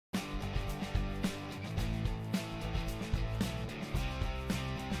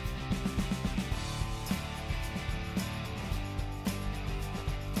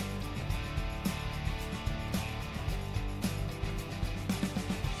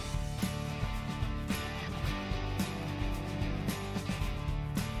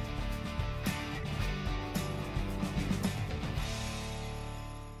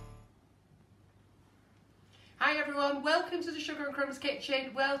everyone, welcome to the Sugar and Crumbs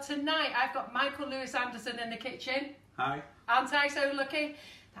kitchen. Well, tonight I've got Michael Lewis Anderson in the kitchen. Hi. Aren't I so lucky?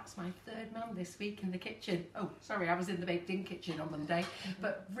 That's my third man this week in the kitchen. Oh, sorry, I was in the baked-in kitchen on Monday.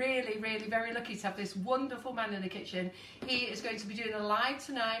 But really, really very lucky to have this wonderful man in the kitchen. He is going to be doing a live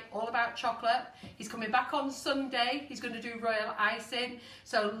tonight, all about chocolate. He's coming back on Sunday. He's going to do royal icing.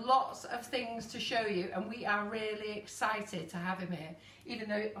 So lots of things to show you. And we are really excited to have him here. Even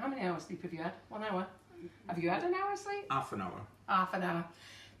though, how many hours sleep have you had? 1 hour? Have you had an hour's sleep? Half an hour. Half an hour.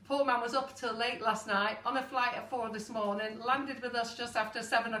 Poor man was up till late last night, on a flight at 4 this morning, landed with us just after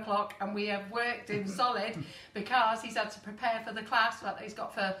 7 o'clock, and we have worked him solid because he's had to prepare for the class that he's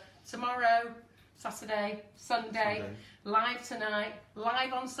got for tomorrow, Saturday, Sunday, live tonight,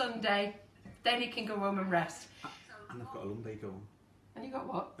 live on Sunday, then he can go home and rest. And I've got a lumbago. And you got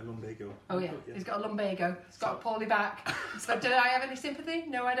what? A lumbago. Oh yeah, he's got a lumbago. He's got a poorly back. So do I have any sympathy?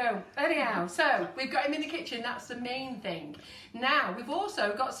 No, I don't. Anyhow, so we've got him in the kitchen. That's the main thing. Now, we've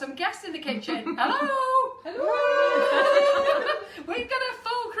also got some guests in the kitchen. Hello! Hello! We've got a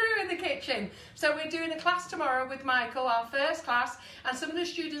full crew in the kitchen. So we're doing a class tomorrow with Michael, our first class, and some of the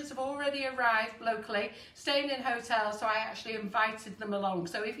students have already arrived locally, staying in hotels, so I actually invited them along.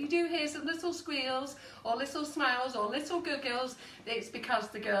 So if you do hear some little squeals, or little smiles, or little giggles, it's because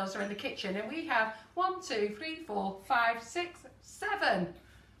the girls are in the kitchen. And we have 1, 2, 3, 4, 5, 6, 7,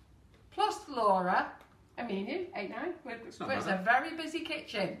 plus Laura. I mean, you 8, 9. It's a very busy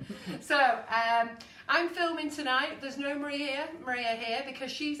kitchen. So I'm filming tonight. There's no Maria here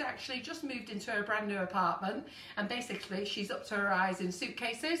because she's actually just moved into her brand new apartment, and basically she's up to her eyes in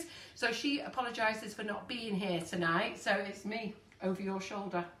suitcases. So she apologises for not being here tonight. So it's me over your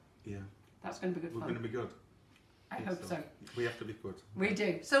shoulder. Yeah. That's going to be good fun. We're going to be good. I hope so. We have to be good. We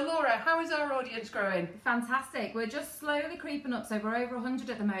do. So Laura, how is our audience growing? Fantastic. We're just slowly creeping up, so we're over 100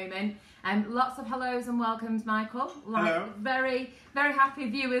 at the moment. Lots of hellos and welcomes, Michael. Hello. Very, very happy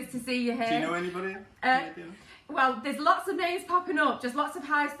viewers to see you here. Do you know anybody? Well, there's lots of names popping up, just lots of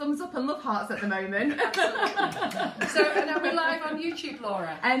highs, thumbs up and love hearts at the moment. Absolutely. So, and are we live on YouTube,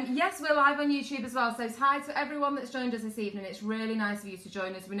 Laura? Yes, we're live on YouTube as well. So hi to everyone that's joined us this evening. It's really nice of you to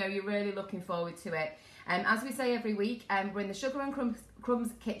join us. We know you're really looking forward to it. As we say every week, we're in the Sugar and Crumbs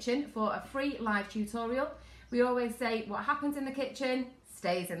kitchen for a free live tutorial. We always say what happens in the kitchen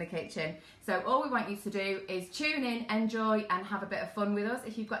stays in the kitchen. So all we want you to do is tune in, enjoy and have a bit of fun with us.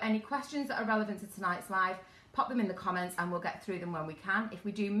 If you've got any questions that are relevant to tonight's live, pop them in the comments and we'll get through them when we can. If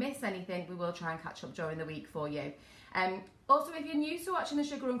we do miss anything, we will try and catch up during the week for you. Also, if you're new to watching the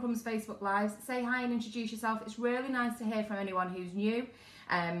Sugar and Crumbs Facebook Lives, say hi and introduce yourself. It's really nice to hear from anyone who's new.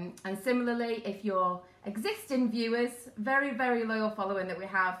 And similarly, if you're existing viewers, very, very loyal following that we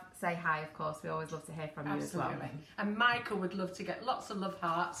have, say hi, of course. We always love to hear from you as well. And Michael would love to get lots of love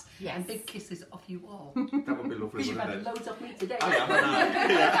hearts and big kisses off you all. That would be lovely, Because you've had loads of me today. I am,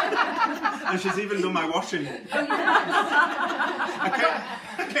 yeah. And she's even done my washing. Oh, yes.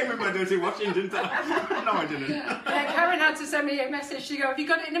 I came with my dirty washing, didn't I? No, I didn't. Yeah, Karen had to send me a message. She go, "Have you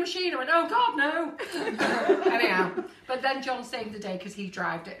got it in the machine?" I went, "Oh God, no." Anyhow, but then John saved the day because he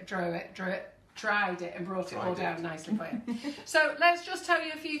dried it, tried it and brought it all down nicely for you. So let's just tell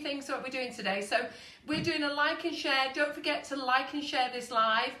you a few things what we're doing today. So we're doing a like and share. Don't forget to like and share this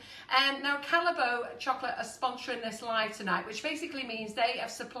live. Now Calabo Chocolate are sponsoring this live tonight, which basically means they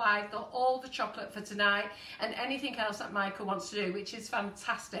have supplied all the chocolate for tonight and anything else that Michael wants to do, which is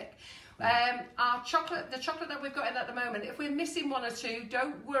fantastic. The chocolate that we've got in at the moment, if we're missing 1 or 2,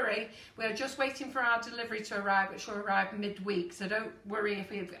 don't worry. We're just waiting for our delivery to arrive, which will arrive midweek. So don't worry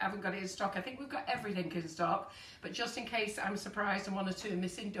if we haven't got it in stock. I think we've got everything in stock. But just in case I'm surprised and 1 or 2 are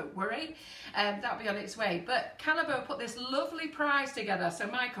missing, don't worry. That'll be on its way. But Calabo put this lovely prize together. So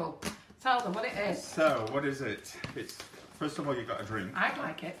Michael, tell them what it is. So, what is it? It's, first of all, you've got a drink. I'd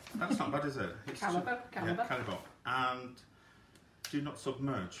like it. That's not bad, is it? It's Calabo. Yeah, Calabo. And do not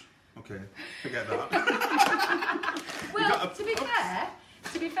submerge. Okay, forget that. Well, to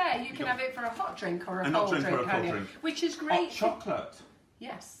be fair, you can have it for a hot drink or a cold drink, which is great. Hot chocolate.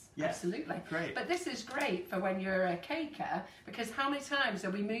 Yes, absolutely. Great. But this is great for when you're a caker, because how many times are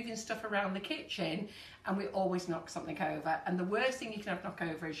we moving stuff around the kitchen and we always knock something over? And the worst thing you can have knock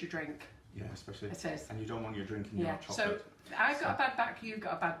over is your drink. Yeah, especially. It is. And you don't want your drink in your chocolate. So I've got a bad back, you've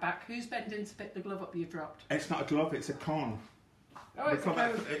got a bad back. Who's bending to pick the glove up you've dropped? It's not a glove, it's a con. Oh, it's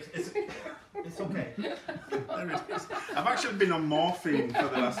okay. There it is. I've actually been on morphine for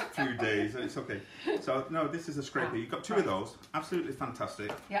the last few days. It's okay. So no, this is a scraper. You've got 2 of those. Absolutely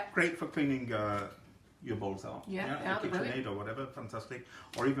fantastic. Yeah. Great for cleaning your bowls out. Yeah. Your KitchenAid or whatever. Fantastic.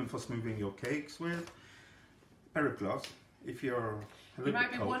 Or even for smoothing your cakes with. Pair of gloves. If you're a little You might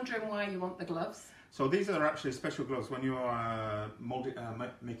bit be cold. wondering why you want the gloves. So these are actually special gloves. When you're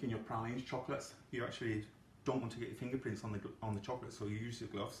making your praline chocolates, you actually don't want to get your fingerprints on the chocolate, so you use your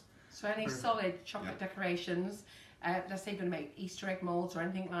gloves. So any solid chocolate decorations, let's say you're going to make Easter egg molds or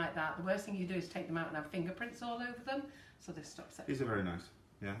anything like that, the worst thing you do is take them out and have fingerprints all over them. So this stops it. These are very nice.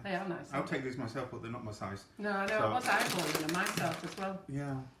 Yeah. They are nice. I'll take these myself, but they're not my size. No, I know. What I'm holding them myself as well.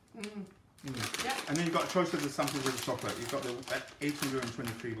 Yeah. Yeah. And then you've got a choice of the samples of the chocolate. You've got the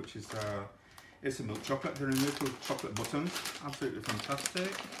 823, which is it's a milk chocolate. They're in little chocolate buttons. Absolutely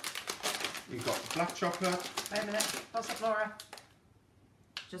fantastic. You've got black chocolate. Wait a minute. What's up, Laura?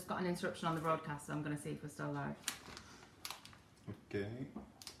 Just got an interruption on the broadcast, so I'm going to see if we're still live. Okay.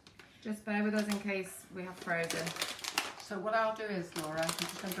 Just bear with us in case we have frozen. So what I'll do is, Laura, I'm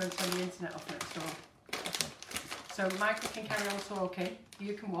just going to go and turn the internet off next door. Okay. So Michael can carry on talking.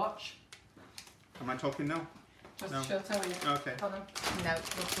 You can watch. Am I talking now? Just No. she'll tell you. Okay. Hold on. No,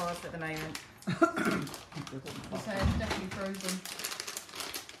 we'll pause at the moment. It's definitely frozen.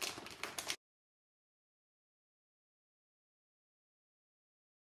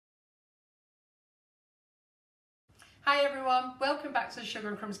 Hi everyone, welcome back to the Sugar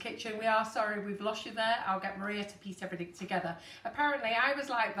and Crumbs kitchen. We are sorry we've lost you there. I'll get Maria to piece everything together. Apparently I was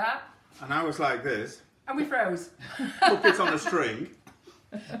like that. And I was like this. And we froze. Puppets on a string.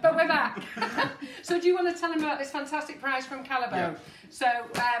 But we're back. So do you want to tell them about this fantastic prize from Calabo? Yeah. So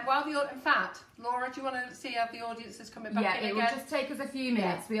while in fact, Laura, do you want to see how the audience is coming back in it again? will just take us a few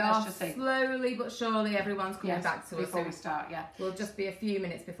minutes. Yeah, we let's are just see. slowly but surely everyone's coming back to us. before we start, yeah. We'll just be a few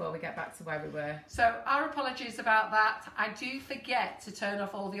minutes before we get back to where we were. So our apologies about that. I do forget to turn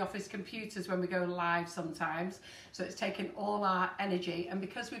off all the office computers when we go live sometimes. So it's taken all our energy. And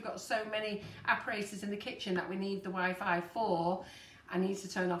because we've got so many apparatus in the kitchen that we need the Wi-Fi for, I need to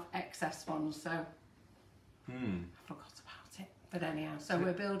turn off excess ones. So I forgot about it. But anyhow, so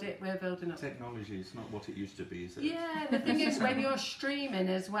we're building up. Technology is not what it used to be, is it? Yeah, the thing is, when you're streaming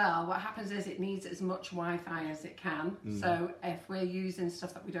as well, what happens is it needs as much Wi-Fi as it can. So if we're using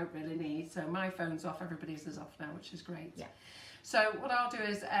stuff that we don't really need, so my phone's off, everybody's is off now, which is great. Yeah. So what I'll do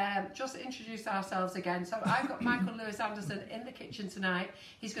is just introduce ourselves again. So I've got Michael Lewis Anderson in the kitchen tonight.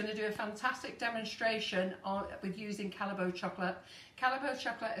 He's going to do a fantastic demonstration with using Calabo chocolate. Calabo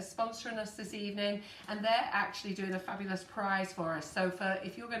Chocolate is sponsoring us this evening, and they're actually doing a fabulous prize for us. So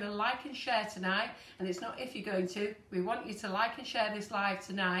if you're going to like and share tonight, and it's not if you're going to, we want you to like and share this live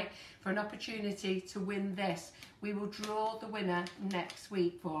tonight for an opportunity to win this. We will draw the winner next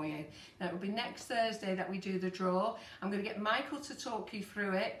week for you. Now it will be next Thursday that we do the draw. I'm going to get Michael to talk you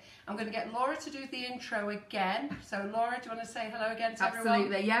through it. I'm going to get Laura to do the intro again. So Laura, do you want to say hello again to everyone?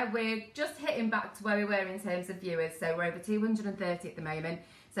 Absolutely, yeah. We're just hitting back to where we were in terms of viewers. So we're over 230 at the moment.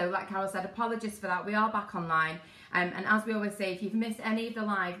 So like Carol said, apologies for that. We are back online. And as we always say, if you've missed any of the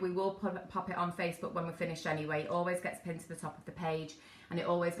live, we will pop it on Facebook when we're finished anyway. It always gets pinned to the top of the page, and it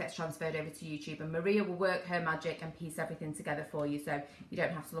always gets transferred over to YouTube. And Maria will work her magic and piece everything together for you, so you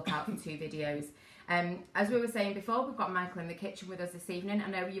don't have to look out for 2 videos. As we were saying before, we've got Michael in the kitchen with us this evening. I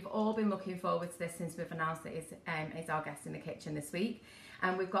know you've all been looking forward to this since we've announced that he's our guest in the kitchen this week.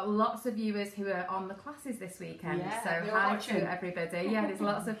 And we've got lots of viewers who are on the classes this weekend. Yeah, so hi to everybody. Yeah, there's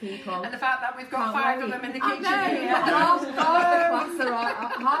lots of people. And the fact that we've got 5 of them in the kitchen. Half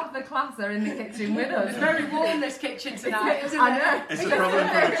the class are in the kitchen with us. It's very warm, this kitchen tonight, isn't it? I know. It's a problem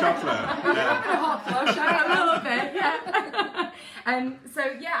for the chocolate. Having a hot flush, A little bit, yeah. So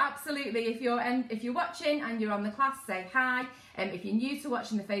yeah, absolutely. If you're watching and you're on the class, say hi. If you're new to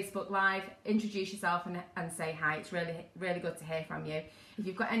watching the Facebook Live, introduce yourself and say hi. It's really, really good to hear from you. If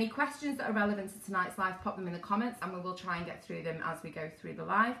you've got any questions that are relevant to tonight's live, pop them in the comments and we will try and get through them as we go through the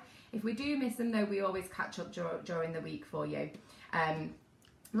live. If we do miss them though, we always catch up during the week for you.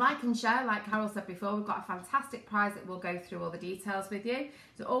 Like and share, like Carol said before, we've got a fantastic prize that we'll go through all the details with you.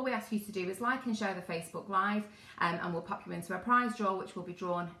 So all we ask you to do is like and share the Facebook Live and we'll pop you into a prize draw which will be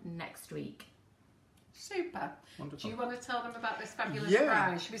drawn next week. Super. Wonderful. Do you want to tell them about this fabulous Yeah.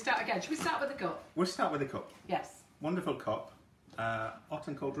 prize? Should we start again? Should we start with the cup? We'll start with the cup. Yes. Wonderful cup. Hot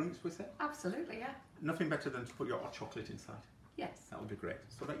and cold drinks with it. Absolutely, yeah. Nothing better than to put your hot chocolate inside. Yes. That would be great.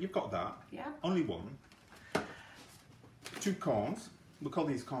 So that you've got that. Yeah. Only one. 2 corns. We call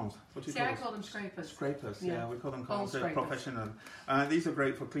these corns. What do you See, call I those? call them scrapers. Scrapers, yeah, we call them Bowl corns. They're scrapers. professional. These are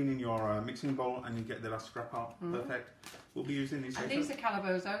great for cleaning your mixing bowl and you get the last scrap out. Perfect. We'll be using these And later. these are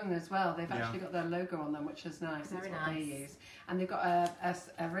Calabo's own as well. They've Yeah. actually got their logo on them, which is nice. Very That's what nice. they use. And they've got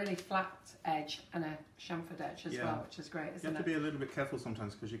a really flat edge and a chamfered edge as Yeah. well, which is great, You isn't have it? to be a little bit careful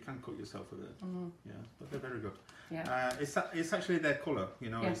sometimes because you can cut yourself with it. Yeah, but they're very good. Yeah. It's actually their colour, you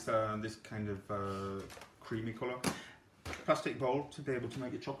know, Yes. it's this kind of creamy colour. plastic bowl to be able to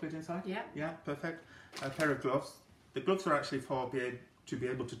make your chocolate inside. Yeah. Yeah, perfect. A pair of gloves. The gloves are actually to be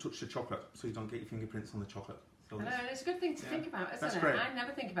able to touch the chocolate, so you don't get your fingerprints on the chocolate. So I know, it's a good thing to think about, isn't That's it? great. I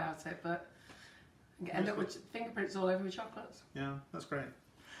never think about it, but I end up with fingerprints all over my chocolates. Yeah, that's great.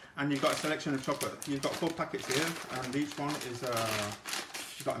 And you've got a selection of chocolate. You've got 4 packets here, and each one is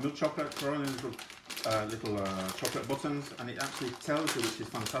you've got a milk chocolate, throw in little chocolate buttons, and it actually tells you, which is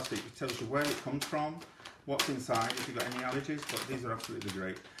fantastic. It tells you where it comes from, what's inside, if you've got any allergies, but these are absolutely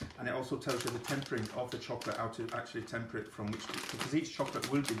great. And it also tells you the tempering of the chocolate, how to actually temper it from which, because each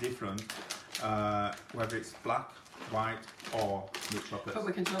chocolate will be different, whether it's black, white or milk chocolate. But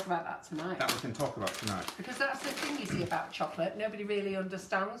we can talk about that tonight. That we can talk about tonight. Because that's the thing you see about chocolate. Nobody really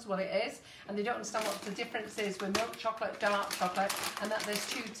understands what it is, and they don't understand what the difference is with milk chocolate, dark chocolate, and that there's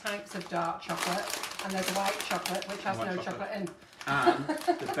 2 types of dark chocolate, and there's white chocolate, which has no chocolate in. And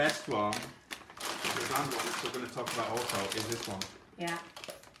the best one, the brand one, which we're going to talk about also, is this one. Yeah.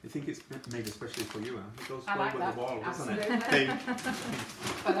 You think it's made especially for you, Anne? It goes I well like with that. the wall, doesn't Absolutely. it?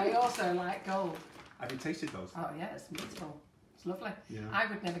 Pink. But I also like gold. Have you tasted those? Oh yeah, it's beautiful. It's lovely. Yeah. I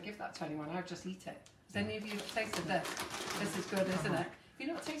would never give that to anyone. I'd just eat it. Has any of you tasted this? This is good, isn't it? Have you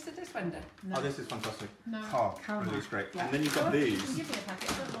not tasted this, Wendy? No. Oh, this is fantastic. No. Oh, Caramel. really, it's great. Yeah. And then you've got You can these. give me a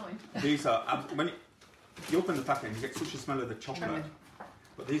packet, I don't mind. These are, when you open the packet, you get such a smell of the chocolate. Trimming.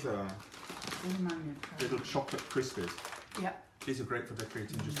 But these are little chocolate crispies. Yeah. These are great for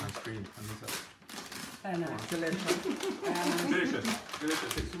decorating just ice cream. And these are They're nice. delicious.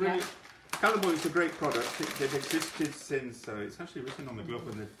 Delicious. It's really... Calibo is a great product. They've existed since, it's actually written on the glove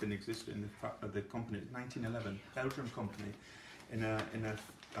when they've been existing, the company, 1911, Belgian company. In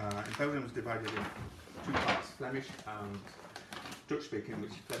Belgium was divided in 2 parts, Flemish and Dutch speaking,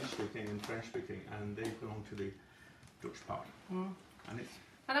 which is Flemish speaking and French speaking, and they belong to the Dutch part.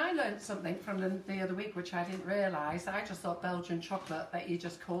 And I learned something from them the other week, which I didn't realise. I just thought Belgian chocolate, that you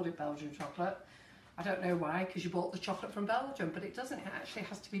just called it Belgian chocolate. I don't know why, because you bought the chocolate from Belgium, but it doesn't. It actually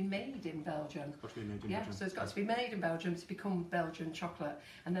has to be made in Belgium. It's got to be made in Yeah, Belgium. so it's got to be made in Belgium to become Belgian chocolate.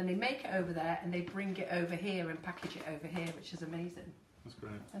 And then they make it over there and they bring it over here and package it over here, which is amazing. That's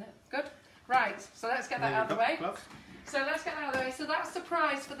brilliant. Isn't it? Good. Right, so let's get that out of the way. Gloves. So let's get that out of the way. So that's the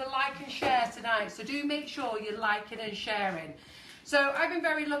prize for the like and share tonight. So do make sure you're liking and sharing. So I've been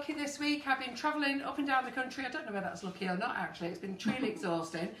very lucky this week. I've been travelling up and down the country. I don't know whether that's lucky or not, actually. It's been truly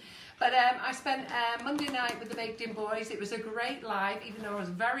exhausting. But I spent Monday night with the Baked In Boys. It was a great live, even though I was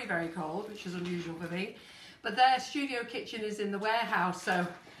very, very cold, which is unusual for me. But their studio kitchen is in the warehouse, so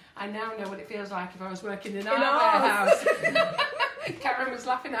I now know what it feels like if I was working in our warehouse. Karen was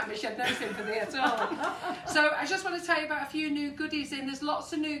laughing at me, she had no sympathy at all. So I just want to tell you about a few new goodies in. There's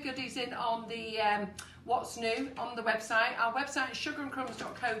lots of new goodies in on the What's New on the website. Our website is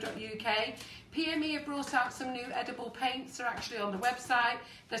sugarandcrumbs.co.uk. PME have brought out some new edible paints. They're actually on the website.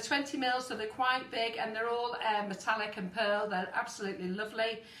 They're 20 mils, so they're quite big, and they're all metallic and pearl. They're absolutely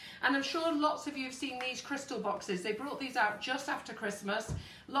lovely. And I'm sure lots of you have seen these crystal boxes. They brought these out just after Christmas.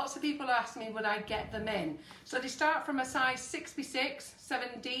 Lots of people asked me, would I get them in? So they start from a size 6x6, 7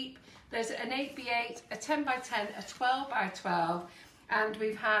 deep. There's an 8x8, a 10x10, a 12x12, and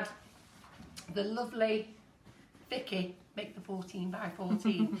we've had the lovely Vicky make the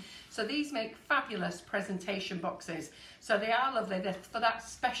 14x14. So these make fabulous presentation boxes. So they are lovely. They're for that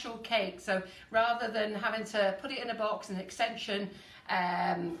special cake. So rather than having to put it in a box and extension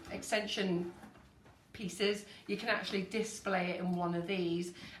pieces, you can actually display it in one of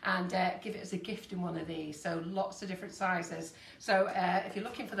these and give it as a gift in one of these. So lots of different sizes. So if you're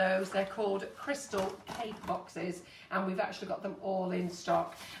looking for those, they're called crystal cake boxes, and we've actually got them all in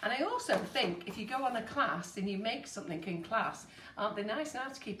stock. And I also think if you go on a class and you make something in class, aren't they nice now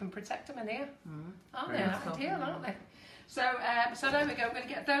to keep and protect them in here? Aren't they? Ideal, aren't they? So, so there we go. I'm going to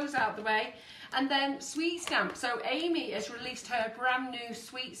get those out of the way. And then sweet stamp. So Amy has released her brand new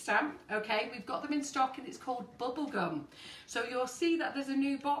sweet stamp. Okay, we've got them in stock, and it's called Bubblegum. So you'll see that there's a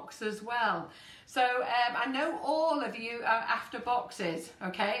new box as well. So I know all of you are after boxes,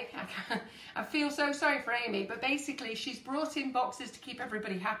 okay? I feel so sorry for Amy, but basically she's brought in boxes to keep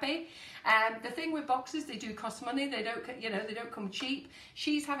everybody happy. The thing with boxes, they do cost money. They don't, they don't come cheap.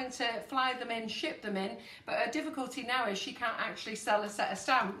 She's having to fly them in, ship them in, but her difficulty now is she can't actually sell a set of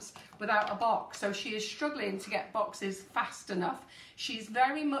stamps without a box. box, so she is struggling to get boxes fast enough. She's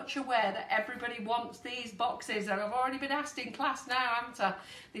very much aware that everybody wants these boxes, and I've already been asked in class now, haven't I?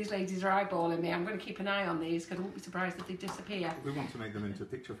 These ladies are eyeballing me. I'm going to keep an eye on these because I wouldn't be surprised if they disappear. We want to make them into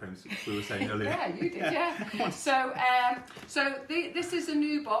picture frames, we were saying earlier. Yeah, you did, yeah. So this is a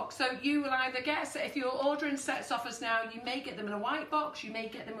new box, so you will either get, if you're ordering sets off us now, you may get them in a white box, you may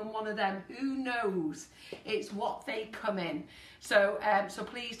get them in one of them, who knows? It's what they come in. So so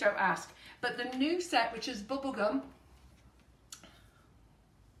please don't ask. But the new set, which is bubblegum,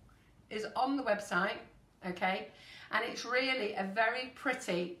 is on the website, okay? And it's really a very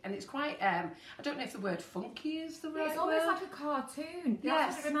pretty, and it's quite, I don't know if the word funky is the right word. It's almost like a cartoon.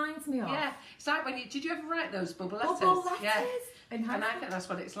 Yes. That's what it reminds me of. Yeah, it's like when you, did you ever write those bubble letters? Bubble letters? Yeah. And I think that's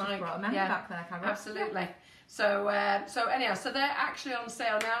what it's like. Brought a memory back there, Karen. Absolutely. Yeah. So anyhow, so they're actually on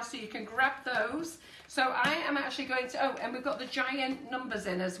sale now, so you can grab those. So I am actually going to, oh, and we've got the giant numbers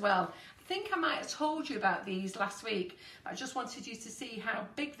in as well. I think I might have told you about these last week, but I just wanted you to see how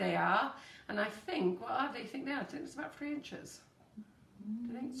big they are. And I think, what are they? You think they are? I think it's about 3 inches.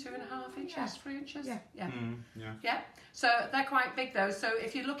 I think 2.5 inches, Yeah. 3 inches. Yeah. Yeah. Yeah. Yeah. So they're quite big though. So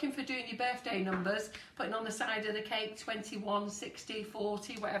if you're looking for doing your birthday numbers, putting on the side of the cake 21, 60,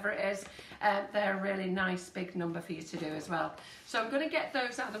 40, whatever it is, they're a really nice big number for you to do as well. So I'm going to get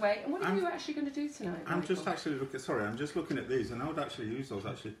those out of the way. And what are you actually going to do tonight, I'm Michael? just actually looking, sorry, I'm just looking at these, and I would actually use those,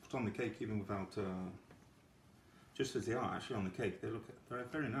 actually put on the cake even without, just as they are actually on the cake. They look very,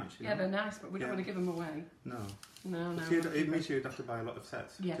 very nice. You know? They're nice, but we don't want to give them away. No. No. See, it means you'd have to buy a lot of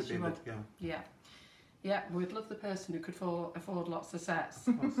sets Yes, to be you able would. to go. Yeah. Yeah, we'd love the person who could afford lots of sets.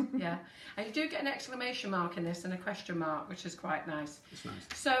 Yeah. And you do get an exclamation mark in this and a question mark, which is quite nice. It's nice.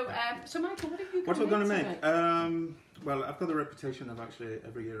 So, so Michael, what have you What we're going to make? tonight? Well, I've got the reputation of actually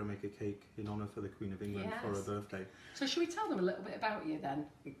every year I make a cake in honour for the Queen of England for her birthday. So should we tell them a little bit about you then?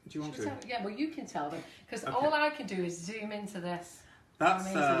 Do you want Should we to? yeah, well you can tell them, because Okay. all I can do is zoom into this. That's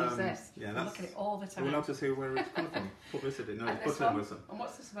How amazing is this? yeah, I that's. look at it all the time. We'll have to see where it's come from. Publicity. No, And it's this Butler one? Wilson. And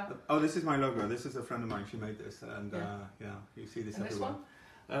what's this about? Oh, this is my logo. This is a friend of mine. She made this, and Yeah. you see this And this everywhere.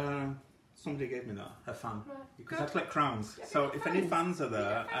 one? Somebody gave me that, a fan, Right. because Good. I collect crowns. Yeah, So get if any fans. fans are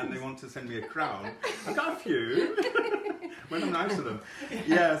there Get and they fans. want to send me a crown, I've got a few. When I'm nice to them.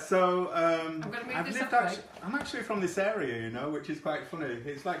 Yeah. So I'm going to move this up, right? I'm actually from this area, you know, which is quite funny.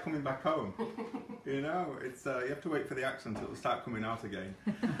 It's like coming back home. You know, it's you have to wait for the accent; it'll start coming out again.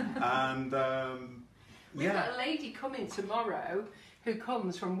 And We've got a lady coming tomorrow who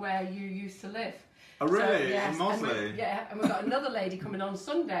comes from where you used to live. Oh, really? So, yes, In Mosley? And we've got another lady coming on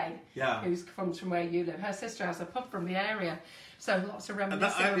Sunday Yeah. who comes from where you live. Her sister has a pub from the area. So lots of And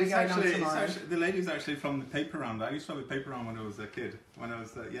reminiscing will be going on tomorrow. the lady's actually from the paper round. I used to have a paper round when I was a kid, when I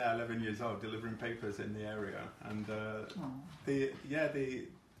was 11 years old, delivering papers in the area. And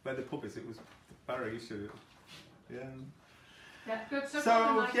where the pub is, it was Barry used to. Yeah. Yeah, good. So,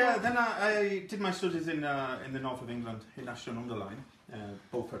 Then I did my studies in the north of England, in Ashton-under-Lyne,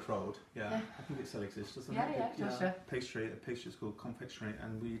 Beaufort Road. Yeah, I think it still exists, doesn't Yeah, it? yeah, it does, yeah. Pastry school, confectionery,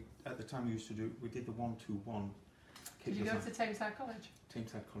 and we at the time we did the 1-2-1. Did you go to Tameside College?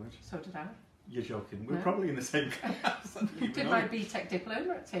 Tameside College? So did I. You're joking. We're No. probably in the same class. Did my BTEC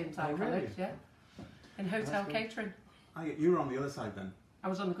diploma at Tameside Oh, really? College, yeah. In hotel That's good. catering. You were on the other side then. I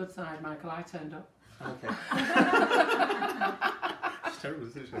was on the good side, Michael. I turned up. Okay. It's terrible,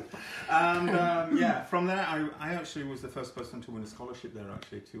 isn't it? And from there, I actually was the first person to win a scholarship there.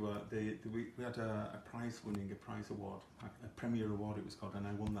 Actually, to we had a prize award, a Premier Award it was called, and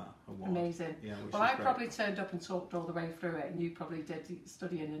I won that award. Amazing. Yeah, which Well, was I great. probably turned up and talked all the way through it, and you probably did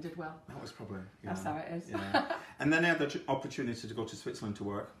studying and did well. That was probably. That's how it is. Yeah. And then I had the opportunity to go to Switzerland to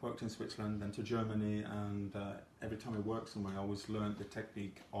work. Worked in Switzerland, then to Germany, and every time I worked somewhere, I always learned the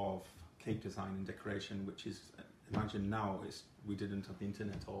technique of cake design and decoration, which is, imagine now, we didn't have the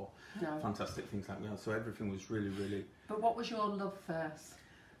internet or No. fantastic things like that. So everything was really, really. But what was your love first?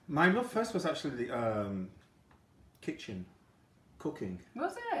 My love first was actually the kitchen, cooking.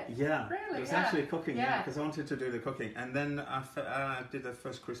 Was it? Yeah, Really? it was Yeah. actually cooking. Yeah, Yeah. because I wanted to do the cooking, and then I did the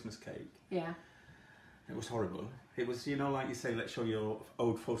first Christmas cake. Yeah. It was horrible. It was, you know, like you say, let's show your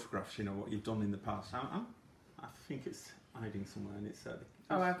old photographs. You know what you've done in the past. I think it's hiding somewhere, and it's.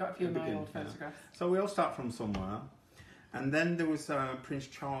 I've got a few of my begin, old yeah. photographs. So we all start from somewhere, and then there was Prince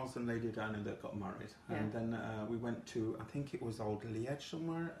Charles and Lady Diana that got married, and then we went to, I think it was Old Liège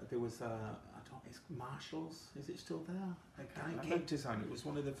somewhere. There was it's Marshall's. Is it still there? A cake design. It was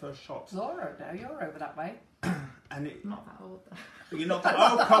one of the first shops. Laura, no, you're over that way. And it, Not that old though. you're not.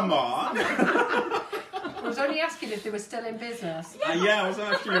 Oh, come on! I was only asking if they were still in business. Yeah, I was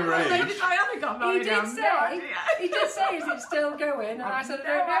asking your age. Diana got married. He did say, is it still going? And I said,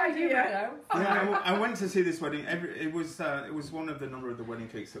 I don't know, you know. Yeah, I went to see this wedding. It was one of the number of the wedding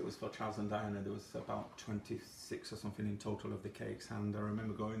cakes that was for Charles and Diana. There was about 26 or something in total of the cakes, and I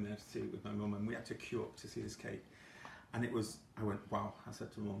remember going there to see it with my mum, and we had to queue up to see this cake. And I went, wow. I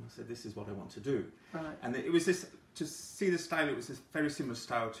said to Mum, I said, this is what I want to do. Right. And it was this, to see the style, it was this very similar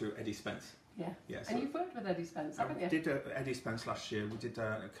style to Eddie Spence. Yeah. Yeah. So and you've worked with Eddie Spence, haven't you? I did Eddie Spence last year. We did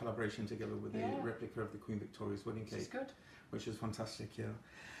a collaboration together with the replica of the Queen Victoria's wedding cake. Which is good. Which was fantastic, yeah.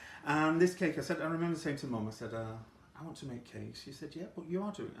 And this cake, I remember saying to Mum, I said, I want to make cakes. She said, yeah, but you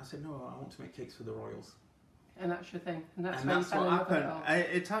are doing. I said, no, I want to make cakes for the royals. And that's your thing. And that's what happened.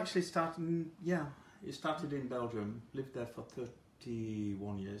 It actually started, yeah. It started in Belgium, lived there for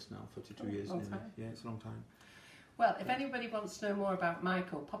 31 years now, 32 years nearly. Yeah, it's a long time. Well, if anybody wants to know more about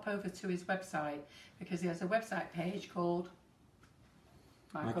Michael, pop over to his website, because he has a website page called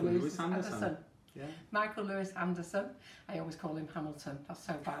Michael Lewis Anderson. Yeah. Michael Lewis Anderson. I always call him Hamilton. That's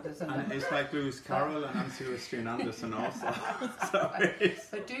so bad, isn't it? And it's like Lewis Carroll and Nancy Christine Anderson also.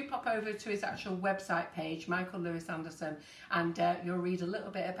 But do pop over to his actual website page, Michael Lewis Anderson, and you'll read a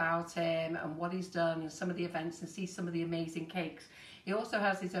little bit about him and what he's done and some of the events and see some of the amazing cakes. He also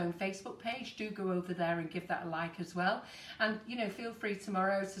has his own Facebook page. Do go over there and give that a like as well. And, you know, feel free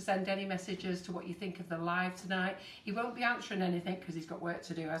tomorrow to send any messages to what you think of the live tonight. He won't be answering anything because he's got work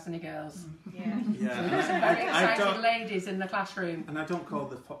to do, hasn't he, girls? Yeah. So there's some very excited ladies in the classroom. And I don't call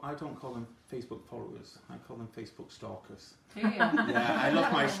them Facebook followers. I call them Facebook stalkers. Do you? Yeah, I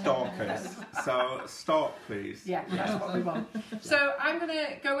love my stalkers. So stalk, please. Yeah, that's what we want. So I'm going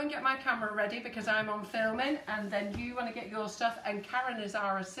to go and get my camera ready because I'm on filming, and then you want to get your stuff. And Karen is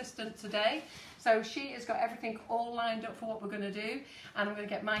our assistant today. So she has got everything all lined up for what we're going to do, and I'm going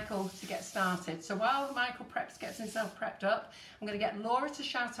to get Michael to get started. So while Michael gets himself prepped up, I'm going to get Laura to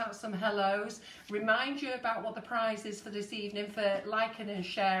shout out some hellos, remind you about what the prize is for this evening for liking and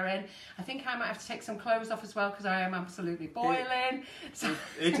sharing. I think I might have to take some clothes off as well because I am absolutely boiling.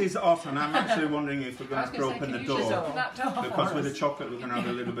 It is off, and I'm actually wondering if we're going to have to open the door. Because with the chocolate we're going to have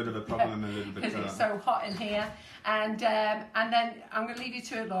a little bit of a problem, a little bit. Because it's so hot in here. And then I'm going to leave you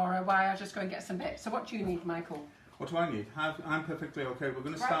to it, Laura, while I just go and get some bits. So what do you need, Michael? What do I need? I'm perfectly okay. We're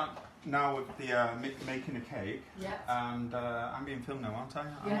going to start now with the making a cake. Yeah. And I'm being filmed now, aren't I?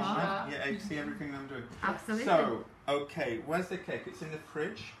 Yeah. You see everything I'm doing. Absolutely. So, okay, where's the cake? It's in the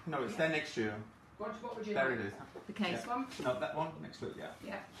fridge. No, it's there next to you. What would you there like? It is. The cake one? No, that one next to it. Yeah.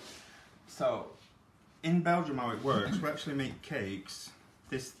 Yeah. So, in Belgium, how it works, we actually make cakes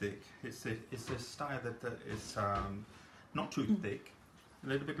this thick. It's a style that is not too thick. A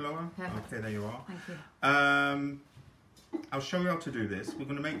little bit lower. Perfect. Okay, there you are. Thank you. I'll show you how to do this. We're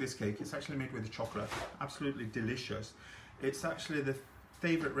going to make this cake. It's actually made with chocolate. Absolutely delicious. It's actually the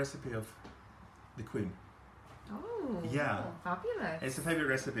favourite recipe of the Queen. Oh, yeah, fabulous. It's a favourite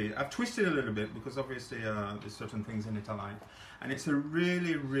recipe. I've twisted a little bit because obviously there's certain things in it I like. And it's a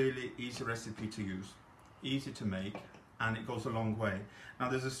really, really easy recipe to use. Easy to make, and it goes a long way. Now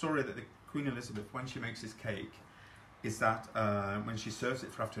there's a story that the Queen Elizabeth, when she makes this cake, is that when she serves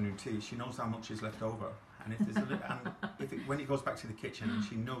it for afternoon tea, she knows how much is left over. And if there's a little, and when it goes back to the kitchen and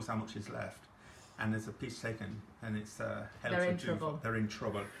she knows how much is left, and there's a piece taken, and it's they're in trouble. They're in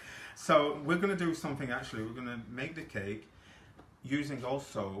trouble. So we're going to do something. Actually, we're going to make the cake using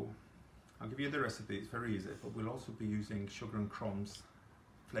also. I'll give you the recipe. It's very easy, but we'll also be using sugar and crumbs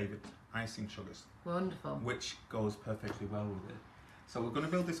flavoured icing sugars. Wonderful. Which goes perfectly well with it. So we're going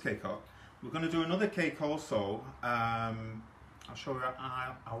to build this cake up. We're going to do another cake also. I'll show you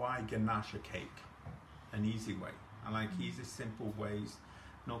how I ganache a cake. An easy way. I like easy, simple ways,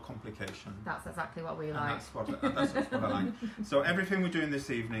 no complication. That's exactly what we like. That's what I like. So everything we're doing this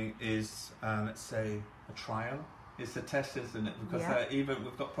evening is, let's say, a trial. It's a test, isn't it? Because even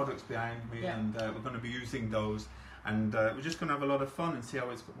we've got products behind me, and we're going to be using those, and we're just going to have a lot of fun and see how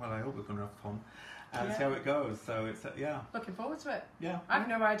it's. Well, I hope we're going to have fun and see how it goes. So it's Looking forward to it. Yeah. I've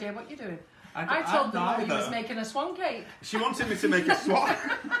no idea what you're doing. I told them you was making a swan cake. She wanted me to make a swan.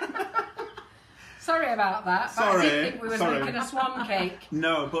 Sorry about that, but I did think we were making a swan cake.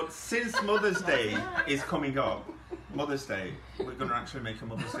 No, but since Mother's Day is coming up, Mother's Day, we're going to actually make a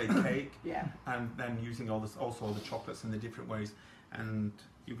Mother's Day cake. Yeah. And then using all the chocolates in the different ways, and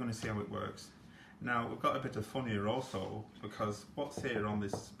you're going to see how it works. Now, we've got a bit of fun here also, because what's here on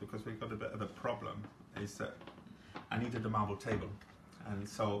this, because we've got a bit of a problem, is that I needed a marble table. And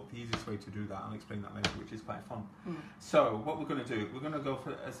so the easiest way to do that, I'll explain that later, which is quite fun. So what we're going to do, we're going to go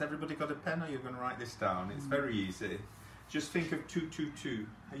for, has everybody got a pen, or you're going to write this down? It's very easy. just think of 222.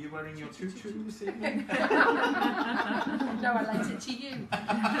 Are you wearing your tutu this evening? No, I lent it to you.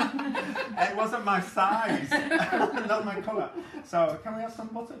 It wasn't my size, not my colour. So can we have some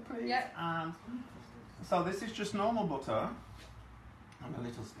butter, please? Yeah. And so this is just normal butter. And a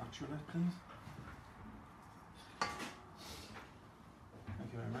little spatula, please. Thank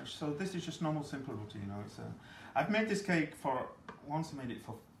you very much. So this is just normal simple butter, you know. It's I've made this cake once I made it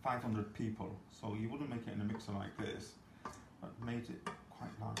for 500 people. So you wouldn't make it in a mixer like this, but made it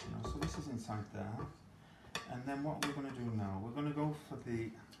quite large, you know. So this is inside there. And then what we're going to do now, we're going to go for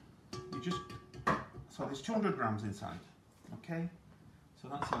so there's 200 grams inside, okay? So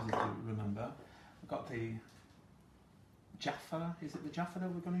that's easy to remember. We've got the Jaffa, is it the Jaffa that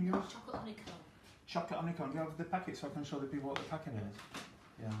we're going to use? Chocolate honeycomb. Chocolate honeycomb. Do you have the packet so I can show the people what the packet is?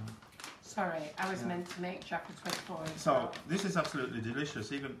 Yeah. Sorry, I was meant to make chocolate before. So this is absolutely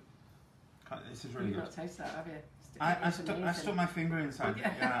delicious. Even this is really You've good. not tasted that, have you? I stuck my finger inside.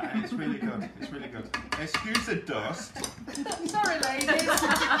 Yeah, and it's really good. It's really good. Excuse the dust. Sorry, ladies.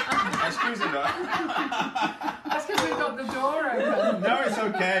 Excuse the dust. That's because we've got the door open. No, it's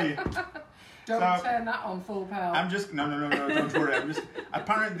okay. Don't turn that on full power. I'm just no, don't worry. I'm just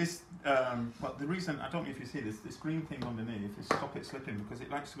apparently this. But the reason I don't know if you see this green thing underneath is stop it slipping because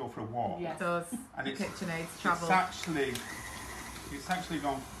it likes to go for a walk. Yes. It does. And it's KitchenAid's travel. It's actually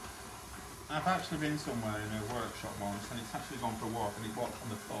gone. I've actually been somewhere in a workshop once, and it's actually gone for a walk, and it walked on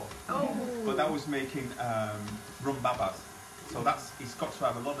the floor. Oh. But that was making rum babas, so it's got to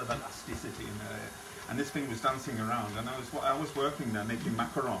have a lot of elasticity in there. And this thing was dancing around, and I was working there making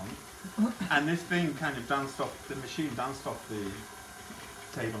macaron, and this thing kind of danced off the machine, danced off the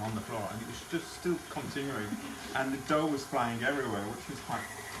table on the floor, and it was just still continuing, and the dough was flying everywhere, which was quite.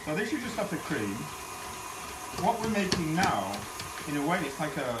 So this you just have the cream. What we're making now, in a way, it's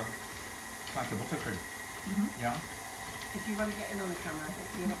like a buttercream. Yeah. If you want to get in on the camera,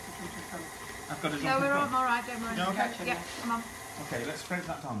 you have to come to the front. I've got to jump No, in we're front. all right, don't worry. You okay? Yeah, come on. Okay, let's scrape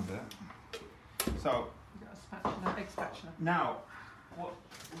that down a bit. So You've got a spatula, a big spatula. now, we'll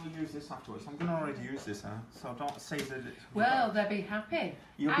use this afterwards. I'm going to already use this, so don't say that it. Well, they'll be happy.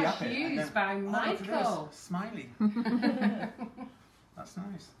 You'll be As happy. And used then- by oh, look at this, Michael. Smiley. That's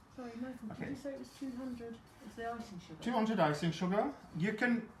nice. Sorry, Michael, Okay. did you say it was 200? It's the icing sugar. 200 icing sugar. You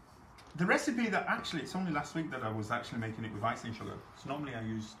can. The recipe that actually, it's only last week that I was actually making it with icing sugar. So normally I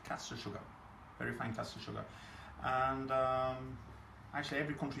use castor sugar, very fine castor sugar. And actually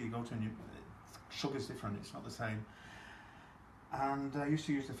every country you go to, sugar's different, it's not the same. And I used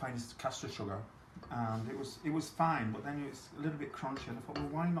to use the finest castor sugar. And it was fine, but then it was a little bit crunchy. And I thought, well,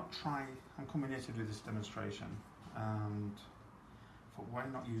 why not try, I'm coming here to do this demonstration. And I thought, why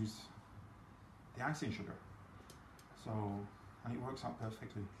not use the icing sugar? So, and it works out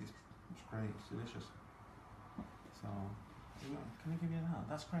perfectly. It's great, it's delicious. So, can I give you that?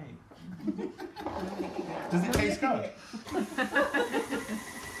 That's great. Does it taste good?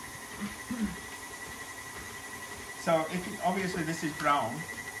 So, obviously this is brown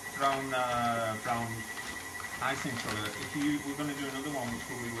icing sugar. We're going to do another one which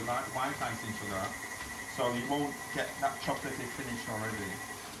will be with white icing sugar. So you won't get that chocolatey finish already.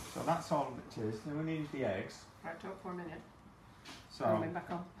 So that's all it is. Then we need the eggs. Right, talk for a minute. So, Rolling back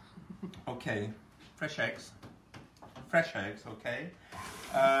on. okay, fresh eggs, okay.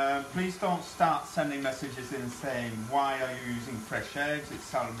 Please don't start sending messages in saying, why are you using fresh eggs? It's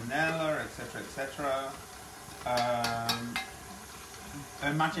salmonella, etc., etc.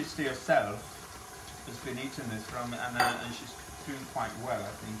 Her Majesty herself has been eating this and she's doing quite well,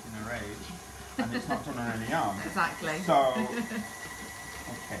 I think, in her age. And it's not done her any harm. Exactly. So,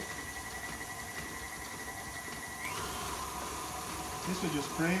 okay. This was just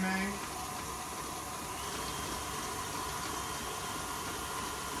creamy.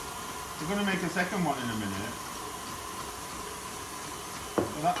 We're going to make a second one in a minute. So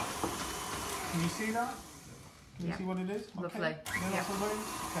that, can you see that? Can you see what it is? Okay. Lovely. Yeah, that's lovely.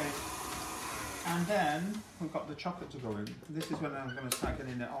 Okay. And then we've got the chocolate to go in. This is when I'm going to start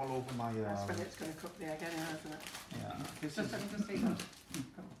getting it all over my. That's when it's going to cook the egg anyway, isn't it? Yeah. This Just is, to see that.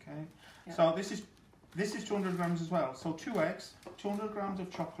 okay. Yeah. So this is 200 grams as well. So 2 eggs, 200 grams of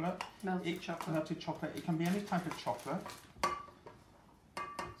chocolate. Melted chocolate. Melted chocolate. It can be any type of chocolate.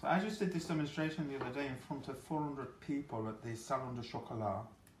 So I just did this demonstration the other day in front of 400 people at the Salon de Chocolat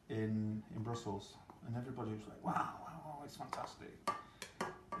in Brussels, and everybody was like, "Wow, it's fantastic."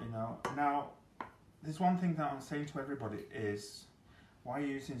 You know. Now, there's one thing that I'm saying to everybody is, why are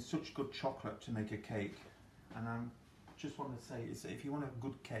you using such good chocolate to make a cake? And I just want to say is, if you want a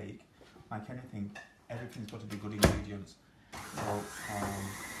good cake, like anything, everything's got to be good ingredients. So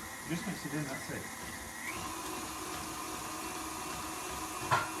just mix it in. That's it.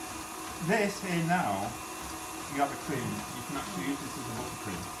 This here now, you have a cream. You can actually use this as a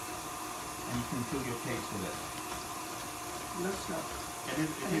buttercream, and you can fill your cakes with it. Looks good. It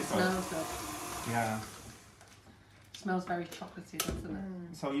is. And it smells good. Yeah. Smells very chocolatey, doesn't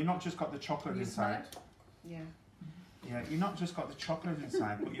it? So you've not just got the chocolate You smell inside. it? Yeah. Yeah, you've not just got the chocolate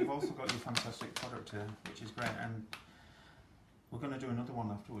inside, but you've also got your fantastic product here, which is great. And we're going to do another one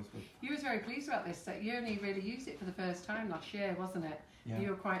afterwards. You was very pleased about this. That you only really used it for the first time last year, wasn't it? Yeah. You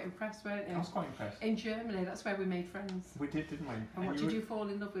were quite impressed, weren't you? I was quite impressed. In Germany, that's where we made friends. We did, didn't we? And what did you fall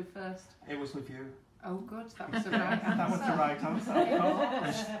in love with first? It was with you. Oh, good. That was the right answer. That was the right answer. Of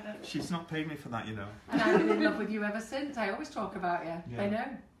course. She's not paid me for that, you know. And I've been in love with you ever since. I always talk about you. Yeah. They know.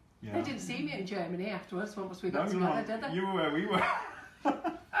 Yeah. They didn't see me in Germany afterwards once we got No, together, did they? you were where we were.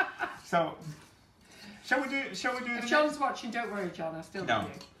 So, shall we do If the John's watching, don't worry, John. I still love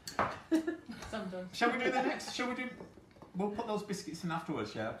No. you. Shall we do the next? Shall we do? We'll put those biscuits in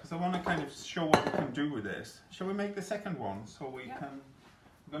afterwards, yeah, because I want to kind of show what we can do with this. Shall we make the second one so we Yeah. can?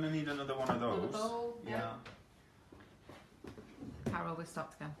 We're going to need another one of Another those. bowl, yeah. Carol, we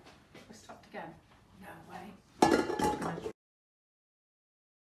stopped again. We stopped again. No way.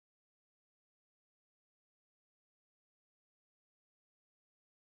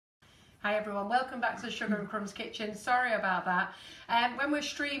 Hi everyone, welcome back to the Sugar and Crumbs kitchen. Sorry about that. When we're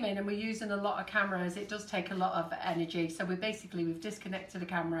streaming and we're using a lot of cameras, it does take a lot of energy. So we've disconnected the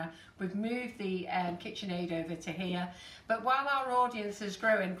camera, we've moved the KitchenAid over to here. But while our audience is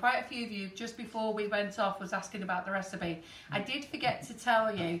growing, quite a few of you just before we went off was asking about the recipe. I did forget to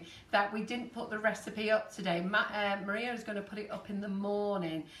tell you that we didn't put the recipe up today. Maria is going to put it up in the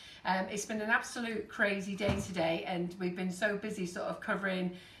morning. It's been an absolute crazy day today, and we've been so busy sort of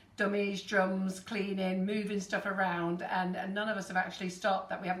covering dummies, drums, cleaning, moving stuff around, and none of us have actually stopped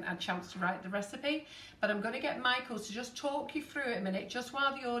that we haven't had a chance to write the recipe. But I'm going to get Michael to just talk you through it a minute, just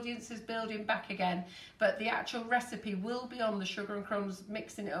while the audience is building back again. But the actual recipe will be on the Sugar and Crumbs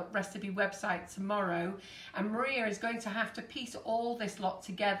Mixing It Up recipe website tomorrow. And Maria is going to have to piece all this lot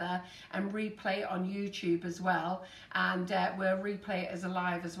together and replay it on YouTube as well. And we'll replay it as a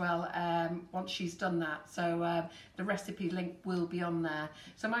live as well once she's done that. So the recipe link will be on there.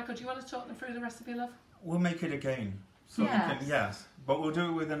 So Michael, do you want to talk them through the recipe, love? We'll make it again. So Yes. we can, yes, but we'll do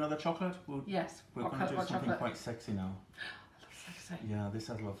it with another chocolate. Yes. We're going to do something quite sexy now. Sexy. Yeah, this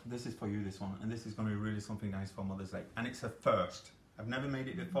has love. This is for you, this one, and this is going to be really something nice for Mother's Day. And it's a first. I've never made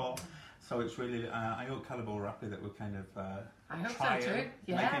it before, so it's really. I hope Calibre are happy that we're kind of I hope trial, so too.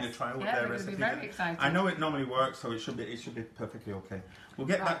 Yes. making a trial with Yeah, their they're recipe. going to be very excited. I know it normally works, so it should be perfectly okay. We'll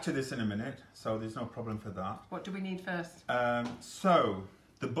get back to this in a minute, so there's no problem for that. What do we need first? So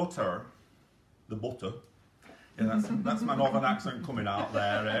the butter. Yeah, that's my northern accent coming out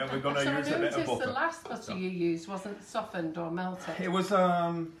there. We're going to use a bit of butter. The last butter you used wasn't softened or melted. It was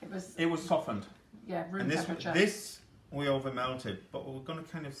softened. Yeah, room And temperature. this we over melted, but we're going to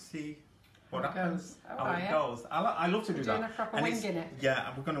kind of see what How it happens. goes. Oh, How it yeah. goes. I love to do We're that. doing a proper And wing it's- in it. Yeah,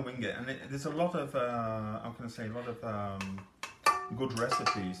 and we're going to wing it. And there's a lot of, how can I say, a lot of good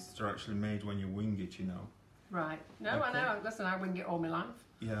recipes that are actually made when you wing it, you know. Right. No, Okay. I know. Listen, I wing it all my life.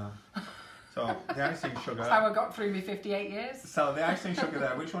 Yeah. So the icing sugar. That's how I got through my 58 years. So the icing sugar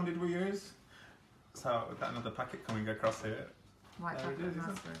there, which one did we use? So we've got another packet coming across here. White There it chocolate is, and is it?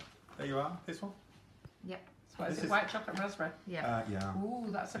 raspberry. There you are. This one. Yep. What is This it? is- White chocolate raspberry? Yeah. Yeah. Ooh,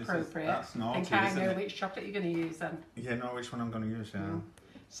 that's This is- appropriate. that's naughty, And can I isn't know it? which chocolate you're going to use then? Yeah, know which one I'm going to use. Yeah.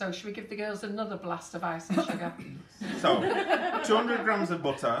 So should we give the girls another blast of icing sugar? So 200 grams of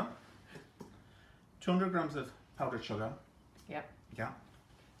butter. 200 grams of powdered sugar. Yep. Yeah.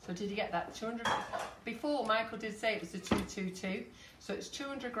 So did you get that? 200. Before Michael did say it was a 222. So it's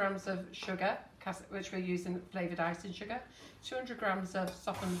 200 grams of sugar, which we're using flavoured icing sugar. 200 grams of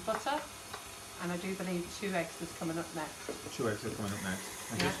softened butter. And I do believe 2 eggs is coming up next. 2 eggs are coming up next.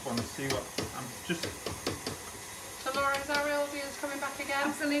 I Yeah. just want to see what I'm just. So Laura, is our audience coming back again?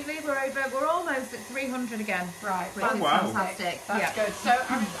 Absolutely, we're almost at 300 again. Right. Which Oh, is wow. fantastic. That's Yeah. good. So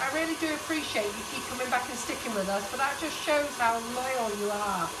I really do appreciate you keep coming back and sticking with us, but that just shows how loyal you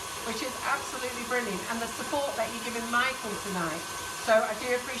are, which is absolutely brilliant, and the support that you're giving Michael tonight. So I do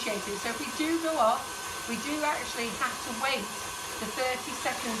appreciate it. So if we do go off, we do actually have to wait the 30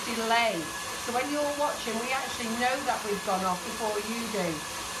 seconds delay. So when you're watching, we actually know that we've gone off before you do.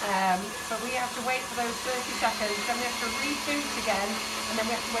 But we have to wait for those 30 seconds, then we have to reboot again, and then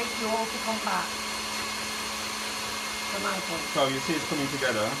we have to wait for you all to come back. So Michael. So you see it's coming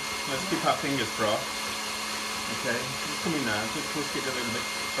together. Let's keep our fingers crossed. Okay, it's coming now. Just twist it a little bit.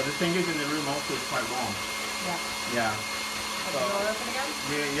 But the thing is, in the room also is quite warm. Yeah. Yeah. Have the door open again?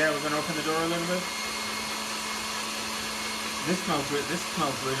 Yeah, we're going to open the door a little bit. This smells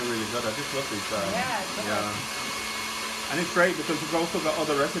really, really good. I just love these. Yeah, it's lovely. And it's great because we've also got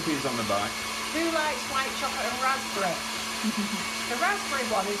other recipes on the back. Who likes white chocolate and raspberry? The raspberry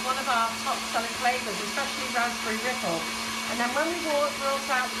one is one of our top selling flavours, especially raspberry ripple. And then when we brought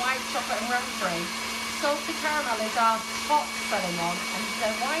out white chocolate and raspberry, salted caramel is our top selling one, and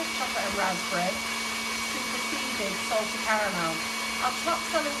the white chocolate and raspberry superseded salted caramel. Our top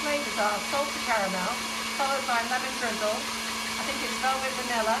selling flavours are salted caramel, followed by lemon drizzle, I think it's velvet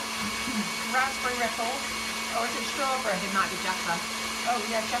vanilla, raspberry ripple, or is it strawberry? It might be Jaffa. Oh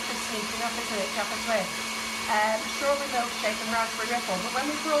yeah, Jaffa's sneaking up, isn't it? Jaffa Twist. Strawberry milkshake and raspberry ripple. But when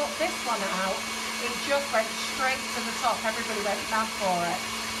we brought this one out, it just went straight to the top. Everybody went mad for it.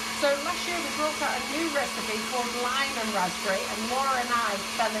 So last year we brought out a new recipe called lime and raspberry, and Laura and I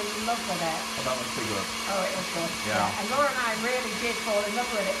fell in love with it. Oh, that one's too good. Oh, it was good. Yeah. And Laura and I really did fall in love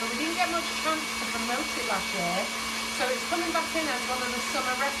with it, but we didn't get much chance to promote it last year. So it's coming back in as one of the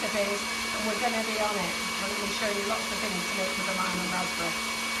summer recipes, and we're going to be on it. We're going to be showing you lots of things to make with the lime and raspberry.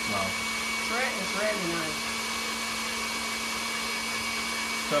 Wow. It's really nice.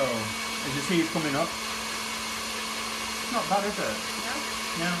 So, as you see, it's coming up. It's not bad, is it? No?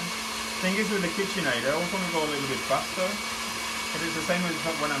 Yeah. Thing is with the KitchenAid, I always want to go a little bit faster. But it's the same as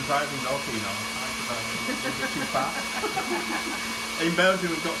when I'm driving local, you know. It's too fast. In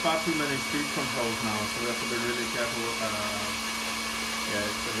Belgium, we've got far too many speed controls now, so we have to be really careful. Yeah,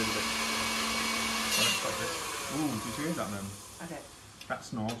 it's a little bit. Ooh, did you hear that then? Okay. That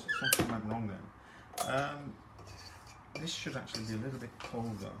snort. Something went wrong then. This should actually be a little bit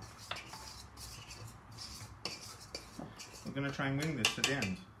colder. We're going to try and wing this to the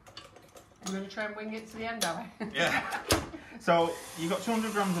end. I'm going to try and wing it to the end, are we? Yeah. So you got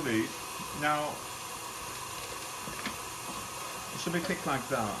 200 grams of each. Now it should be thick like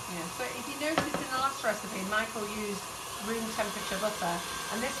that. Yeah. So if you noticed in the last recipe, Michael used room temperature butter,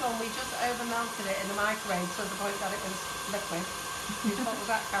 and this one we just over melted it in the microwave to the point that it was liquid. What was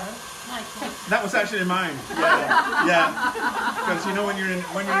that, Karen? Michael. That was actually mine. Yeah. Yeah. Because you know when you're in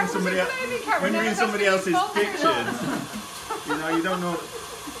somebody else's kitchen, you know you don't know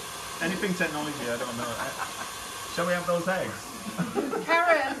anything technology. I don't know. Shall we have those eggs?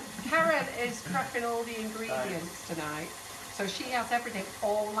 Karen is prepping all the ingredients tonight, so she has everything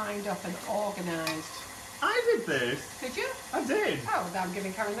all lined up and organised. I did this. Did you? I did. Oh, well, I'm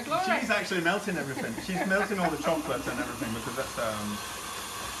giving Karen the glory. She's actually melting everything. She's melting all the chocolate and everything because that's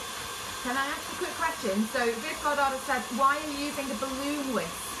Can I ask a quick question? So Viv Goddard has said, why are you using a balloon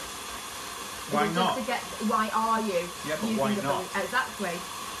whisk? Why not? Why are you Yeah, but using why the not? balloon? Exactly.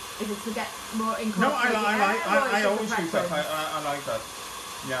 Is it to get more incorporated? No, I always use that. preference? I like that.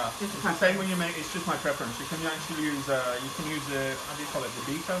 Yeah, Just it's the same when you make. It's just my preference. You can actually use. You can use the. How do you call it?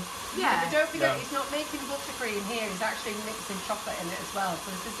 The beater. Yeah. But don't forget, Yeah. it's not making buttercream here. It's actually mixing chocolate in it as well.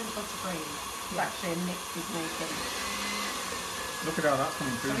 So this isn't buttercream. It's actually a mix he's making. Look at how that's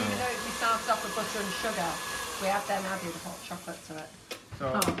coming So through even now. though we started off with butter and sugar, we have then added hot chocolate to it. So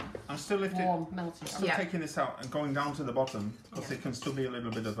I'm still lifting. Warm, melted Still chocolate. taking this out and going down to the bottom because it can still be a little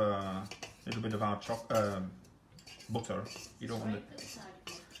bit of our butter. You don't want it.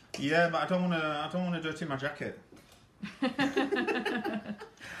 Yeah, but I don't want to dirty my jacket.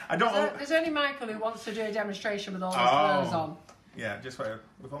 I don't. There's only Michael who wants to do a demonstration with all his Oh. clothes on. Yeah, just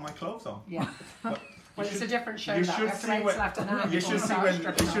with all my clothes on. Yeah. Well, it's a different show. You That we should have to see wait when. till after 9 You before should we see start when.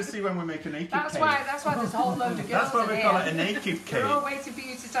 stripping You should off. see when we make a naked That's cake. why there's a whole load of girls That's why we in call here. it a naked They're all cake. waiting for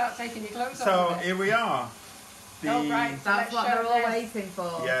you to start taking your clothes So off. here we are. Oh, right. That's Let's what show they're all this. waiting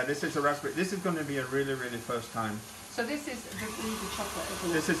for. Yeah, this is a raspberry. This is going to be a really, really first time. So this is the ruby chocolate,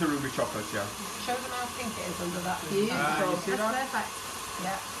 isn't it? This is a ruby chocolate, yeah. Show them how pink it is under that. Beautiful. you see That's that? perfect.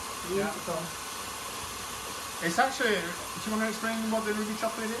 Yeah. Beautiful. It's actually. Do you want to explain what the ruby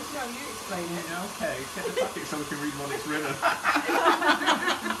chocolate is? No, you explain it. Yeah, okay. Get the packet so we can read what it's written.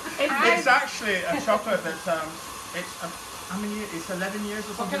 It's It's actually a chocolate that's how many years? It's 11 years or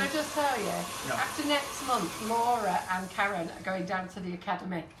Well, something. can I just tell you, No. after next month, Laura and Karen are going down to the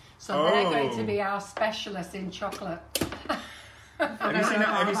academy. So they're going to be our specialists in chocolate. Have you seen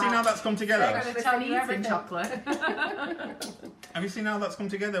how that's come They're together? going to With tell an you eating everything. chocolate. Have you seen how that's come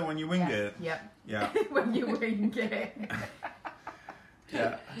together when you wing it? Yep. Yeah. When you wing it.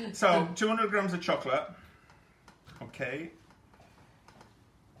 Yeah. So 200 grams of chocolate. Okay.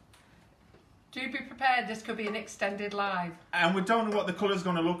 Do be prepared, this could be an extended live. And we don't know what the colour's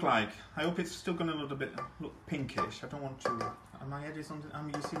going to look like. I hope it's still going to look pinkish. I don't want to. And my head is on.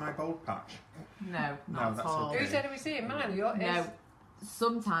 You see my bold patch? No, not at that's all. okay. Who said we see it? Mine or yours? No,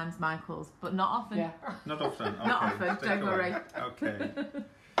 sometimes Michael's, but not often. Yeah. Not often. Okay. Not often, take don't away. worry. Okay.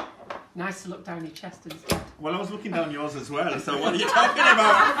 Nice to look down your chest instead. Well, I was looking down yours as well, so what are you talking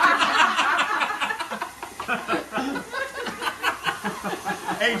about?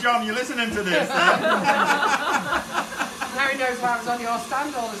 Hey, John, you listening to this? Now he knows why I was on your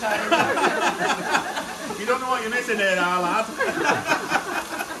stand all the time. You don't know what you're missing here now, lad.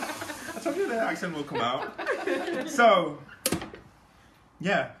 I told you the accent will come out. So,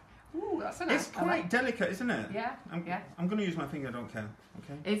 yeah. Ooh, that's a nice It's quite delicate, isn't it? Yeah, I'm going to use my finger, I don't care.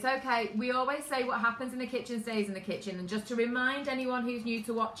 Okay. It's okay. We always say what happens in the kitchen stays in the kitchen. And just to remind anyone who's new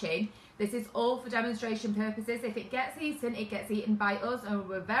to watching, this is all for demonstration purposes. If it gets eaten, it gets eaten by us, and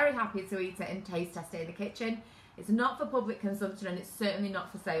we're very happy to eat it and taste test it in the kitchen. It's not for public consumption, and it's certainly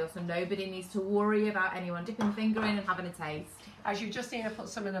not for sale, so nobody needs to worry about anyone dipping a finger in and having a taste. As you just need to put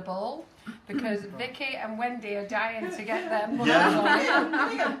some in a bowl, because Vicky and Wendy are dying to get them.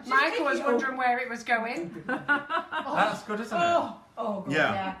 Yeah. Michael was wondering where it was going. That's good, isn't it? Oh, God.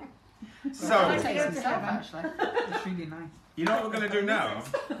 Yeah. I So, taste himself, actually. It's really nice. you know what we're going to do now?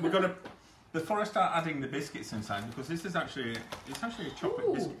 We're going to, before I start adding the biscuits inside, because this is actually, it's actually a chocolate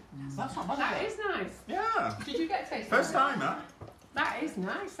Ooh. biscuit. That's not bad. That is nice. Yeah. Did you get a taste? First of it? time, huh? That is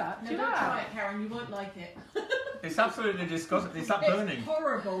nice. That. No, Do you don't like try that? it, Karen. You won't like it. It's absolutely disgusting. It's that burning. It's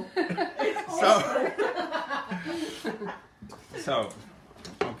horrible. So,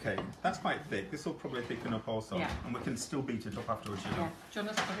 okay, that's quite thick. This will probably thicken up also, Yeah. and we can still beat it up afterwards, you Yeah. know. Do you want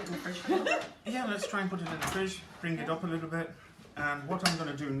us to put it in the fridge for a little bit? Yeah, let's try and put it in the fridge, bring it up a little bit, and what I'm going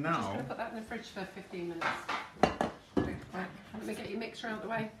to do Just now... going to put that in the fridge for 15 minutes. Right. Let me get your mixer out of the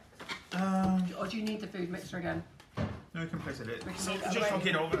way. Or do you need the food mixer again? No, you can place it in. We can So leave it just away. knock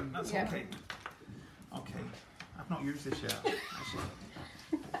it over, that's Yeah. okay. Okay, I've not used this yet, actually.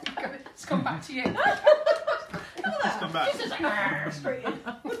 It's come back to you. It's come back. Straight in.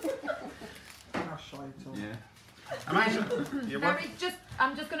 Yeah. Am I yeah, what?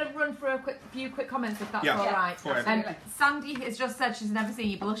 I'm just going to run through a few quick comments if that's Yeah. all right. Go ahead. Absolutely. Sandy has just said she's never seen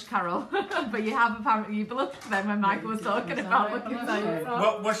you blush, Carol, but you have apparently. You blushed then when Michael was talking about looking at you.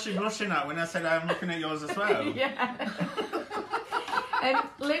 What was she blushing at when I said I'm looking at yours as well? Yeah.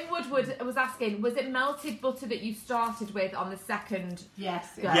 Lynn Woodward was asking, was it melted butter that you started with on the second?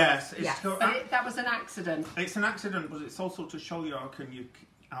 Yes. Yeah. Yes, it's Yes. But that was an accident. It's an accident, but it's also to show you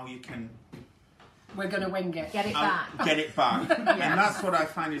how you can We're going to wing it. Get it back. get it back. And that's what I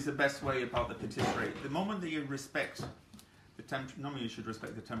find is the best way about the patisserie. The moment that you respect the temperature, normally you should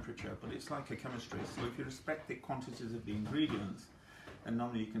respect the temperature, but it's like a chemistry. So if you respect the quantities of the ingredients, then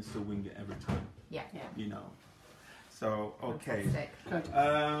normally you can still wing it every time, Yeah. Yeah. you know. So, okay. Fantastic. Good.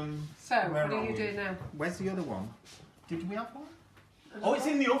 Where So, what are are you we? doing now? Where's the other one? Did we have one? Oh, it's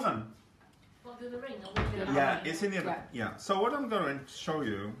in the oven. What, do the ring? Or what do the Yeah, ring? it's in the oven. Yeah. So what I'm going to show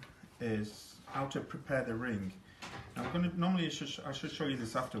you is how to prepare the ring. I'm going to normally I should show you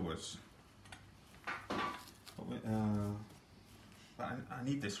this afterwards. But I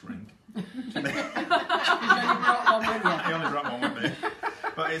need this ring. You've only brought one with you. I only brought one with me.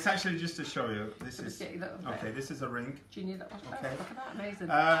 But it's actually just to show you. This Just is get you that little bit. okay. This is a ring. Do you need that one? Okay. Look at that, amazing.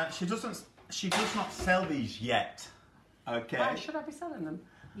 She does not sell these yet. Okay. Why should I be selling them?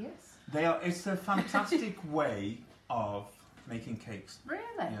 Yes. They are. It's a fantastic way of making cakes. Really?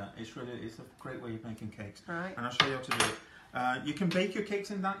 Yeah, it's a great way of making cakes. Right. And I'll show you how to do it. You can bake your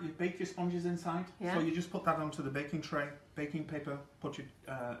cakes in that. You bake your sponges inside. Yeah. So you just put that onto the baking tray, baking paper, put your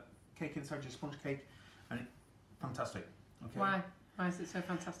cake inside your sponge cake, and fantastic. Okay. Why? Why is it so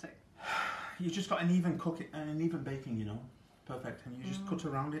fantastic? You just got an even cooking and an even baking, you know. Perfect. And you just cut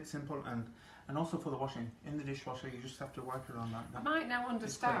around it, simple, and also for the washing in the dishwasher, you just have to wipe around that. I might now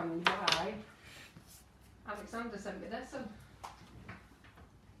understand why Alexander sent me this.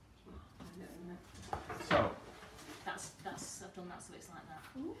 So That's I've done that so it's like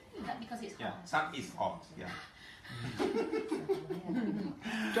that. That because it's yeah, hot. that is hot. Yeah.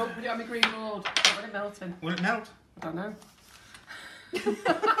 Don't put it on my green board. Don't let it melting. Will it melt? I don't know.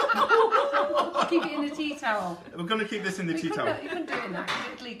 Keep it in the tea towel. We're going to keep this in the tea towel. You couldn't do it in that.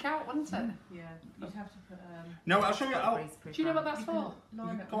 It'd leak out, wouldn't it? Yeah, you'd have to put. No, I'll show you. Do you know what that's for?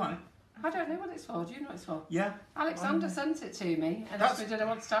 Go on. I don't know what it's for. Do you know what it's for? Yeah. Alexander sent it to me and asked me did I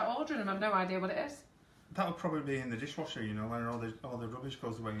want to start ordering them. I've no idea what it is. That would probably be in the dishwasher, you know, where all the rubbish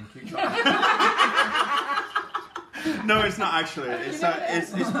goes away and keeps. No, it's not actually. It's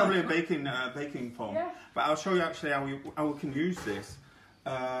probably a baking foam. Yeah. But I'll show you actually how we can use this,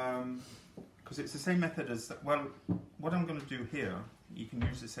 because it's the same method as well. What I'm going to do here, you can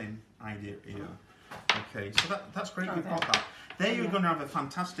use the same idea here. Okay, so that's great. You've got that. There you're going to have a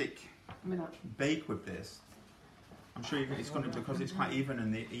fantastic bake with this. I'm sure it's going to, because it's quite even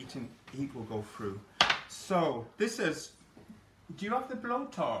and the heat will go through. So this is Do you have the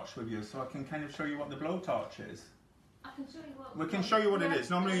blowtorch with you so I can kind of show you what the blowtorch is? I can show you what. We can show you what it is.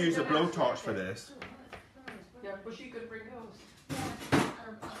 Normally you use a blowtorch for this. Yeah, was you going to bring yours?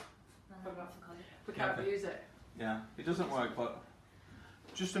 No, We can't use it. Yeah, it doesn't work, but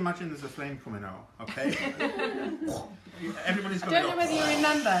just imagine there's a flame coming out, okay? Everybody's I got don't know whether you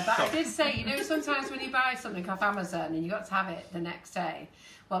remember, but So- I did say, you know, sometimes when you buy something off Amazon and you got to have it the next day.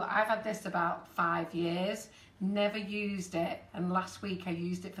 Well, I've had this about 5 years, never used it, and last week I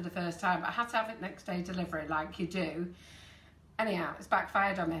used it for the first time. I had to have it next day delivery, like you do. Anyhow, it's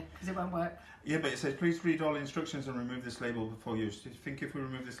backfired on me because it won't work. Yeah, but it says, please read all instructions and remove this label before use. Do you think if we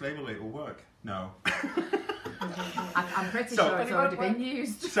remove this label it will work? No. I'm pretty So- sure it's already been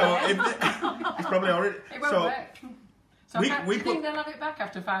used. So it's probably already... It won't So work. So we do you put- think they'll have it back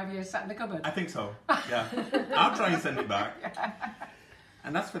after 5 years sat in the cupboard? I think so, yeah. I'll try and send it back.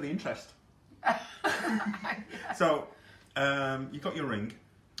 And that's for the interest. So, you got your ring.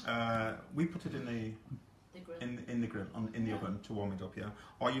 We put it in the grill, in the oven to warm it up, yeah.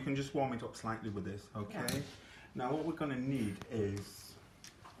 Or you can just warm it up slightly with this, okay. Yeah. Now what we're going to need is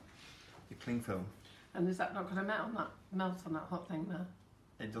the cling film. And is that not going to melt on that hot thing there?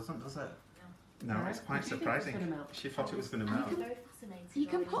 It doesn't, does it? No, No. it's quite Did you think it was surprising. gonna melt? She thought it was going to melt. Very fascinating. You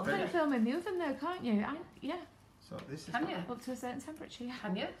can put Very- cling film in the oven though, can't you? Yeah, So this is Can you? up to a certain temperature. Yeah.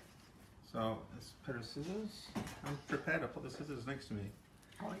 Can you? so this pair of scissors. I'm prepared. I put the scissors next to me.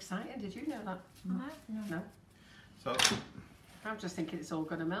 Oh, exciting. Did you know that? No. So I'm just thinking it's all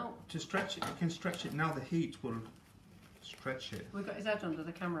going to melt. to stretch it, you can stretch it now. The heat will stretch it. We've got his head under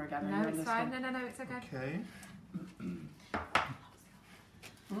the camera again. and No, you're it's listening. fine. No, it's okay. Okay.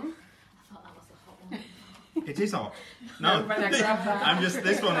 Hmm? I thought that was the hot one. It is hot. No, When I grab that. I'm just.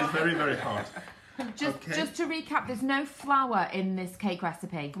 This one is very, very hot. Okay. Just to recap, there's no flour in this cake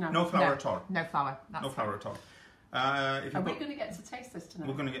recipe. No flour at all. No flour. That's No flour at all. If Are you've we got, going to get to taste this tonight?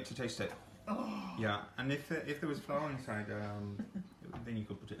 we're going to get to taste it. Oh. Yeah, and if there was flour inside, then you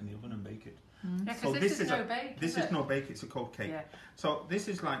could put it in the oven and bake it. Yeah, So because this this is is no a- bake. This is is no bake; it's a cold cake. Yeah. So this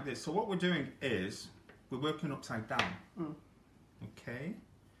is like this. So what we're doing is we're working upside down. Mm. Okay.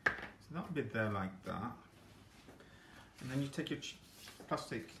 So that'll be there like that, and then you take your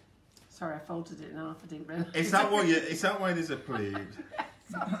plastic. Sorry, I folded it in half. I didn't realise. Is that what you? Is that why there's a pleat?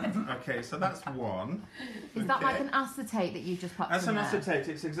 Okay, so that's one. Is that like Okay. an acetate that you just put That's in an there? acetate.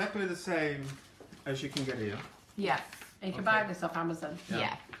 It's exactly the same as you can get here. Yeah. You can Okay. buy this off Amazon.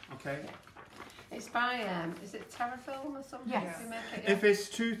 Yeah. Okay. It's by is it Terrafilm or something? Yes. They make it, yeah. If it's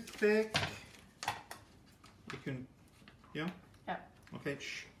too thick, you can. Yeah. Yeah. Okay.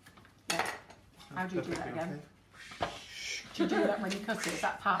 Shh. Yeah. How do you do that Perfectly again? okay. Do you do that when you cut it? Is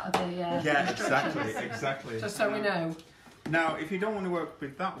that part of the? Yeah, instructions? exactly. Just so we know, Now, if you don't want to work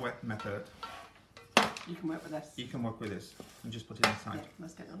with that wet method, you can work with this. you can work with this and just put it Yeah, inside.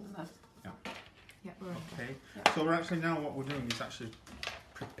 let's get under there. Yeah. We're Okay. Yeah. So we're actually now what we're doing is actually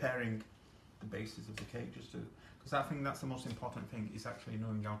preparing the basis of the cake, just to because I think that's the most important thing is actually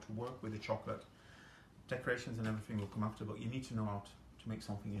knowing how to work with the chocolate. Decorations and everything will come after, but you need to know how to make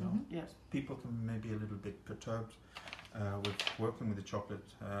something. You know, Yes. people can maybe a little bit perturbed with working with the chocolate.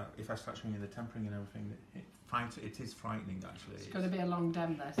 If I start showing you the tempering and everything, it is frightening actually. It's going to be a long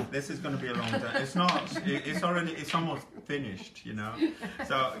dem, this. This is going to be a long time. It's not. It's almost finished. You know.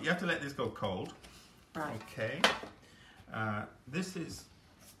 So you have to let this go cold. Right. Okay. This is.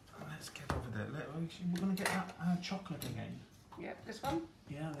 Let's get over there. We're going to get that chocolate again. Yep. This one.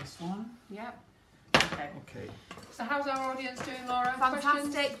 Yeah, this one. Yep. Okay. Okay. So how's our audience doing, Laura?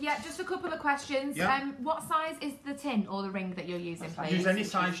 fantastic. Questions? Yeah, just a couple of questions. Yeah. What size is the tin or the ring that you're using, That's fine. please? Use any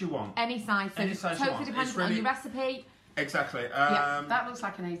size you want. Any size. So Any size you totally want. depends It's on really- your recipe. Exactly. Yeah, That looks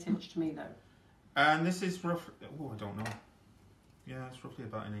like an 8-inch to me, though. And this is roughly. Oh, I don't know. Yeah, it's roughly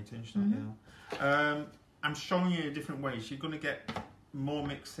about an 8-inch. Mhm. Yeah. I'm showing you different ways. You're going to get more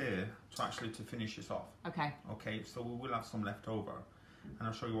mix here to finish this off. Okay. Okay, so we will have some left over, and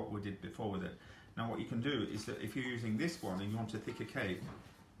I'll show you what we did before with it. Now, what you can do is that if you're using this one and you want a thicker cake,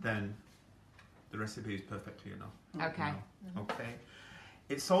 then the recipe is perfectly enough. Okay. Okay.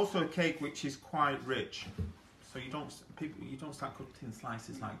 It's also a cake which is quite rich, so you don't start cutting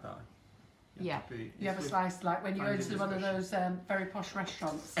slices like that. Yeah. You have a slice like when you go Finding to one of those discretion. very posh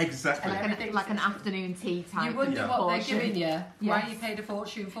restaurants. Exactly. And everything's Like an afternoon tea type. You wonder Yeah. what they're portion. giving you, why Yes. you paid a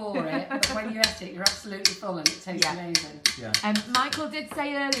fortune for it, but when you eat it, you're absolutely full and it tastes Yeah. amazing. Yeah. Michael did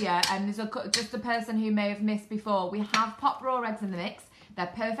say earlier, and there's just a person who may have missed before, we have popped raw eggs in the mix. They're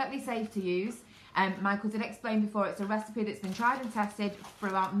perfectly safe to use. Michael did explain before, it's a recipe that's been tried and tested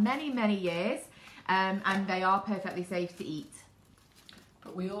throughout many, many years, and they are perfectly safe to eat.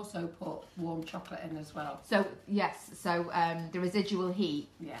 But we also put warm chocolate in as well. So yes, so the residual heat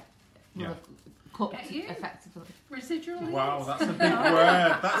Yeah. will Yeah. have cooked Get you. effectively. Residual Wow, heat. that's a big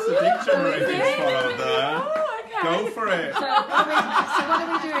word. That's a dictionary thing followed there. Oh, okay. Go for it. So what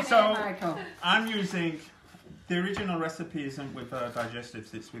are we doing So- here, Michael? I'm using the original recipe isn't with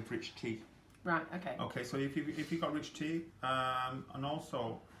digestives, it's with rich tea. Right, okay. Okay, so if you got rich tea, and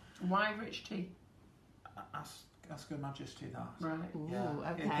also Why rich tea? ask Her Majesty that. Right. Ooh,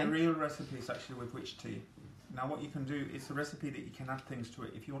 Yeah. okay. The real recipe is actually with rich tea. Now what you can do, it's a recipe that you can add things to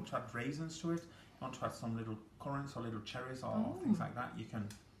it. If you want to add raisins to it, you want to add some little currants or little cherries or things like that, you can,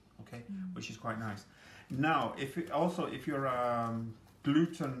 okay, which is quite nice. Now, if you're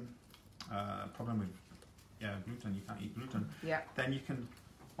gluten problem with gluten, you can't eat gluten, Yeah. then you can,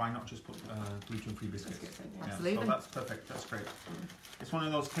 why not just put gluten-free biscuits? Biscuits in, yeah. Yeah, Absolutely. so that's perfect, that's great. It's one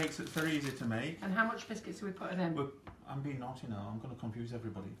of those cakes that's very easy to make. And how much biscuits are we putting in? I'm being naughty now, I'm going to confuse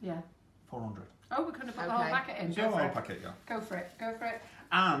everybody. Yeah. 400. Oh, we're going to put the whole Okay. packet in. It's Go your for whole it. packet, yeah. Go for it. Go for it.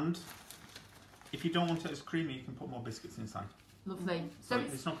 And if you don't want it as creamy, you can put more biscuits inside. Lovely. So So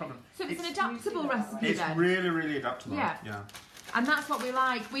it's no problem. it's an adaptable recipe It's then. really, really adaptable. Yeah. Yeah. And that's what we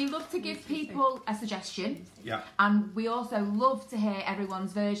like. We love to give people a suggestion, Yeah. and we also love to hear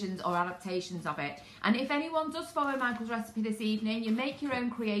everyone's versions or adaptations of it. And if anyone does follow Michael's recipe this evening, you make your own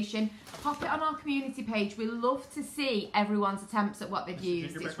creation, pop it on our community page. We love to see everyone's attempts at what they've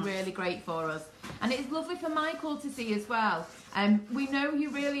used. It's really great for us. And it's lovely for Michael to see as well. We know you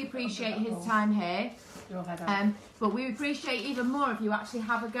really appreciate his time here. Your head out. But we appreciate even more if you actually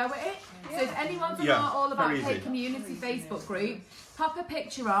have a go at it. So if anyone's on Yeah, our All About very easy. Cake community Facebook group, pop a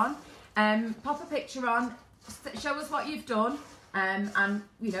picture on, show us what you've done, and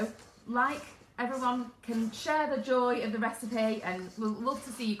like everyone can share the joy of the recipe, and we'll love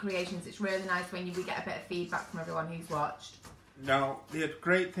to see your creations. It's really nice when we get a bit of feedback from everyone who's watched. Now, the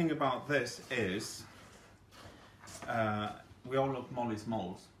great thing about this is we all love Molly's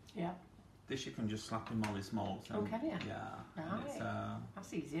molds. Yeah. This you can just slap in Molly's molds. Oh, can you? Yeah. And Right. It's,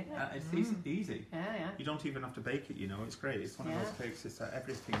 That's easy, isn't it? it's easy. Yeah, yeah. You don't even have to bake it, you know. It's great. It's one of those cakes. It's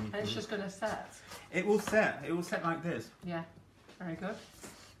everything. You And can it's just going to set. It will set. It will set like this. Yeah. Very good.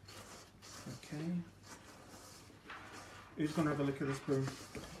 Okay. Who's going to have a look at the spoon?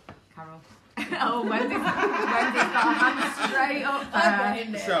 Carol. Oh, Wendy's got her hand straight up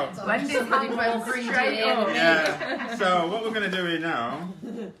there. So, Wendy's hand went straight up. yeah. So what we're going to do here now,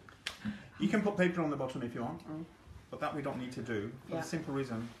 you can put paper on the bottom if you want, but that we don't need to do for Yeah. the simple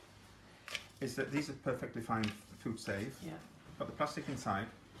reason is that these are perfectly fine food safe. Yeah. But the plastic inside,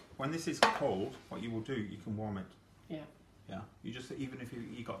 when this is cold, what you will do, you can warm it. Yeah. Yeah. You just, even if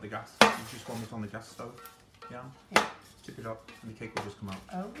you got the gas, you just warm it on the gas stove. Yeah. Yeah. Tip it up, and the cake will just come out.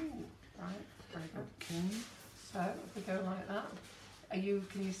 Oh, right. Very good. Okay. So if we go like that, can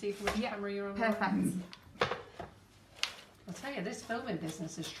you see from which Yeah, camera you're on? Perfect. I'll tell you, this filming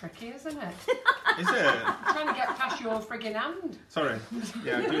business is tricky, isn't it? Is it? I'm trying to get past your friggin' hand. Sorry.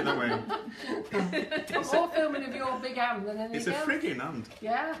 Yeah, do it that way. I'm more filming of your big hand than anything It's a else. frigging hand.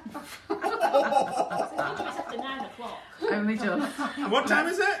 Yeah. It's after 9 o'clock. Only just. What time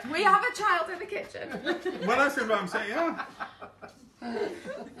is it? We have a child in the kitchen. Well, that's what I'm saying. Yeah.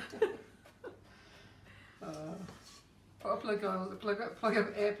 Put a plug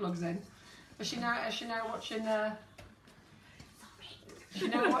of earplugs in. Is she now watching? Is she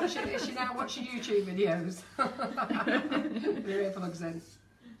now watching YouTube videos? With her earplugs in.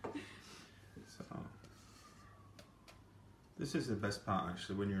 So, this is the best part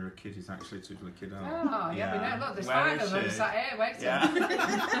actually. When you're a kid, is actually to the kid out. Oh yeah, we know. Look, there's Where 5 is of them she? sat here waiting. Yeah. Do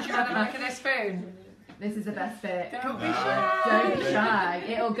you want to make a spoon? This is the best bit. Don't be No. shy. Don't be shy.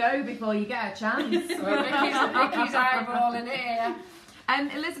 It'll go before you get a chance. Well, Vicky's eyeballing it here.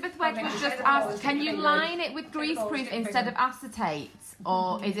 Elizabeth Wedge has just asked, can you line it with greaseproof instead of acetate?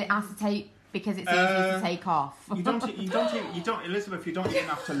 Or is it acetate because it's easy to take off? You don't, Elizabeth. You don't even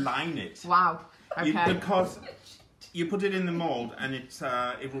have to line it. Wow. Okay. Because you put it in the mold and it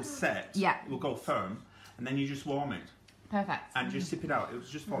will set. Yeah. It will go firm, and then you just warm it Perfect. and just sip it out. It will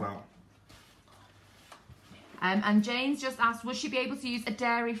just fall out. And Jane's just asked, would she be able to use a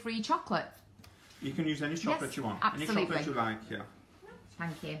dairy-free chocolate? You can use any chocolate Yes, you want. absolutely. Any chocolate you like. Yeah.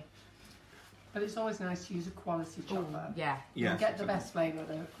 Thank you. But it's always nice to use a quality chocolate. Yeah. You'll Yes, get the exactly. best flavour of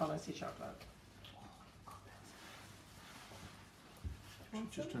the quality chocolate.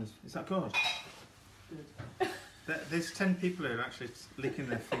 Just turns. Is that good? There's 10 people here actually licking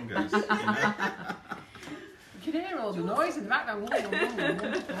their fingers. You know? You can hear all the noise in the background.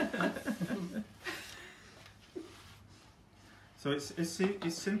 So it's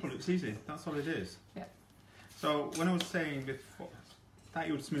simple. It's easy. That's all it is. Yeah. So when I was saying before, That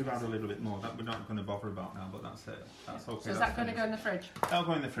you would smooth out a little bit more. That we're not going to bother about now, but that's it. That's okay. So is that going to go in the fridge? That'll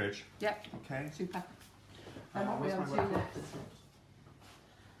go in the fridge. Yep. Okay. Super. And what where's we'll my do work? next.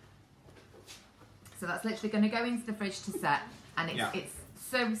 So that's literally going to go into the fridge to set, and it's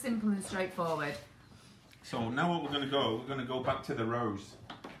so simple and straightforward. So now what we're going to go back to the rose,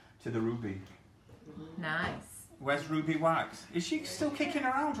 to the ruby. Nice. Where's Ruby Wax? Is she still kicking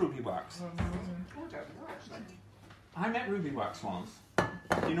around, Ruby Wax? I don't know actually. I met Ruby Wax once.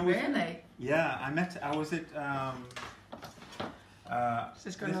 Do you know which one? Really? Yeah, I was at. Is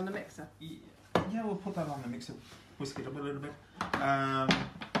this going on the mixer? Yeah, we'll put that on the mixer. Whisk it up a little bit.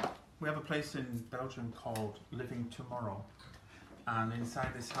 We have a place in Belgium called Living Tomorrow, and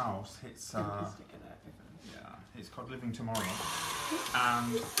inside this house, it's called Living Tomorrow,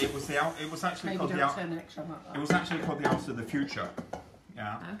 and it was actually called the House of the Future.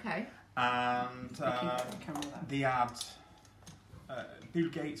 Yeah. Okay. And they had Bill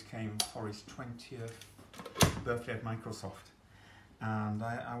Gates came for his 20th birthday at Microsoft, and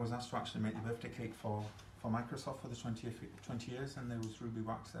I was asked to actually make the birthday cake for Microsoft for the 20 years, and there was Ruby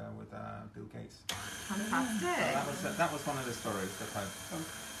Wax there with Bill Gates. Fantastic. So that was one of the stories that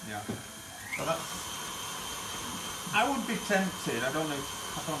yeah. So that's. I would be tempted. I don't know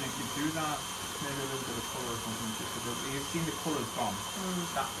if you do that. Maybe a little bit of colour or something. You've seen the colour's gone.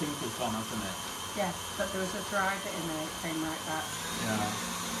 That pink is gone, hasn't it? Yes, but there was a dry bit in there, it came like that. Yeah.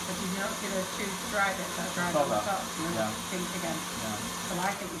 But did you not see those two dry bits that are dried on the top? And then pink again. Yeah. So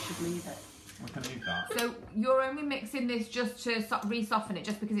I think we should leave it. We can leave that. So you're only mixing this just to re-soften it,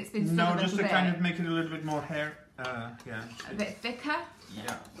 just because it's been stood a little just to bit? kind of make it a little bit more hair. Yeah. A bit thicker?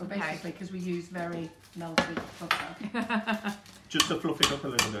 Yeah. Well, basically, because we use very melted butter. Just to fluff it up a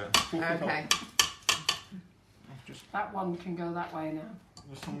little bit. Okay. That one can go that way now.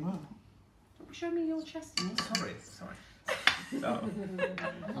 There's some more. Don't show me your chest. Sorry. So,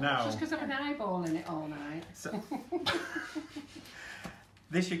 now. Just because I've an eyeball in it all night. So,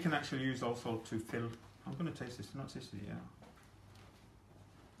 this you can actually use also to fill. I'm going to taste this. Not tasted it yet.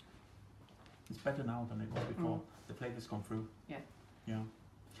 It's better now than it was before. The flavour's gone through. Yeah. Yeah.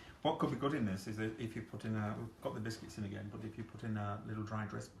 What could be good in this is that if you put in we've got the biscuits in again, but if you put in little dried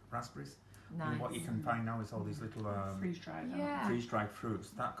raspberries, Nice. and what you can find now is all these little freeze-dried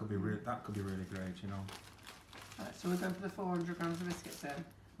fruits. That could be really great, you know. Right, so we're going for the 400 grams of biscuits then.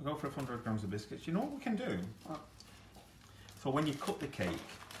 We'll go for 100 grams of biscuits. You know what we can do? What? So when you cut the cake,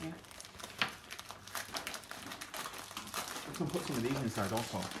 we can put some of these inside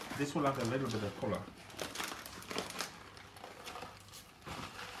also. This will add a little bit of colour.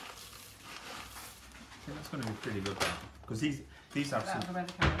 I think that's going to be pretty good there, because these have some.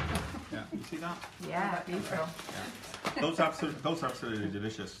 Yeah, you see that? Yeah, beautiful. Yeah. Those are absolutely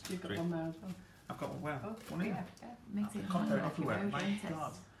delicious. You've got one there as well. I've got one here. Makes it Got there rocky everywhere. road, My isn't it?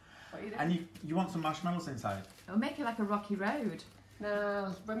 God. What are you doing? And you want some marshmallows inside? It'll make it like a rocky road.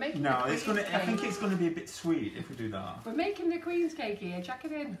 No, we're making No, the it's Queen's gonna. cake. I think it's going to be a bit sweet if we do that. We're making the Queen's cake here. Chuck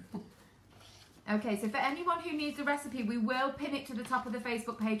it in. Okay, so for anyone who needs a recipe, we will pin it to the top of the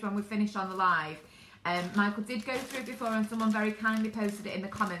Facebook page when we finish on the live. Michael did go through it before and someone very kindly posted it in the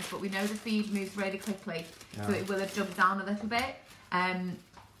comments, but we know the feed moves really quickly, so it will have jumped down a little bit.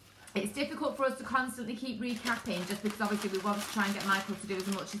 It's difficult for us to constantly keep recapping, just because obviously we want to try and get Michael to do as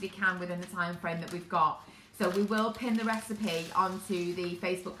much as he can within the time frame that we've got. So we will pin the recipe onto the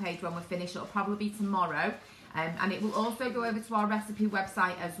Facebook page when we finish. It'll probably be tomorrow, and it will also go over to our recipe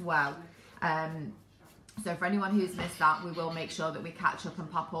website as well. So for anyone who's missed that, we will make sure that we catch up and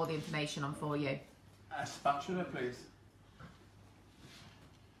pop all the information on for you. A spatula, please.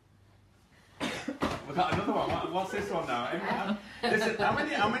 We've got another one. What's this one now? Listen,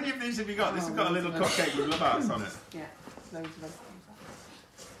 how many of these have you got? This has got a little cupcake with love hearts on it. Yeah, loads of them.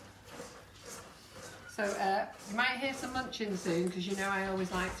 So you might hear some munching soon, because you know I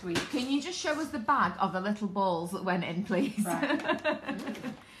always like to eat. Can you just show us the bag of the little balls that went in, please? Right.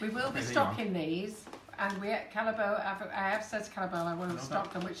 We will be stocking these, and we at Calabo, I have said to Calabo I will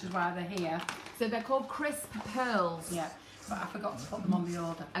stock them, which is why they're here. So they're called crisp pearls. Yeah, but I forgot to put them on the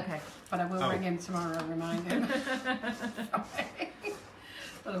order. Okay. But I will ring him tomorrow and remind him.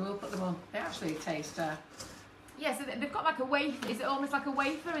 But I will put them on. They actually taste... Yeah, so they've got like a wafer. Is it almost like a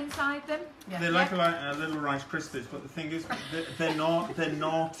wafer inside them? Yeah. They're like a little Rice Krispies, but the thing is, they're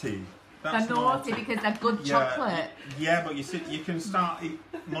naughty. That's they're naughty because they're good chocolate. Yeah, but you can start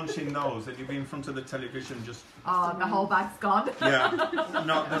munching those, and you'll be in front of the television just. Oh, the whole bag's gone. Yeah,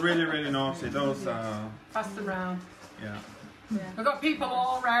 no, they're really, really naughty. Those are. Pass them round. Yeah. We've got people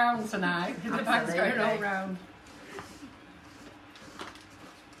all round tonight. The bag's going all round.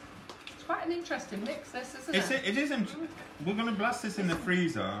 It's quite quite an interesting mix, this, isn't it? It is. We're going to blast this in the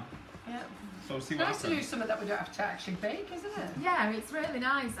freezer. Yeah. So see It's what nice to do happens. something that we don't have to actually bake, isn't it? Yeah, it's really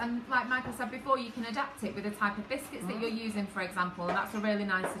nice. And like Michael said before, you can adapt it with the type of biscuits that you're using, for example. And that's a really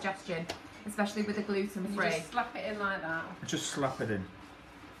nice suggestion, especially with the gluten You free. just slap it in like that. Just slap it in.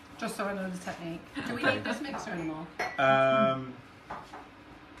 Just so I know the technique. Do we need this mixer anymore?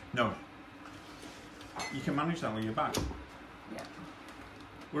 No. You can manage that with your back. Yeah.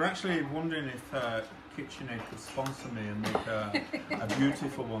 We're actually wondering if KitchenAid could sponsor me and make a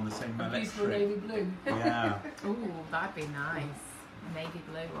beautiful one, the same Beautiful electric. navy blue. Yeah. Ooh, that'd be nice. A navy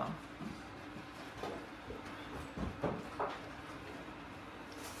blue one.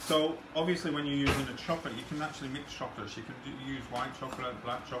 So obviously when you're using a chocolate, you can actually mix chocolates. You can use white chocolate,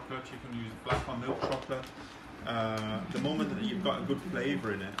 black chocolate, you can use black or milk chocolate. The moment that you've got a good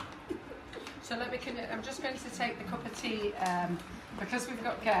flavour in it. So I'm just going to take the cup of tea, because we've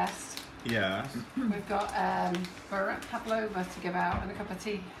got guests. Yes. We've got we're at pavlova to give out and a cup of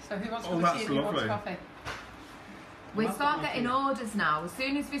tea. So who wants Oh, cup of tea that's and who wants lovely. coffee? We Well, start that's getting lovely. orders now. As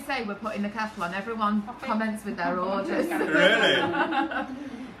soon as we say we're putting the kettle on, everyone Coffee? comments with their orders. Really?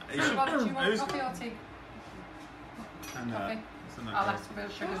 Do you want Who's- coffee or tea? And, Coffee? isn't that I'll good? ask for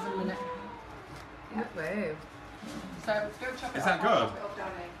those sugars in a minute. Woo. So go chocolate. Is that or good? chocolate or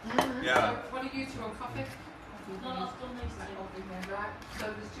donate. Yeah. So one of you two want coffee? No, I've done these two. Right. So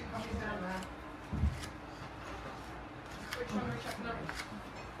there's 2 coffees down there. Which one are we checking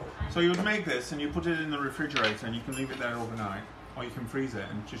out? So you would make this and you put it in the refrigerator and you can leave it there overnight, or you can freeze it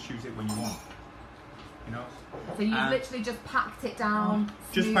and just use it when you want. You know? So you've And- literally just packed it down.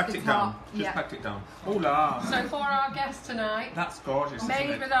 Just smoothed packed the it down. top. Just Yeah. packed it down. Oh la! So for our guests tonight, That's gorgeous, made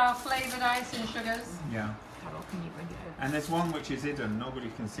isn't with it? our flavoured icing sugars. Yeah. Carol, can you bring it over? And there's one which is hidden. Nobody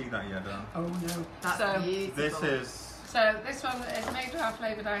can see that yet. Oh no. That's So beautiful. This is. So this one is made with our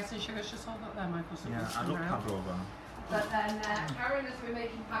flavoured icing sugars. Just hold that there, Michael. so Yeah, it's I love around. pavlova. But then Karen has been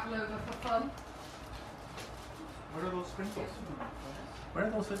making pavlova for fun. Where are those sprinkles? Where are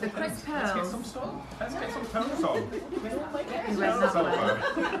those little The crisp things? Let's get pearls. some stuff. Let's get some pearls on. You went that way.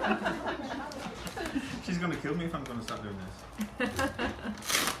 She's going to kill me if I'm going to start doing this.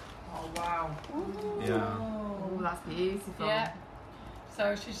 Oh wow. Yeah. Oh, that's beautiful. Yeah.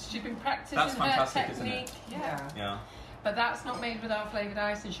 So she's been practicing That's her fantastic, isn't technique. it? Yeah. Yeah, But that's not made with our flavoured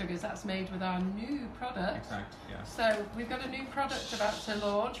icing sugars. That's made with our new product. exact. Yeah. So we've got a new product about to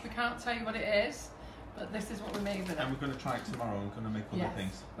launch. We can't tell you what it is, but this is what we made with it. And we're going to try it tomorrow. We're going to make other Yes.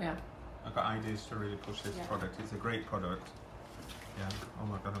 things. Yeah. I've got ideas to really push this Yeah. product. It's a great product. Yeah. Oh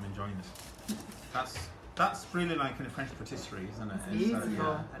my god, I'm enjoying this. That's really like in a French patisserie, isn't it? Beautiful.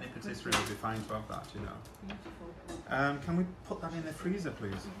 Yeah, any patisserie would be fine to have that, you know. Can we put that in the freezer,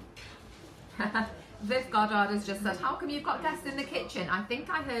 please? Viv Goddard has just said, how come you've got guests in the kitchen? I think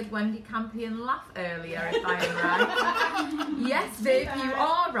I heard Wendy Campion laugh earlier, if I am right. Yes, Viv, you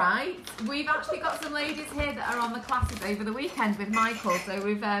are right. We've actually got some ladies here that are on the classes over the weekend with Michael. So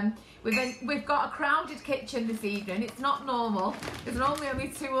we've got a crowded kitchen this evening. It's not normal. There's normally only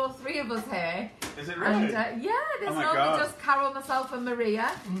 2 or 3 of us here. Is it And really? yeah, there's Oh my normally God. just Carol, myself and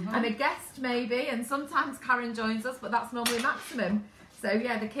Maria and a guest maybe, and sometimes Karen joins us, but that's normally maximum. So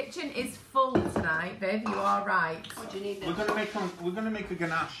yeah, the kitchen is full tonight, Viv, you are right. What do you need We're then? going to make a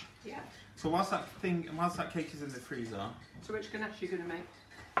ganache. Yeah. So whilst that cake is in the freezer, So which ganache are you going to make?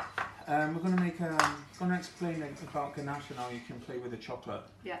 we're going to explain about ganache and how you can play with the chocolate.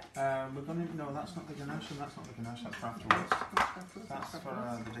 Yeah. No, that's not the ganache, and that's not the ganache. That's for afterwards. That's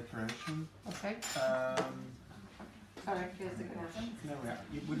for the decoration. Okay. Sorry, here's the ganache. No,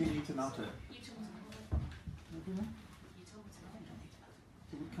 we didn't need to melt it. You told me to know. No, do we? You told me to know. Don't need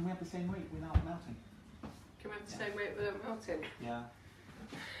that. Can we have the same weight without melting? Can we have the same weight without melting? Yeah.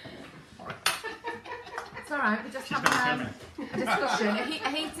 It's alright, we're just She's going to having kill me. a discussion, a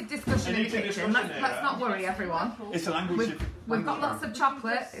heated discussion in the heated kitchen. discussion Let's here, not worry everyone. It's a language. We've got lots of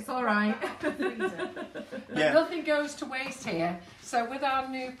chocolate, it's alright. Yeah. Nothing goes to waste here. So with our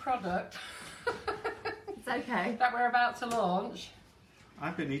new product It's okay. that we're about to launch,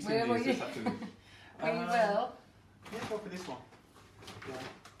 I've been eating Where were these you? this afternoon. we will, Yeah, go for this one.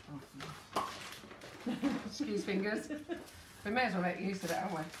 Yeah. excuse fingers, we may as well make use of it,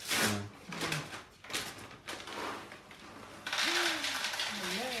 haven't we?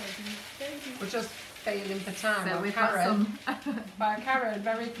 We're just failing for time. So while we've got Karen, some. by Karen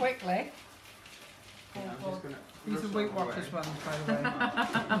very quickly. Yeah, I'm just gonna These are rush Weight that away. Watchers ones, by the way.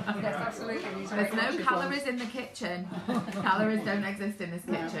 Yes, absolutely. These are There's Weight no Watchers calories ones. in the kitchen. Calories don't exist in this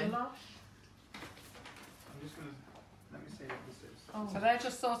kitchen. I'm just gonna let me see what this is. Oh. So they're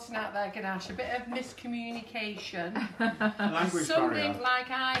just sorting out their ganache. A bit of miscommunication. Language Something barrier. like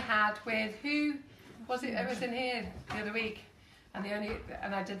I had with who was it that was in here the other week, and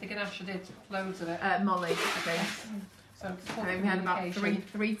I did the ganache. I did loads of it. Molly, I think. So it's I think we had about communication.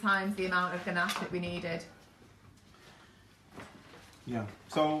 three times the amount of ganache that we needed. Yeah.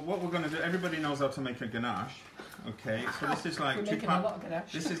 So what we're going to do, everybody knows how to make a ganache. Okay, so this is like We're 2 making a parts. lot of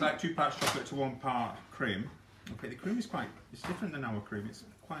ganache. This is like 2 parts chocolate to 1 part cream. Okay, the cream is it's different than our cream. It's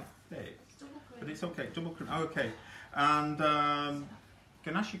quite thick, but it's okay. Double cream. Oh, okay. And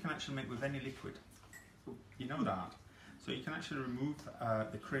ganache you can actually make with any liquid. You know that. So you can actually remove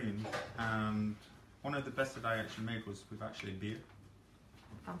the cream. And one of the best that I actually made was with actually beer.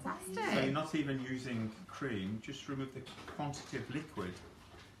 Fantastic. So you're not even using cream. Just remove the quantity of liquid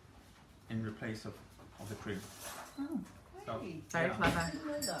in replace of the cream. Oh, So, hey. Very yeah. clever. I didn't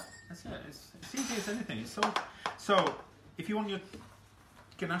know that. That's it. It's easy as anything. It's so if you want your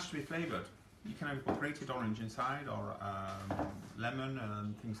ganache to be flavoured, you can either put grated orange inside or lemon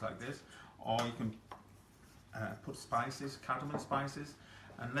and things like this, or you can put spices, cardamom spices,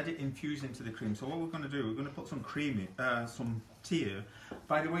 and let it infuse into the cream. So what we're going to do, we're going to put some cream in, some tea here.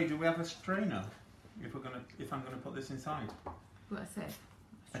 By the way, do we have a strainer? If I'm going to put this inside, What's it?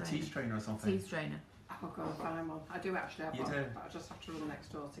 a tea strainer or something. Tea strainer. I'll go and find one. I do actually have You one, do? but I just have to run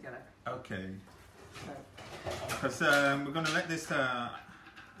next door to get it. Okay. So, Because we're going to let this,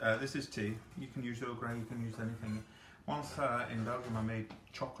 this is tea, you can use Earl Grey, you can use anything. Once in Belgium I made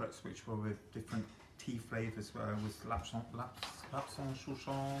chocolates which were with different tea flavours, with lapsang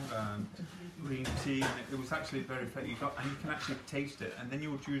souchong and green tea, and it was actually very flavoured, and you can actually taste it, and then you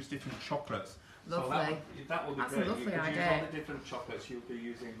would use different chocolates. Lovely. So that would be That's a great. lovely you could use idea. all the different chocolates, you'll be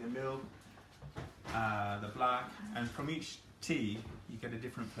using the milk, the black, and from each tea you get a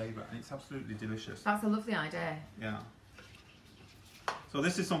different flavour, and it's absolutely delicious. That's a lovely idea. Yeah. So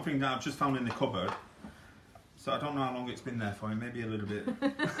this is something that I've just found in the cupboard. So I don't know how long it's been there for, maybe a little bit.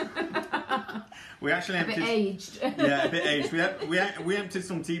 We actually A bit emptied, aged. yeah, a bit aged. We emptied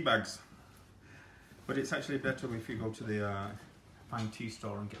some tea bags, but it's actually better if you go to the fine tea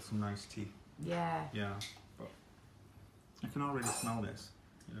store and get some nice tea. Yeah. Yeah, but you can already smell this.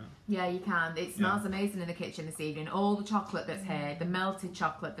 You know. Yeah, you can. It smells amazing in the kitchen this evening. All the chocolate that's here, the melted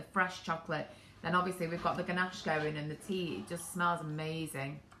chocolate, the fresh chocolate. Then obviously we've got the ganache going and the tea. It just smells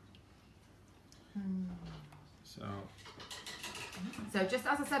amazing. So just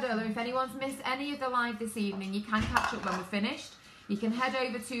as I said earlier, if anyone's missed any of the live this evening, you can catch up when we're finished. You can head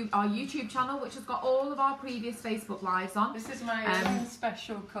over to our YouTube channel, which has got all of our previous Facebook lives on. this is my own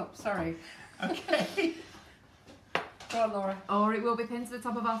special cup. Sorry. Okay. Go on, Laura. Or it will be pinned to the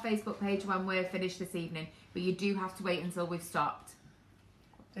top of our Facebook page when we're finished this evening. But you do have to wait until we've stopped.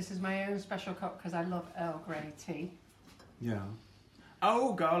 This is my own special cup because I love Earl Grey tea. Yeah.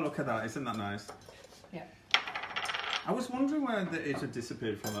 Oh God, look at that! Isn't that nice? Yeah. I was wondering where it had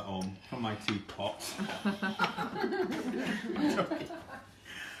disappeared from at home, from my teapot.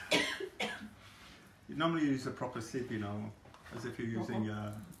 You normally use a proper sip, you know, as if you're using.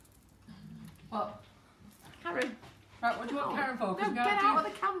 What? Karen. Right, what do you want Karen for? 'Cause No, we get gotta out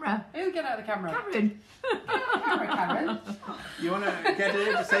of the camera. Who get out of the camera? Karen. Get out of the camera, Karen. You want to get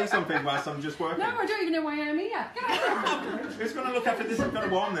in to say something whilst I'm just working? No, I don't even know why I'm here. Get out of the camera. Who's going to look after this? I'm going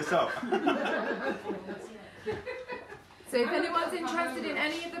to warm this up. So if anyone's interested in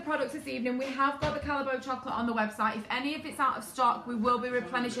any of the products this evening, we have got the Calibo chocolate on the website. If any of it's out of stock, we will be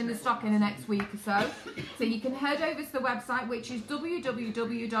replenishing the stock in the next week or so. So you can head over to the website, which is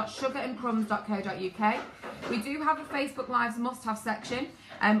www.sugarandcrumbs.co.uk. We do have a Facebook Lives must-have section,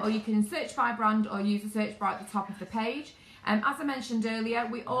 or you can search by brand or use the search bar at the top of the page. As I mentioned earlier,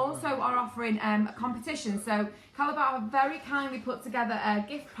 we also are offering a competition. So Caliber have very kindly put together a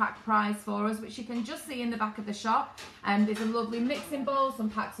gift pack prize for us, which you can just see in the back of the shop. There's a lovely mixing bowl, some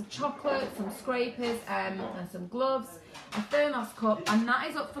packs of chocolate, some scrapers, and some gloves, a thermos cup, and that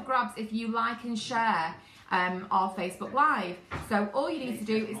is up for grabs if you like and share our Facebook Live. So all you need to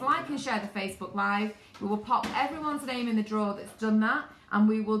do is like and share the Facebook Live. We will pop everyone's name in the drawer that's done that, and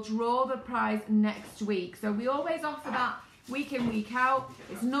we will draw the prize next week. So we always offer that week in, week out.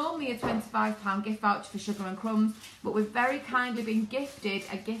 It's normally a £25 gift voucher for Sugar and Crumbs, but we've very kindly been gifted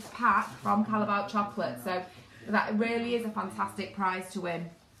a gift pack from Calabout Chocolate. So that really is a fantastic prize to win.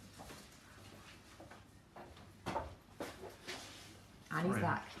 And he's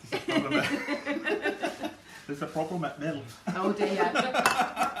back. There's a problem at mill. Oh dear.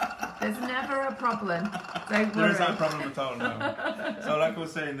 There's never a problem. Don't There worry. is no problem at all, no. So like I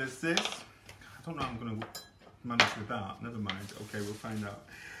was saying, there's this. I don't know how I'm going to manage with that. Never mind. Okay, we'll find out.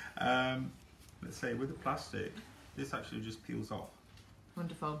 Let's say with the plastic, this actually just peels off.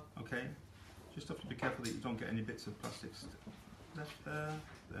 Wonderful. Okay, just have to be careful that you don't get any bits of plastic left there.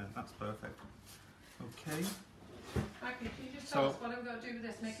 There, that's perfect. Okay. Mikey, can you just tell us what I'm going to do with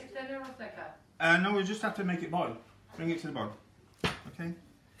this? Make it thinner or thicker? No, we just have to make it boil. Bring it to the boil. Okay.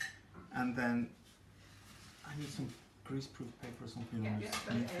 And then I need some greaseproof paper or something on this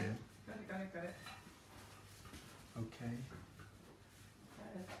got it here. Got it. Okay.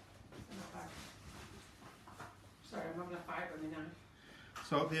 Sorry, I'm having a fight with me now.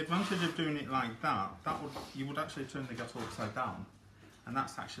 So the advantage of doing it like that, you would actually turn the gas upside down, and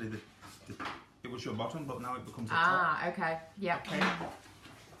that's actually it was your bottom, but now it becomes a top. Ah, okay. Yeah. Okay.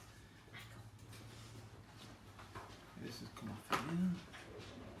 This has come off here.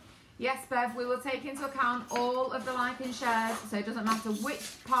 Yes, Bev, we will take into account all of the like and shares, so it doesn't matter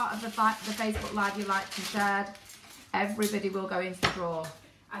which part of the Facebook Live you liked and shared, everybody will go into the draw.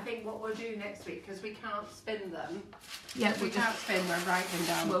 I think what we'll do next week, because we can't spin them, Yeah, we can't spin, we'll write them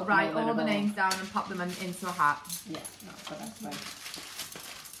down. We'll write all the names down and pop them into a hat. Yeah, that's the best way.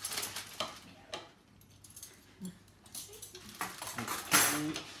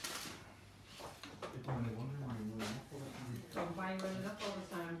 Why are you running up all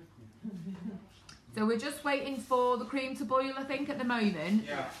the time? So we're just waiting for the cream to boil, I think, at the moment.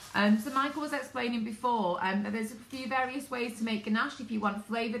 Yeah. So Michael was explaining before that there's a few various ways to make ganache. If you want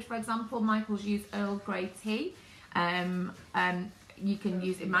flavoured, for example, Michael's used Earl Grey tea. You can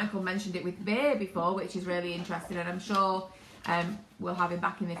use it. Michael mentioned it with beer before, which is really interesting, and I'm sure we'll have him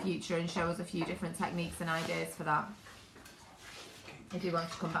back in the future and show us a few different techniques and ideas for that. If you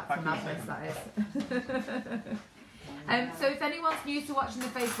want to come back to madness, that is. So if anyone's new to watching the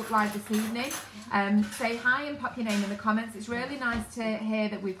Facebook Live this evening, say hi and pop your name in the comments. It's really nice to hear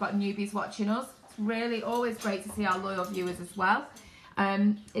that we've got newbies watching us. It's really always great to see our loyal viewers as well.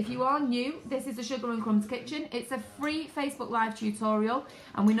 If you are new, this is the Sugar and Crumbs Kitchen. It's a free Facebook Live tutorial,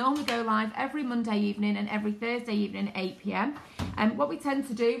 and we normally go live every Monday evening and every Thursday evening at 8 PM. And what we tend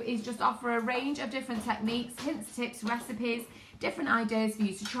to do is just offer a range of different techniques, hints, tips, recipes, different ideas for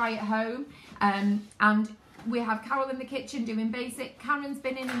you to try at home. And we have Carol in the kitchen doing basic. Karen's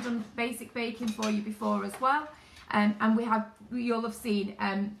been in and done basic baking for you before as well. And you'll have seen,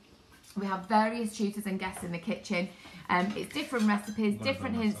 we have various tutors and guests in the kitchen. It's different recipes,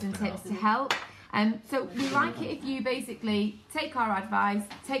 different hints and tips to help. So we like it if you basically take our advice,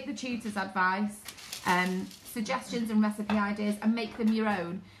 take the tutor's advice, suggestions and recipe ideas, and make them your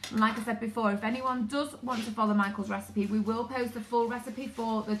own. And like I said before, if anyone does want to follow Michael's recipe, we will post the full recipe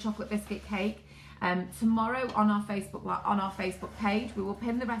for the chocolate biscuit cake tomorrow on our Facebook page. We will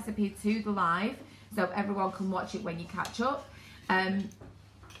pin the recipe to the live so everyone can watch it when you catch up.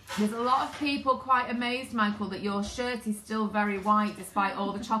 There's a lot of people quite amazed, Michael, that your shirt is still very white despite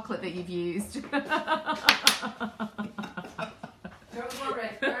all the chocolate that you've used. Don't worry,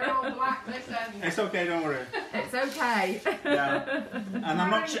 they're all black this end. It's okay, don't worry. It's okay. Yeah. And I'm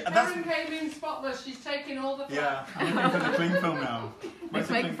not. Karen came in spotless. She's taking all the. Yeah. I'm looking for the cling film now. The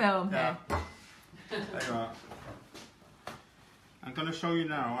cling film. Yeah. There you are. I'm going to show you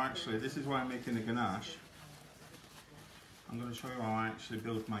now. Actually, this is why I'm making the ganache. I'm going to show you how I actually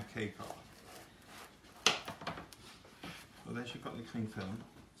build my cake up. So there you've got the cling film.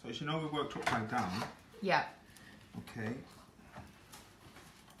 So as you know, we worked upside down. Yeah. Okay.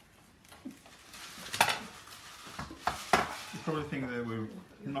 You probably think that we're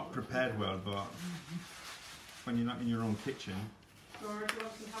not prepared well, but when you're not in your own kitchen, Laura, do you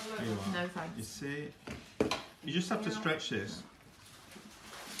want to have a look? here you are. No thanks. You see, you just have to stretch this.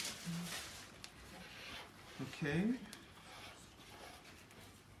 Okay.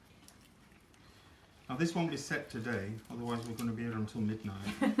 Now this won't be set today, otherwise we're going to be here until midnight.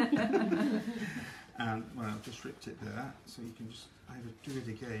 And well, I've just ripped it there, so you can just either do it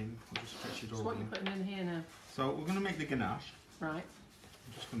again or just stretch it So over. what are you putting in here now? So we're going to make the ganache. Right.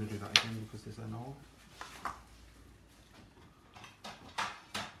 I'm just going to do that again because there's an hole.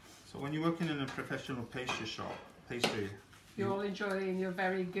 So when you're working in a professional pastry, You're all enjoying your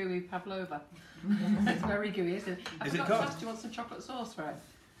very gooey pavlova. It's very gooey, isn't it? I Is it forgot to good? ask, do you want some chocolate sauce for it?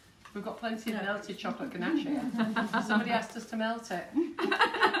 We've got plenty of melted chocolate ganache here. Somebody asked us to melt it.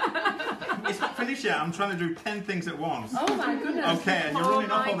 it's not finished yet. I'm trying to do 10 things at once. Oh my goodness. Okay, and you're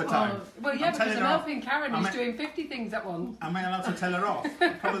running off all the time. Well, yeah, I'm because telling I'm her off. helping Karen, who's doing 50 things at once. Am I allowed to tell her off?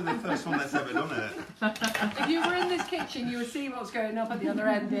 Probably the first one that's ever done it. If you were in this kitchen, you would see what's going on at the other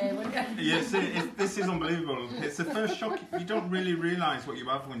end here, wouldn't you? Yeah, see, this is unbelievable. It's the first shock. You don't really realise what you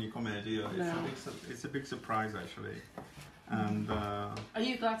have when you come here, do you? It's a big surprise, actually. And are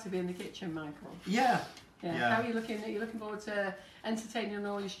you glad to be in the kitchen, Michael? yeah. Yeah. How are you looking? Are you looking forward to entertaining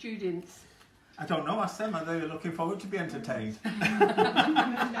all your students? I don't know. Ask them. Are they looking forward to be entertained?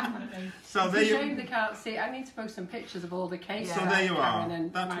 So It's there a you. shame they can't see. I need to post some pictures of all the cakes. Yeah. So there you are. Karen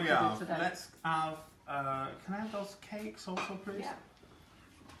and That we Michael have. did today. Let's have. Can I have those cakes also, please? Yeah.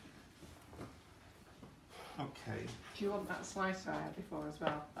 Okay. Do you want that slicer I had before as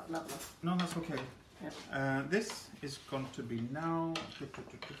well? That lovely. No, that's okay. Yeah. This is going to be now. There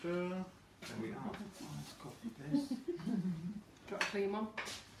we are. Oh, let's copy this. Do you want a clean one?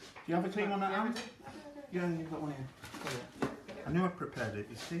 Do you have a clean one at Yeah, hand? I do. Yeah, you've got one here. Got it. I knew I prepared it,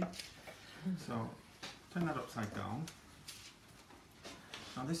 you see. So, turn that upside down.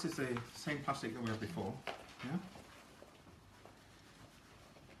 Now this is the same plastic that we had before. Yeah.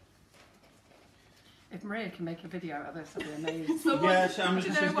 If Maria can make a video out of this, that'd be amazing. Yeah, do you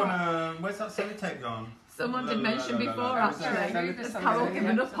she's know what? gonna. Where's that sellotape gone? Someone did mention before, Sorry, actually, there's has Carol something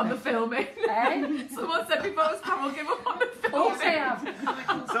given else up on the filming? Eh? Someone said before, has Carol given up on the Of filming? course I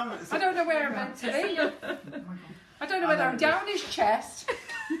have. I don't know where I'm meant to be. I don't know whether I'm down his chest,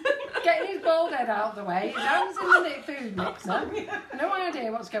 getting his bald head out of the way, his hands in the food mixer. No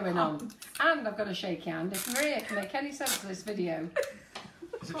idea what's going on. And I've got a shaky hand. If Maria can make any sense of this video,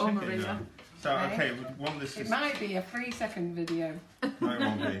 Is it Oh, shaking Maria. now? So, Okay. okay, we want this. it might be a 3-second video. No, it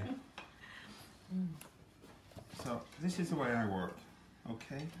won't be. So, this is the way I work.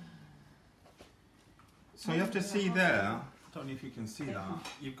 Okay. So, you have to see there. I don't know if you can see that.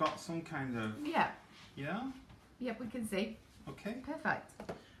 You've got some kind of. Yeah, Yeah? yep, we can see. Okay. Perfect.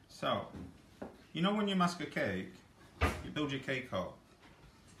 So, you know when you mask a cake, you build your cake up.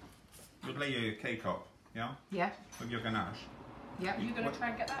 You lay your cake up, yeah? Yeah, With your ganache. yeah. You're going to try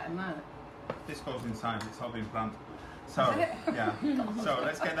and get that in there. This goes inside, it's all been planned. So, Is it? yeah. So,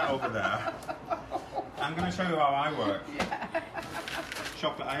 let's get that over there. I'm going to show you how I work.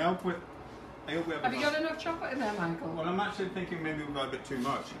 Chocolate. I hope we have Have you got enough chocolate in there, Michael? Well, I'm actually thinking maybe we've got a bit too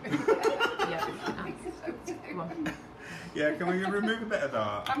much. Yeah. Come on. Yeah, can we remove a bit of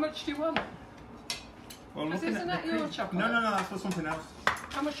that? How much do you want? Well, Because looking isn't at that the your cream- chocolate? No, that's for something else.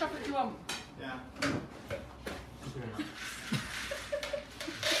 How much chocolate do you want? Yeah.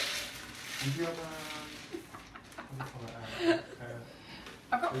 And do you have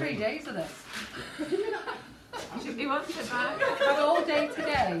I've got 3 days of this. He wants it back. I've had all day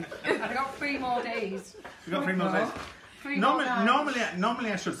today, and I've got 3 more days. You got 3 more days? 3 more Normally, nights.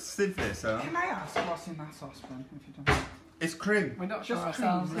 normally I should sieve this, huh? Can I ask what's in that saucepan, if you don't mind? It's cream. We're not sure Just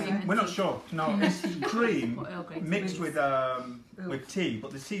ourselves. cream, are we? We're not sure. No, it's cream What Earl Grey mixed tea? with tea,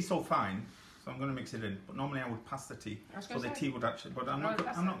 but the tea's so fine, so I'm going to mix it in. But normally I would pass the tea, I was so gonna the say. tea would actually. But I'm Oh, not.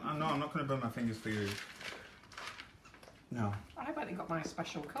 pass I'm it. not. No, I'm not going to burn my fingers for you. No, I went and got my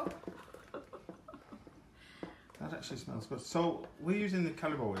special cup. that actually smells good. So we're using the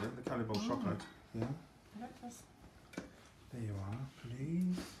Calibo here, the Calibo chocolate. Yeah. There you are,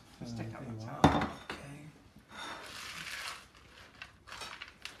 please. Just take that there you one are. Okay.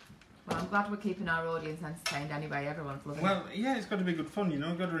 Well, I'm glad we're keeping our audience entertained anyway. Everyone's loving it. Well, yeah, it's got to be good fun, you know.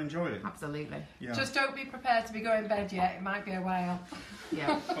 You've got to enjoy it. Absolutely. Yeah. Just don't be prepared to be going to bed yet. It might be a while.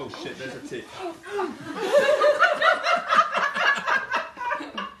 Yeah. Oh shit! There's a tick.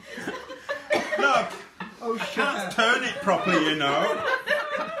 Look, Oh, can't turn it properly, you know.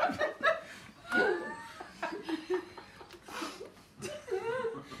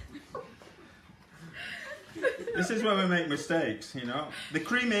 This is where we make mistakes, you know. The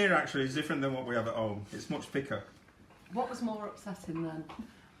cream here actually is different than what we have at home. It's much thicker. What was more upsetting then?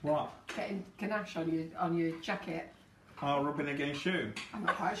 What? Getting ganache on your jacket? Oh, rubbing against you. I'm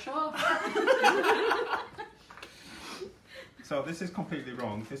not quite sure. So this is completely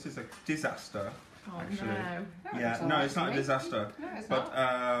wrong. This is a disaster. Oh Actually. no. No, Yeah, all no, right it's not a to me. disaster. No, it's But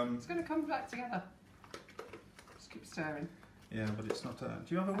not. It's going to come back together. Just keep stirring. yeah, but it's not a.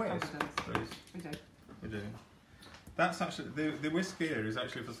 Do you have a whisk, Confidence. please? We do. We do. That's actually the whisk here is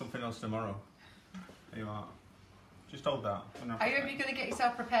actually for something else tomorrow. There you are. Just hold that. Are you going to get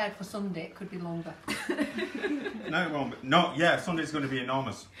yourself prepared for Sunday? It could be longer. No, it won't. No, yeah, Sunday's going to be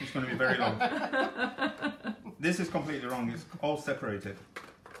enormous. It's going to be very long. This is completely wrong. It's all separated.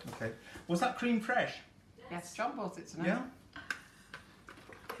 Okay. Was that cream fresh? Yes, John bought it tonight. Yeah.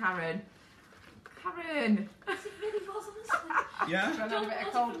 Karen. It really was, honestly. Yeah. Do you want to have a bit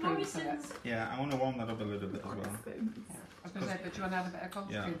of cold cream to it? Yeah. I want to warm that up a little bit as well. I was going to say, but do you want to add a bit of cold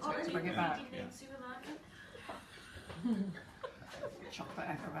Yeah. cream to it to bring it back? Yeah. Chocolate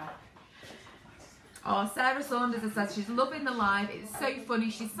everywhere. Oh, Sarah Saunders has said she's loving the live. It's so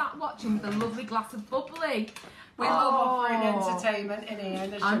funny. She's sat watching with a lovely glass of bubbly. We love offering entertainment in here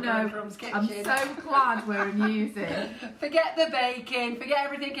in the I Sugar know. and Crumbs kitchen. I'm so glad we're amusing. Forget the baking, forget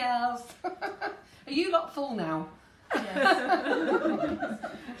everything else. Are you lot full now? Yes.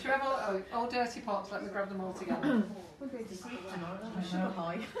 Should we have all dirty pots? Let me grab them all together. We're going to sleep tonight. I'll have a sugar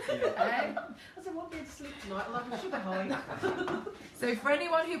high. Eh? I said, won't be able to sleep tonight. I'll have a sugar high. So for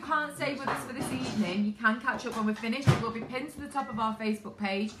anyone who can't stay with us for this evening, you can catch up when we're finished. It will be pinned to the top of our Facebook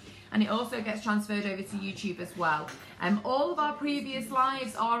page, and it also gets transferred over to YouTube as well. All of our previous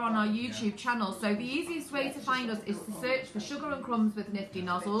lives are on our YouTube channel, so the easiest way to find us is to search for Sugar and Crumbs with Nifty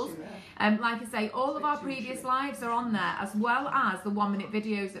Nozzles. Like I say, all of our previous lives are on there, as well as the 1-minute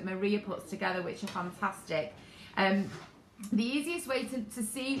videos that Maria puts together, which are fantastic. The easiest way to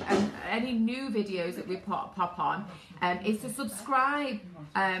see any new videos that we pop on is to subscribe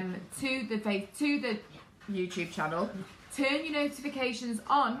to the YouTube channel. Turn your notifications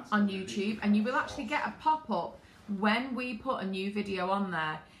on YouTube, and you will actually get a pop-up when we put a new video on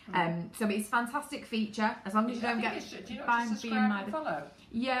there. So it's a fantastic feature, as long as you don't get do you not just subscribe and follow?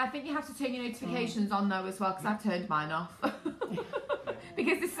 Yeah, I think you have to turn your notifications on though as well, because I've turned mine off.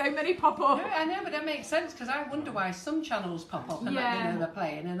 Because there's so many pop-up. No, I know, but that makes sense, because I wonder why some channels pop up and let me know they're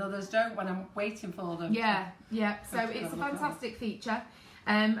playing and others don't when I'm waiting for them. Yeah, so it's a fantastic feature.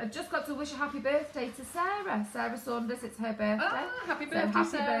 I've just got to wish a happy birthday to Sarah. Sarah Saunders, it's her birthday. Ah, happy birthday, so happy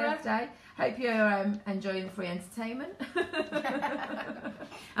Sarah. birthday. Hope you're enjoying the free entertainment.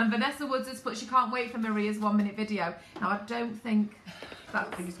 And Vanessa Woods has put she can't wait for Maria's 1-minute video. Now I don't think I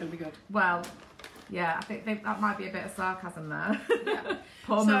think it's going to be good. Well, yeah, I think that might be a bit of sarcasm there. Yeah.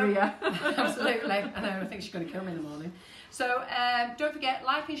 Poor Maria. Absolutely. I know, I think she's going to kill me in the morning. So don't forget,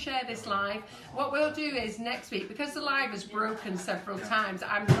 like and share this live. What we'll do is next week, because the live has broken several times,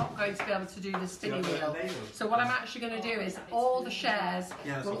 I'm not going to be able to do the spinning wheel. So what I'm actually going to do is all the shares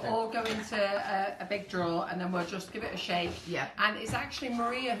will all go into a big drawer, and then we'll just give it a shake. Yeah. And it's actually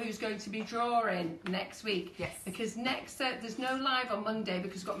Maria who's going to be drawing next week. Yes. Because there's no live on Monday,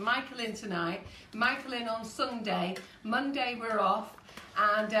 because we've got Michael in tonight, Michael in on Sunday, Monday we're off.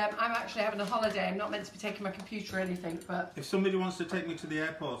 And I'm actually having a holiday. I'm not meant to be taking my computer or anything, but... If somebody wants to take me to the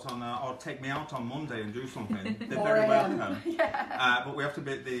airport or take me out on Monday and do something, they're 4 very a.m. welcome. Yeah. But we have to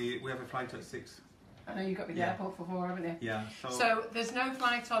we have a flight at 6. I know you've got to be at the airport for 4, haven't you? Yeah. So there's no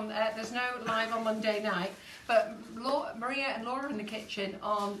flight on, there's no live on Monday night, but Maria and Laura in the kitchen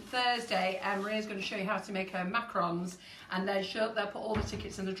on Thursday, and Maria's going to show you how to make her macarons, and then they'll put all the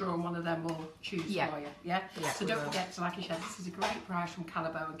tickets in the drawer, and one of them will choose for you. Yeah. So don't forget to like and share. This is a great prize from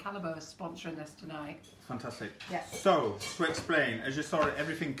Calibo, and Calibo is sponsoring this tonight. Fantastic. Yes. So to explain, as you saw,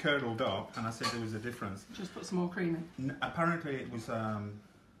 everything curdled up, and I said there was a difference. Just put some more cream in. Apparently, it was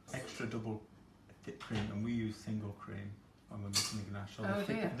extra double thick cream, and we use single cream when we're making the ganache. So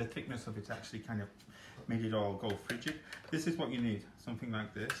the thickness of it actually kind of made it all go frigid. This is what you need, something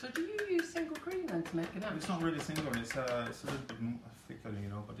like this. So do you use single cream then to make ganache? It's not really single. It's a little bit thicker, you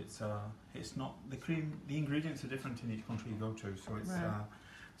know, but it's not the cream. The ingredients are different in each country you go to, so it's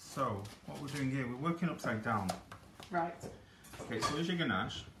so what we're doing here, we're working upside down. Right. Okay, so here's your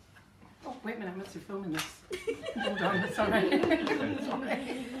ganache. Oh, wait a minute, I'm meant to be filming this. Hold on, sorry.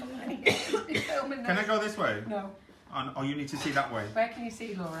 Can I go this way? No. Or you need to see that way? Where can you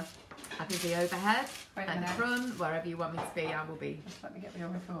see, Laura? I can see overhead, Wait a at the minute. front, wherever you want me to be, I will be. Just let me get the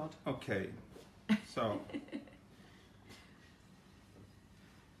other cord. Okay, so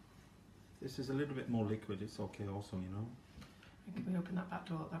this is a little bit more liquid, it's okay also, you know. Can we open that back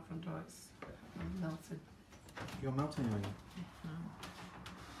door, that front door? It's melted. You're melting, are you?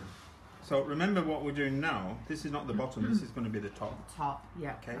 So remember what we're doing now, this is not the bottom, this is going to be the top. Top,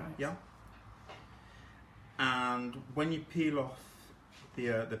 yeah. Okay, Right. yeah. And when you peel off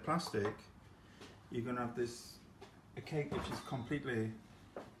the plastic, you're going to have a cake which is completely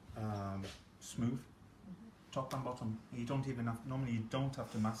smooth, top and bottom. You don't even have, normally you don't have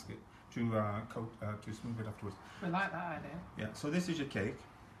to mask it to smooth it afterwards. We like that idea. Yeah, so this is your cake.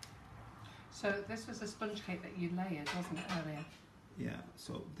 So this was a sponge cake that you layered, wasn't it, earlier? Yeah,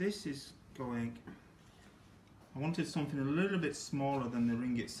 so this is going, I wanted something a little bit smaller than the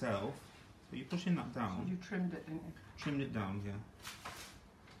ring itself. So you're pushing that down. So you trimmed it, didn't you? Trimmed it down, yeah.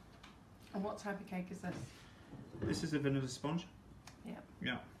 And what type of cake is this? This is a vanilla sponge. Yeah.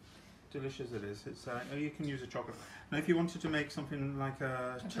 Yeah. Delicious it is. It's you can use a chocolate. Now if you wanted to make something like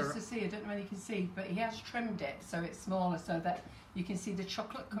a Just to see, I don't know whether you can see, but he has trimmed it so it's smaller so that you can see the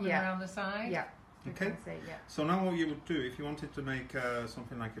chocolate coming around the side. Yeah. Okay. You can see, yeah. So now what you would do, if you wanted to make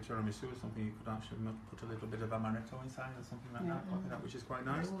something like a tiramisu or something, you could actually put a little bit of amaretto inside or something like that, which is quite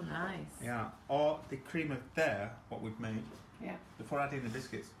nice. Oh, nice. Yeah. Or the cream of there, what we've made, Yeah. before adding the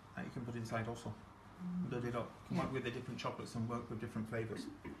biscuits, that you can put inside also. Build it up. Come up with the different chocolates and work with different flavours.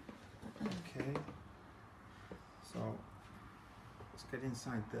 Okay. So let's get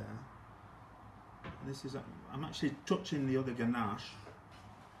inside there. This is, I'm actually touching the other ganache,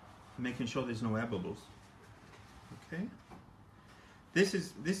 making sure there's no air bubbles. Okay.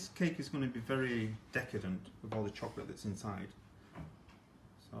 This cake is going to be very decadent with all the chocolate that's inside.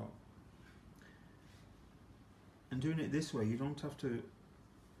 So, and doing it this way, you don't have to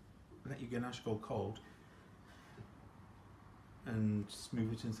let your ganache go cold and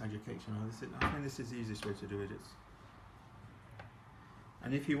smooth it inside your cake. You know, I think this is the easiest way to do it.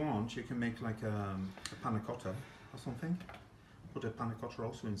 And if you want, you can make like a panna cotta or something. Put a panna cotta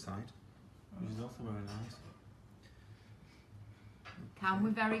also inside, which is also very nice. Can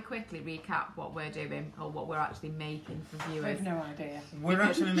we very quickly recap what we're doing or what we're actually making for I viewers? have no idea. We're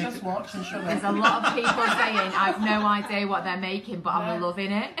actually making. Just watch and show There's us. a lot of people saying, I've no idea what they're making, but I'm No.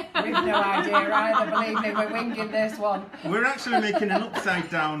 loving it. We've no idea either, believe me, we're winging this one. We're actually making an upside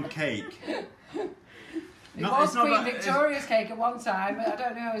down cake. It No, was it's not Queen that- Victoria's cake at one time, but I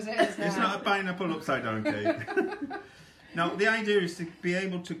don't know as it is now. It's not a pineapple upside down cake. No, the idea is to be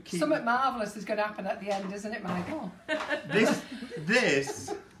able to keep Something marvellous is going to happen at the end, isn't it, Michael? this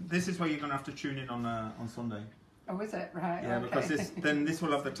is where you're going to have to tune in on Sunday. Oh, is it? Right, Yeah, okay. because this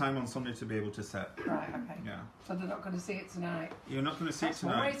will have the time on Sunday to be able to set. Right, okay. Yeah, So they're not going to see it tonight. you're not going to see That's it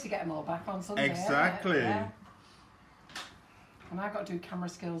one way tonight. to get them all back on Sunday. isn't it? Exactly. Yeah. And I've got to do camera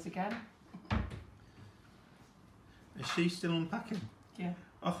skills again. Is she still unpacking? Yeah.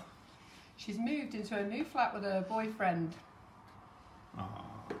 Oh. She's moved into a new flat with her boyfriend. Oh.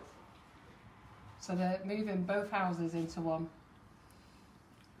 So they're moving both houses into one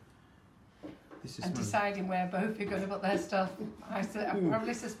This is and my- deciding where both are going to put their stuff. I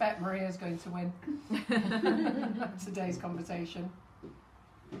probably suspect Maria's going to win today's conversation.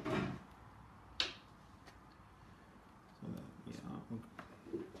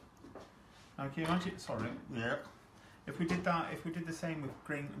 Okay, imagine. Sorry. Yeah. If we did the same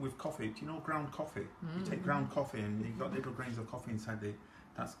with coffee. Do you know ground coffee? You take ground coffee and you've got little grains of coffee inside the.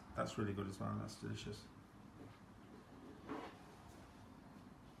 That's really good as well. That's delicious.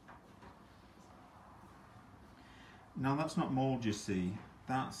 Now that's not mould, you see.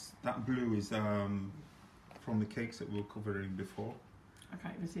 That blue is from the cakes that we were covering before. I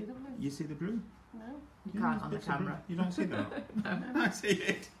can't even see the blue. You see the blue? No. You Yeah, can't there's on the bits of blue. camera. You don't see that? No. I see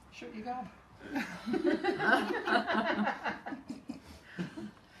it. Shut your gob.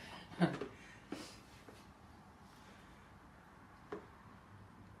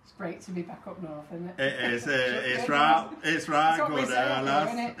 It's great to be back up north, isn't it? It is. It's your right. gob. It's right. That's what we Good, say up lass.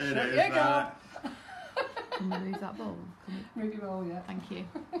 here, innit? It Shut is your right. gob. Can we lose that bowl? Maybe well, yeah. Thank you.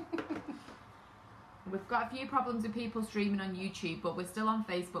 We've got a few problems with people streaming on YouTube, but we're still on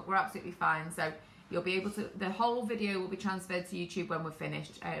Facebook. We're absolutely fine. So you'll be able to, the whole video will be transferred to YouTube when we're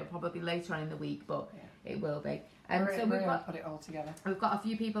finished. It'll probably be later on in the week, but it will be. So Maria put it all together. we've got a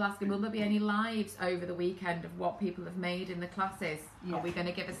few people asking, will there be any lives over the weekend of what people have made in the classes? Yeah. Are we going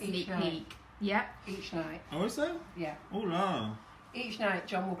to give a Each sneak night. peek? Yep. Each night, Oh, is there? yeah. Oh, no. Each night,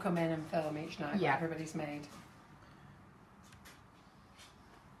 John will come in and film each night Yeah. what everybody's made.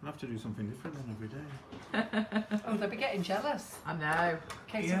 I'll have to do something different then every day. Oh, they'll be getting jealous. I know.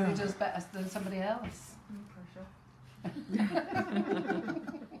 In case Yeah. somebody does better than somebody else.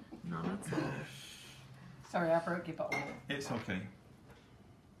 Not at all. Sorry, I broke your bottle. It's okay.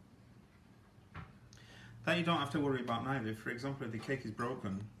 That you don't have to worry about neither. For example, if the cake is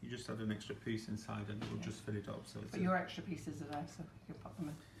broken, you just add an extra piece inside and it will just fill it up. So it's But your extra pieces are there, so you can pop them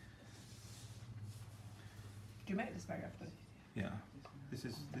in. Do you make this very often? yeah. This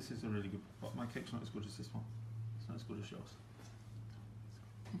is a really good. But my cake's not as good as this one. It's not as good as yours.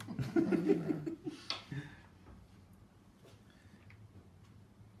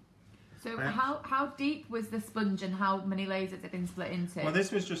 So Right. how deep was the sponge and how many layers has it been split into? Well,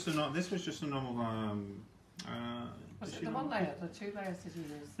 this was just a normal. Was it the one layer? The two layers did you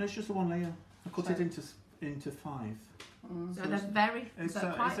use? No, it's just the one layer. I cut So- it into 5. So they're very, It's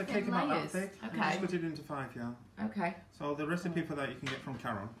they're a, quite it's a thin cake about that layers. thick. I Okay. just split it into 5, yeah. Okay. So the recipe for that you can get from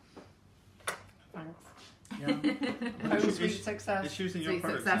Carol. Thanks. Yeah. Home sweet success. It's using your Sweet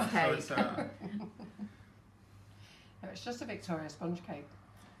products. success So it's, No, it's just a Victoria sponge cake.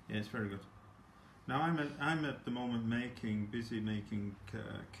 yeah, it's very good. Now I'm at the moment busy making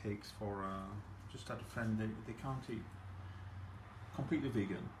cakes for just had a friend. They can't eat, completely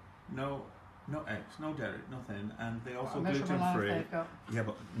vegan. No eggs, no dairy, nothing, and they also What a miserable gluten life free. they've got. Yeah,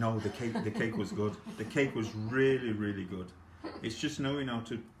 but no, the cake was good. The cake was really, really good. It's just knowing how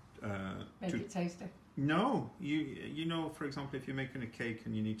to Make it tasty. no, you know, for example, if you're making a cake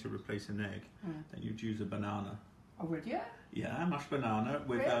and you need to replace an egg, then you'd use a banana. Oh, would you? Yeah, mashed banana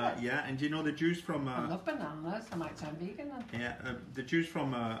with Really? yeah. And do you know the juice from? I love bananas. I might turn vegan then. Yeah, the juice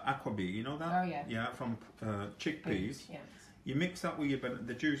from aquabee. You know that? Oh yeah. Yeah, from chickpeas. Yes. You mix that with your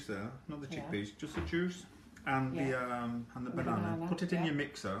the juice there, not the chickpeas, just the juice and the banana. Put it in your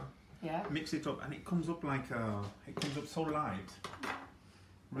mixer. Yeah. Mix it up, and it comes up like it comes up so light.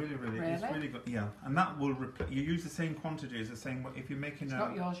 Really, it's really good. Yeah, and that will you use the same quantities, the same. If you're making it's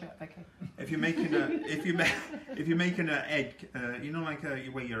not yours yet, Vicky. If you're making if you're making an egg, you know, like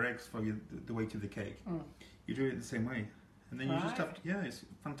you weigh your eggs for the weight of the cake. You do it the same way, and then you just have to. Yeah, it's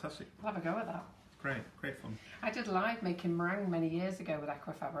fantastic. I'll have a go at that. Great fun. I did live making meringue many years ago with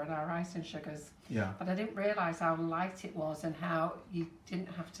Aquafaba and our rice and sugars. Yeah. But I didn't realise how light it was and how you didn't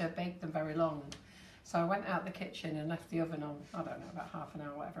have to bake them very long. So I went out the kitchen and left the oven on, I don't know, about half an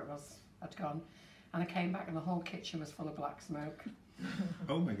hour, whatever it was, had gone. And I came back and the whole kitchen was full of black smoke.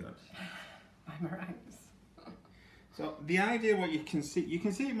 Oh my God. My meringues. So the idea, what you can see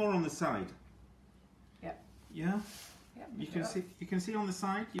it more on the side. Yeah. Yeah. You can see on the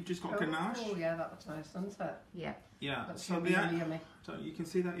side. You've just got ganache. Oh yeah, that looks nice, doesn't it? Yeah. Yeah. That's So yummy. So you can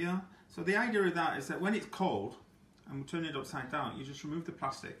see that. Yeah. So the idea of that is that when it's cold, and we turn it upside down, you just remove the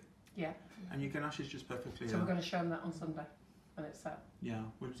plastic. Yeah. And your ganache is just perfectly. So we're going to show them that on Sunday when it's set. Yeah,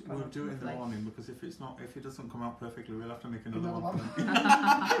 we'll do it in the morning because if it doesn't come out perfectly, we'll have to make another one.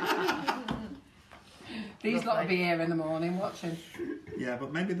 These lot will be here in the morning watching. Yeah,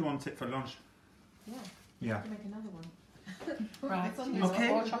 but maybe they want it for lunch. Yeah. Yeah. Make another one. Right. Okay.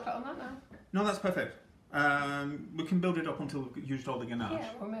 More chocolate on that now. No, that's perfect. We can build it up until we've used all the ganache.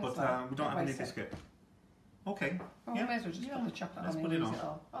 Yeah, we may as but well. we don't have any biscuit. Okay. Well, we may as well just put the chocolate on and use it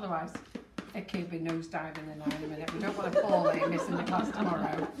all. Otherwise, Vicky will be nose diving in there in a minute. We don't want to Paul lady missing the class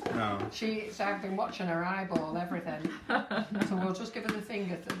tomorrow. No. I've been watching her eyeball, everything. So we'll just give her the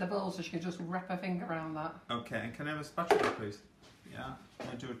finger, the bowl, so she can just wrap her finger around that. Okay, and can I have a spatula, please? Yeah. Can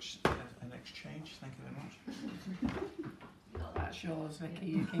I do an exchange? Thank you very much. That's yours, Vicky.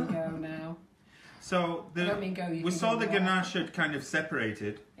 You can go now. So I don't mean go. You we can saw go the there. ganache had kind of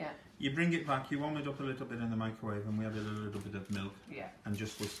separated. Yeah. You bring it back, you warm it up a little bit in the microwave, and we added a little bit of milk. Yeah. And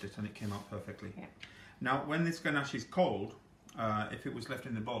just whisked it, and it came out perfectly. Yeah. Now, when this ganache is cold, if it was left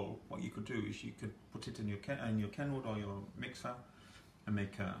in the bowl, what you could do is you could put it in your Kenwood or your mixer, and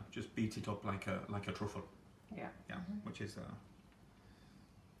make just beat it up like a truffle. Yeah. Yeah, which is.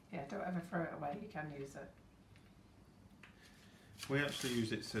 Yeah. Don't ever throw it away. You can use it. We actually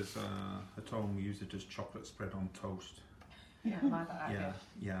use it as at home. We use it as chocolate spread on toast. Yeah, I like that idea.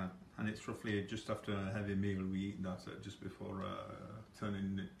 Yeah, and it's roughly just after a heavy meal. We eat that just before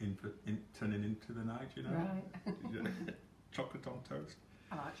turning into the night. You know. Right. Chocolate on toast.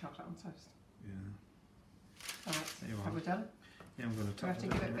 I like chocolate on toast. Yeah. Right. There you are. Are we done? Yeah, I'm going to Do we have to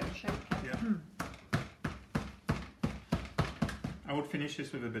give it a bit of shake? Yeah. I would finish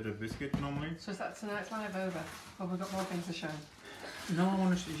this with a bit of biscuit normally. So is that tonight's live over? Or we've got more things to show? No, I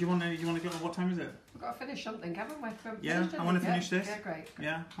want to. You want to go? What time is it? We've got to finish something, haven't we? Yeah, I want to finish this. Yeah, great.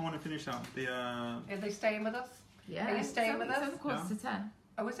 Yeah, I want to finish that. Are they staying with us? Yeah. Are you staying with us? It's quarter to 10.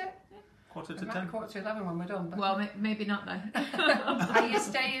 Oh, is it? Quarter to It might 10. be quarter to 11 when we're done. But Well, maybe not though. are you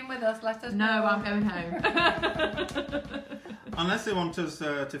staying with us? Let us know. No, I'm going home. Unless they want us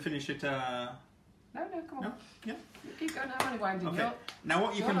to finish it. No, come on. No? Yeah. You keep going. I'm only winding you Okay. up. Now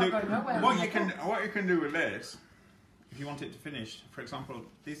what you You're can not do, going nowhere. what you can do with this, if you want it to finish, for example,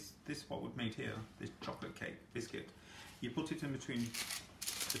 this what we've made here, this chocolate cake biscuit, you put it in between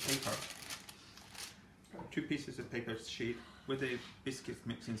the paper, 2 pieces of paper sheet with a biscuit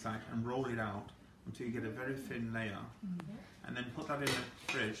mix inside, and roll it out until you get a very thin layer, and then put that in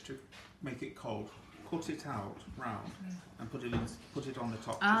the fridge to make it cold. Cut it out round and put it on the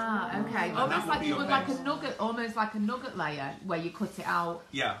top. Okay. And Almost that like would you be would your like a base. nugget, almost like a nugget layer where you cut it out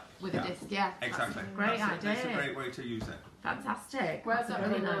Yeah. with a disc. Yeah. Exactly. Great That's idea. a great way to use it. Fantastic. Where's That's a that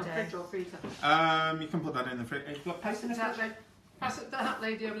brilliant going? idea. Fridge or freezer? You can put that in the fridge. Look, Pass it to that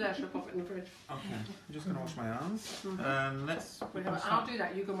lady over there. She'll pop it in the fridge. Okay, I'm just going to wash my hands. Let's. I'll do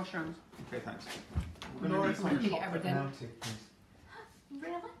that. You can wash your hands. Okay, thanks. Laura's might eat everything.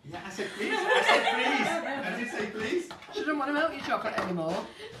 Really? Yeah, I said please. I said please. I did say please. She doesn't want to melt your chocolate anymore.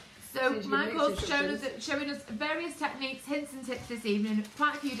 So Since you Michael's mix showing us various techniques, hints and tips this evening,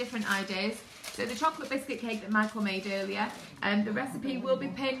 quite a few different ideas. So the chocolate biscuit cake that Michael made earlier, the recipe will be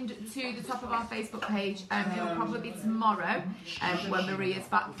pinned to the top of our Facebook page, it'll probably be tomorrow when Maria's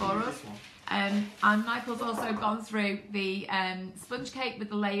back for us. And Michael's also gone through the sponge cake with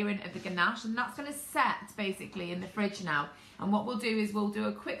the layering of the ganache, and that's going to set basically in the fridge now. And what we'll do is we'll do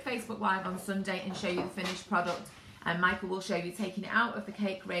a quick Facebook Live on Sunday and show you the finished product. And Michael will show you taking it out of the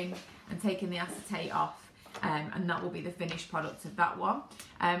cake ring and taking the acetate off. and that will be the finished product of that one.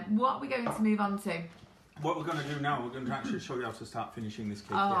 What are we going to move on to? What we're going to do now, we're going to actually show you how to start finishing this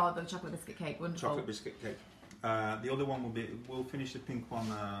cake. Oh, the chocolate biscuit cake, wonderful. Chocolate biscuit cake. The other one will be, we'll finish the pink one,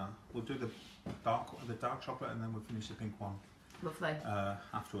 we'll do the dark chocolate and then we'll finish the pink one. Lovely.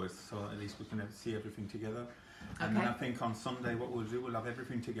 Afterwards, so at least we can see everything together. And Okay. then I think on Sunday what we'll do, we'll have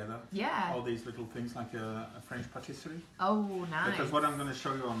everything together. Yeah. All these little things like a French patisserie. Oh, nice. Because what I'm going to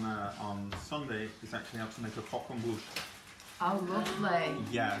show you on Sunday is actually how to make a coq en bouche. Oh, lovely.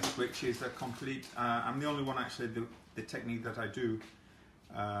 Yes, which is a complete, I'm the only one actually, the technique that I do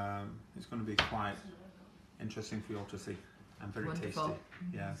is going to be quite interesting for you all to see and very Wonderful. tasty.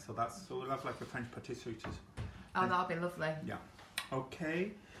 Yeah, so we'll have like a French patisserie too. Oh, that'll be lovely. Yeah.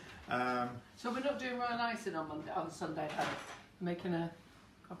 Okay. So we're not doing royal icing on Sunday, then? Making a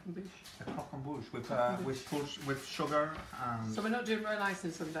coq en bouche. A coq en bouche with sugar and. So we're not doing royal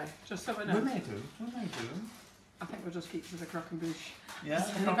icing Sunday, just so we know. We may do. I think we'll just keep to the croque and bouche. Yeah.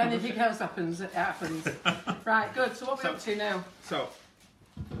 And if anything else happens, it happens. Right, good. So what are we up to now? So.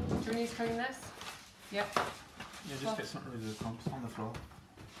 Do we need to clean this? Yep. Yeah, just get something rid of the clumps on the floor.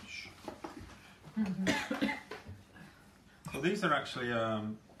 Shh. So these are actually.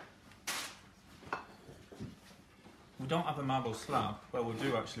 We don't have a marble slab. Well, we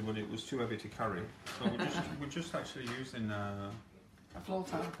do actually, but it was too heavy to carry. So we're just actually using A floor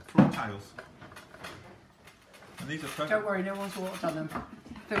tile. floor tiles. And these are perfect. Don't worry, no one's walked on them.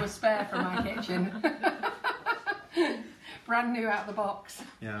 They were spare from my kitchen. Brand new out of the box.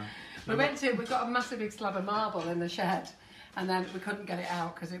 Yeah. We got a massive big slab of marble in the shed, and then we couldn't get it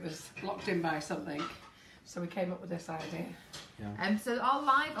out because it was locked in by something. So we came up with this idea. Yeah. So our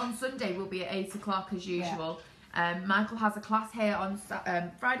live on Sunday will be at 8 o'clock as usual. Michael has a class here on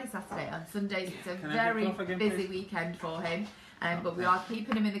Friday, Saturday, and Sundays. It's a very busy weekend for him. But we are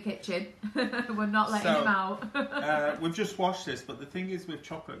keeping him in the kitchen. We're not letting him out. We've just washed this, but the thing is with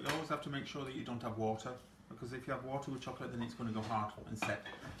chocolate, you always have to make sure that you don't have water, because if you have water with chocolate, then it's going to go hard and set,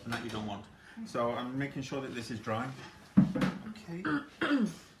 and that you don't want. So I'm making sure that this is dry. Okay.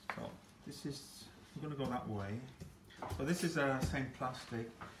 So this is, we're going to go that way. So this is same plastic.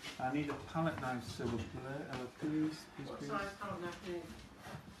 I need a palette knife, so please. What size palette knife do you need?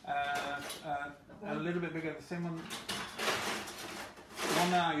 A little bit bigger, the same one. The one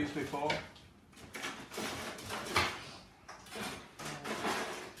that I used before.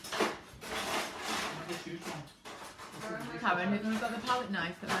 Karen, have you got the palette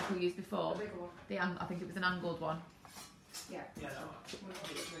knife that Michael used before? The bigger one. I think it was an angled one. Yeah. Yeah,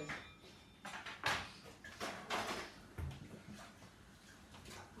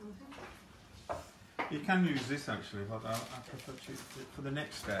 you can use this actually, but I prefer to, for the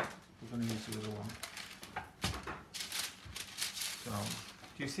next step, we're going to use the other one. So,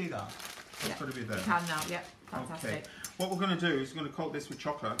 do you see that? It's got to be there. You can now, yep, fantastic. Okay. What we're going to do is we're going to coat this with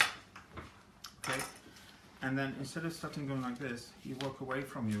chocolate. Okay. And then instead of starting going like this, you work away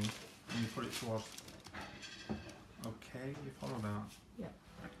from you and you put it towards. Okay, you follow that? Yep.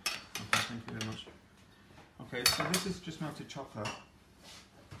 Okay, thank you very much. Okay, so this is just melted chocolate.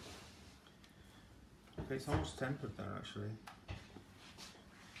 Okay, it's almost tempered there actually.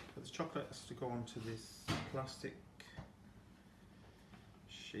 But the chocolate has to go onto this plastic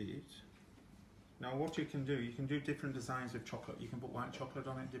sheet. Now what you can do different designs of chocolate. You can put white chocolate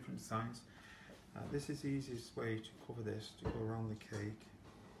on it, different designs. This is the easiest way to cover this, to go around the cake.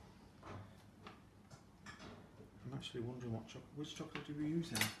 I'm actually wondering which chocolate do we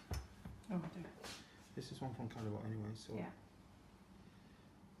use in? Oh, I do. This is one from Calicut anyway, so Yeah.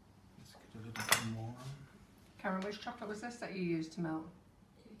 let's get a little bit more on. Karen, which chocolate was this that you used to melt?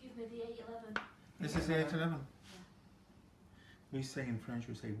 Give me the 811. This is the 811. We say in French,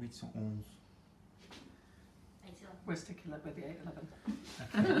 we say 811. 811. We're sticking with the 811.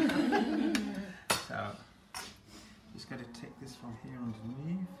 So, just got to take this from here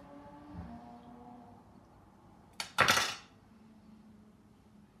underneath.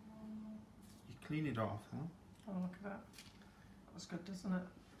 You clean it off, huh? Oh, look at that. That was good, doesn't it?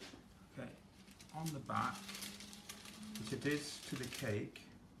 Okay, on the back, which it is to the cake,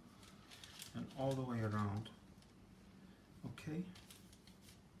 and all the way around. Okay.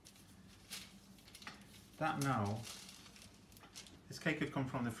 That now, this cake had come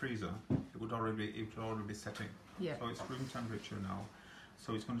from the freezer. It would already be setting. Yeah. So it's room temperature now.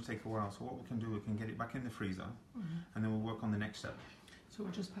 So it's going to take a while. So what we can do, we can get it back in the freezer, and then we'll work on the next step. So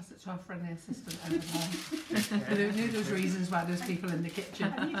we'll just pass it to our friendly assistant over there. Who knew there's reasons why there's people in the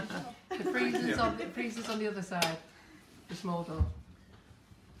kitchen. The freezer's on the other side. The small door.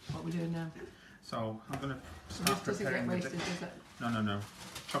 What are we doing now? So I'm going to So start this doesn't get preparing wasted, does it? No.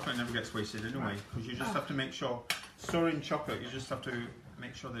 chocolate never gets wasted anyway, because you just have to make sure, storing chocolate, you just have to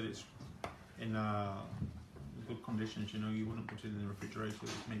make sure that it's in good conditions. You know, you wouldn't put it in the refrigerator, it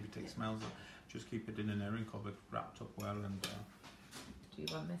maybe take smells. Just keep it in an airing cupboard, wrapped up well. And do you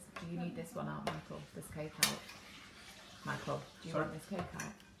want this? Do you need this one out, Michael? This cake out, Michael? Do you want this cake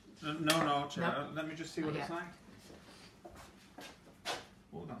out? No, let me just see what Yeah. it's like.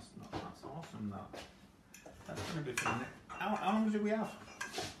 Oh, that's awesome. That's going to be fun. How long do we have?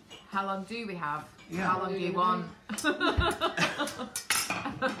 How long do we have? Yeah. How long do you want?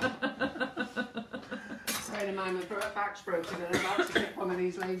 Bearing in mind my back's broken and I'm about to kick one of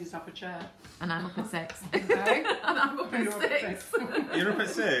these ladies off a chair. And I'm up at 6. Okay? And I'm up You're up at at 6. You're up at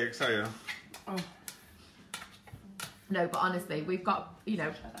 6, are you? Oh. No, but honestly, we've got, you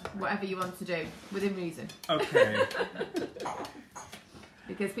know, whatever you want to do within reason. Okay.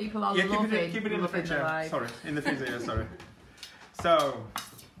 Because people are Yeah, loving, keep it in the loving fridge. the live. Sorry, in the freezer. Yeah, sorry. So,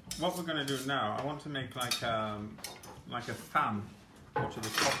 what we're going to do now? I want to make like a fan to the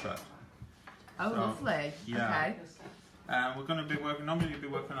chocolate. Oh, So, lovely. yeah. Okay. We're going to be working. Normally, you'd be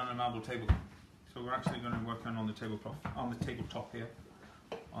working on a marble table, so we're actually going to work on the tabletop here,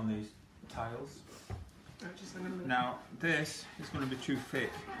 on these tiles. Now, this is going to be too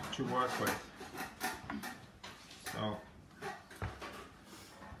thick to work with, so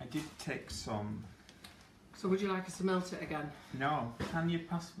I did take some. So would you like us to melt it again? No, can you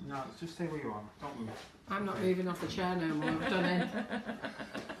pass? No, just stay where you are. Don't move. I'm not moving off the chair no more. I've done it.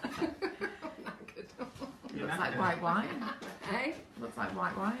 Looks like white wine. Hey? Looks like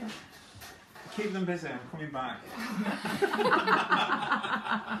white wine. Keep them busy. I'm coming back.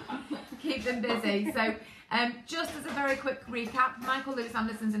 Keep them busy. So, just as a very quick recap, Michael Lewis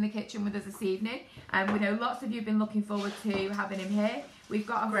Anderson's in the kitchen with us this evening, and we know lots of you have been looking forward to having him here. We've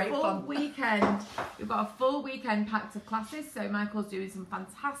got a full weekend. We've got a full weekend packed of classes. So Michael's doing some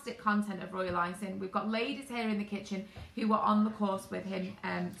fantastic content of royal icing. We've got ladies here in the kitchen who are on the course with him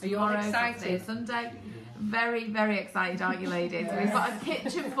tomorrow, Saturday, Sunday. Very, very excited, aren't you, ladies? Yes. We've got a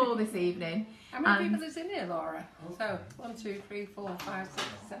kitchen full this evening. How many people is in here, Laura? So, 1, 2, 3, 4, 5, 6,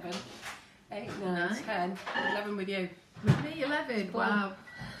 7, 8, 9, 10, 11 with you. With me, 11. Wow.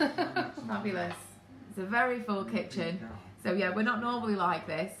 Fabulous. It's a very full kitchen. So yeah, we're not normally like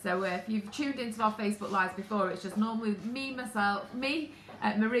this. So if you've tuned into our Facebook Lives before, it's just normally me,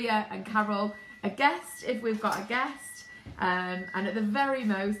 Maria and Carol, a guest if we've got a guest, and at the very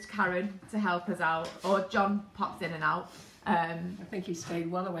most, Karen to help us out, or John pops in and out. I think he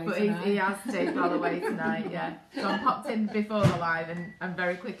stayed well away But tonight. he has stayed well away tonight, yeah. John popped in before the live and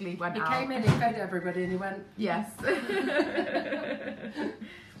very quickly went out. He came in, he fed everybody and he went... Yes.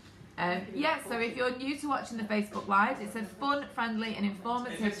 Yeah, so if you're new to watching the Facebook Live, it's a fun, friendly and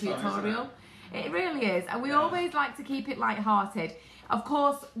informative tutorial. It really is, and we always like to keep it light-hearted. Of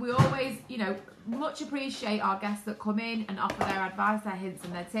course, we always, you know, much appreciate our guests that come in and offer their advice, their hints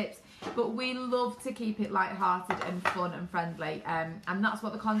and their tips, but we love to keep it light-hearted and fun and friendly, and that's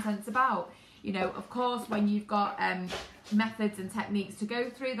what the content's about. You know, of course, when you've got methods and techniques to go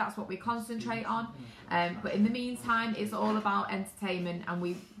through, that's what we concentrate on. But in the meantime, it's all about entertainment, and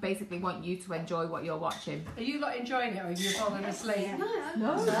we basically want you to enjoy what you're watching. Are you lot enjoying it or are you falling asleep?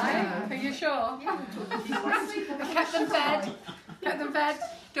 No. Right? Are you sure? Kept them fed. Kept them fed.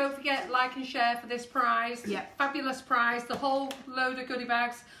 Don't forget, like and share for this prize. Yep. Fabulous prize. The whole load of goodie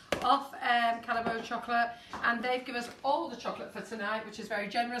bags off Calabo Chocolate. And they've given us all the chocolate for tonight, which is very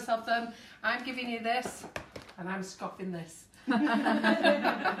generous of them. I'm giving you this, and I'm scoffing this. So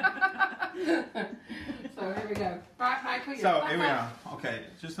here we go. Right, Michael, you're So back here we up. are. Okay,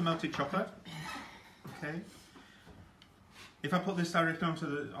 just the melted chocolate. Okay. If I put this directly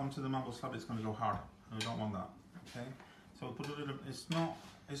onto the marble slab, it's going to go hard. And we don't want that. Okay. So we'll put a little. It's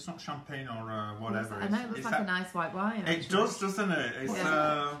not champagne or whatever. I know, it looks like a nice white wine. It does, doesn't it? It's It's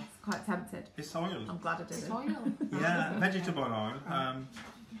quite tempted. it's oil. I'm glad I did It's it. oil. Yeah, vegetable oil.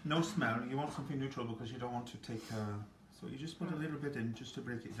 No smell. You want something neutral because you don't want to take. So you just put a little bit in just to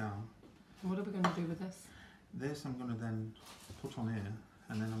break it down. What are we going to do with this? This I'm going to then put on here,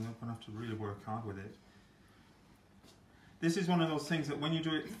 and then I'm going to have to really work hard with it. This is one of those things that when you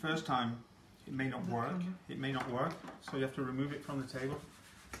do it the first time, it may not work. It may not work, so you have to remove it from the table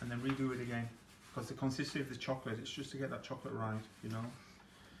and then redo it again. Because the consistency of the chocolate, it's just to get that chocolate right, you know.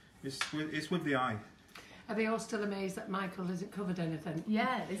 It's with the eye. Are they all still amazed that Michael hasn't covered anything?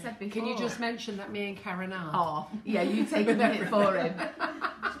 Yeah, they said before. Can you just mention that me and Karen are? Oh, yeah, you take a minute for him.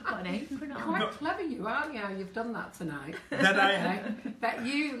 Just put an apron on. Quite clever you, aren't you? You've done that tonight. That I. Right? That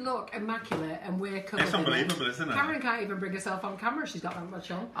you look immaculate and we're covered. It's unbelievable, isn't it? Karen can't even bring herself on camera. She's got that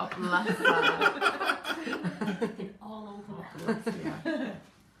much on. Oh, bless her. All over the place. Yeah.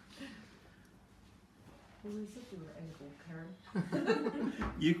 Well, there's something that edible,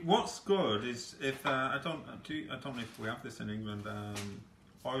 Karen. What's good is if I don't know if we have this in England.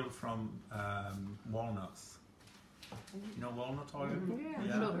 Oil from walnuts. You know walnut oil? Yeah, I'm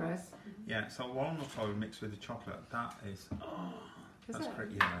sure there is. Yeah, so walnut oil mixed with the chocolate. That is. That's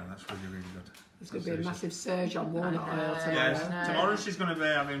great. Yeah, that's really, really good. There's going to be a massive surge on walnut oil tomorrow. Yeah, tomorrow she's going to be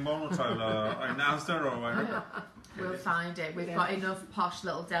having walnut oil in Asda or whatever. We'll find it. We've got enough posh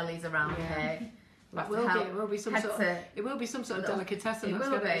little delis around here. It will be some sort of delicatessen. It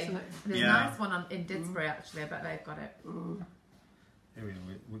will be. Isn't it? There's a nice one in Didsbury actually. I bet they've got it. Here we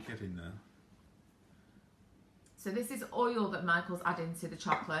are. We're getting there. So this is oil that Michael's adding to the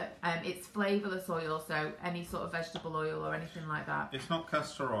chocolate. It's flavourless oil, so any sort of vegetable oil or anything like that. It's not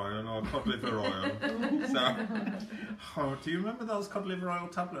castor oil or cod liver oil. Do you remember those cod liver oil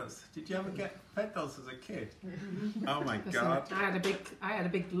tablets? Did you ever get fed those as a kid? Oh my God! I had a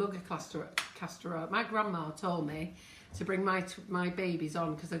big lug of castor oil. My grandma told me to bring my babies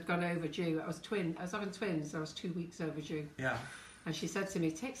on because they'd gone overdue. I was having twins. I was 2 weeks overdue. Yeah. And she said to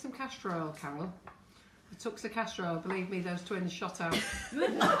me, "Take some castor oil, Carol." I took the castor oil. Believe me, those twins shot out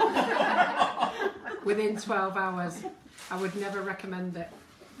within 12 hours. I would never recommend it.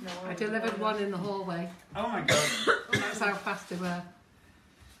 No, I delivered one in the hallway. Oh my God! That's how fast they were.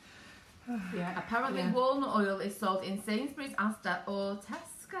 Yeah. Apparently, walnut oil is sold in Sainsbury's, Asda, or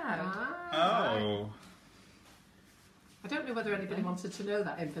Tesco. Oh. I don't know whether anybody wanted to know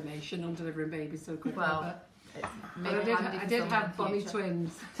that information on delivering babies so quickly. Well, but I did have bonny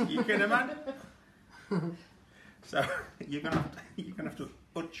twins. You can imagine. So you're gonna have to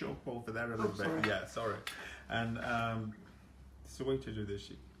butch up over there a little bit. Sorry. Yeah, sorry. And it's the way to do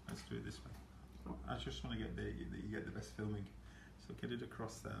this. Let's do it this way. I just want to get you get the best filming. So get it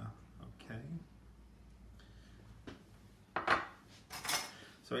across there. Okay.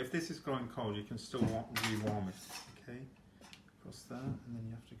 So if this is going cold, you can still rewarm it. Okay. Across there, and then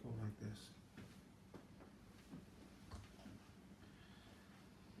you have to go like this.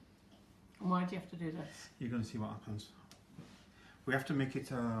 And why do you have to do this? You're going to see what happens. We have to make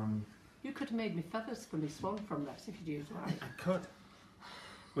it. You could have made me feathers for me swan from this if you'd used right. I could.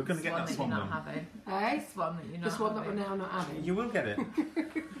 We're going to get that swan you're done. not having. Eh? Swan that you're not This one that having. we're now not having. You will get it.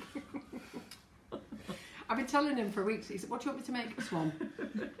 I've been telling him for weeks. He said, "What do you want me to make a swan?"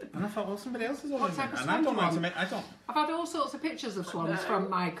 And I thought, well, somebody else is What ordering type it. of And I swan don't do you like to want? make. I don't. I've had all sorts of pictures of swans from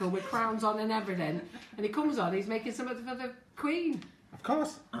Michael with crowns on and everything, and he comes on. He's making something for the Queen. Of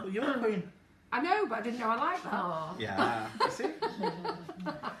course. Well, you're the Queen. I know, but I didn't know I liked that. Oh. Yeah. You see?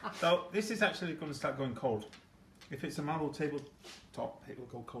 So this is actually going to start going cold. If it's a marble tabletop, it will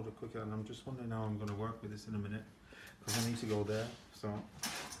go colder quicker. And I'm just wondering how I'm going to work with this in a minute because I need to go there. So.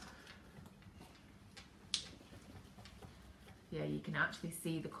 Yeah, you can actually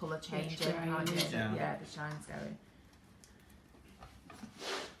see the colour changing. Shine, Can't you? yeah. The shine's going.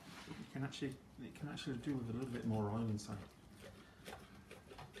 It can actually do with a little bit more oil inside.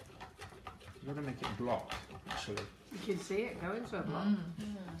 You've got to make it block, actually. You can see it going to a block.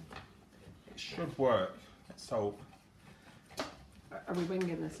 It should work. Let's hope. Are we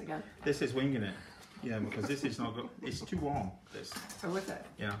winging this again? This is winging it. Yeah, because this is not good. It's too warm, this. Oh, with it?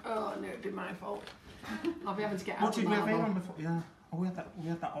 Yeah. Oh, no, it'd be my fault. I'll be having to get out What the did we have marble. on before? Yeah. Oh, we had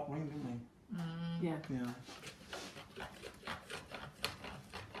that hot ring, didn't we? Yeah. Yeah.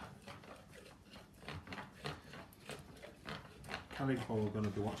 Kelly's probably going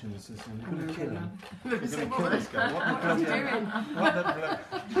to be watching this and saying, "We're going to kill him. We're going to kill this guy. What What's he the doing? What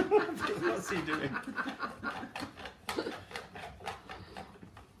the What's he doing?"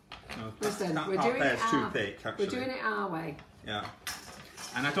 No, Listen, that we're part doing there's it too our- thick, actually. We're doing it our way. Yeah.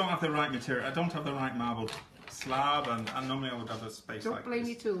 And I don't have the right material. I don't have the right marble slab, and normally I would have a space Don't like blame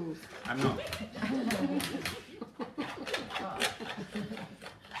this. your tools. I'm not.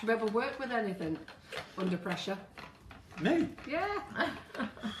 Should we ever work with anything under pressure? Me? Yeah. Come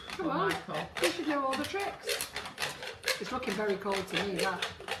Oh, on. Michael. You should know all the tricks. It's looking very cold to me, that.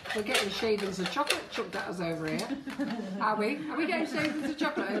 We're getting shavings of chocolate chucked at us over here. Are we? Are we getting shavings of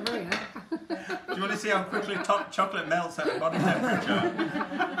chocolate over here? Do you want to see how quickly top chocolate melts at body temperature?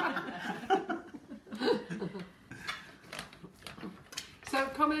 So,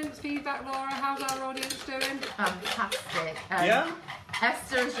 comments, feedback, Laura, how's our audience doing? Fantastic. Yeah?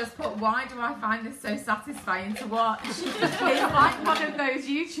 Esther has just put, why do I find this so satisfying to watch? It's like one of those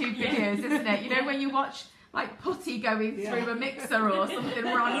YouTube videos, isn't it? You know, when you watch like putty going through a mixer or something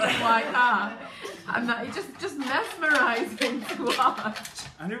random like that. And that it's just mesmerising to watch.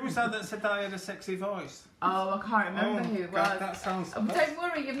 And who was that said that I had a sexy voice? Oh, I can't remember who it was. God, that sounds... Oh, don't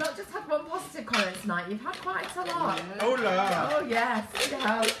worry, you've not just had one positive comment tonight, you've had quite a lot. Hola! Oh yes, you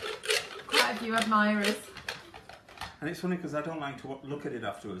have. Quite a few admirers. And it's funny because I don't like to look at it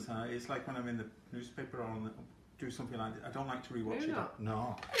afterwards. It's like when I'm in the newspaper or do something like that. I don't like to rewatch it.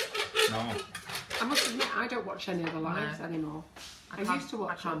 No. I must admit, I don't watch any of the lives anymore. I used to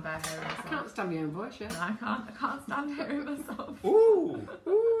watch I can't them. bear hearing myself. I can't stand my own voice yet. No, I can't stand hearing myself. Ooh,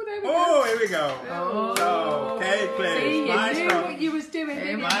 There we go. oh, here we go. Oh. So, cake, please. See, you knew Maestro. what you was doing. Here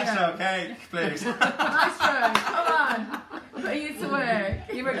didn't we you? Maestro, cake, please. Maestro, come on. Put you to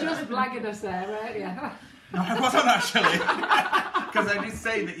work. You were just blagging us there, weren't you? No, I wasn't actually. Because I did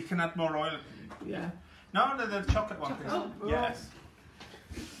say that you can add more oil. Yeah. No, the chocolate one, please. Oh, Yes.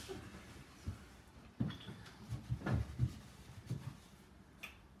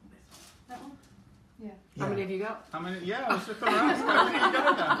 That one? How many have you got? How many? Yeah, I was just going to ask. How many have you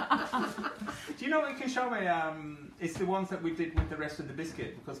got then? Do you know what you can show me? It's the ones that we did with the rest of the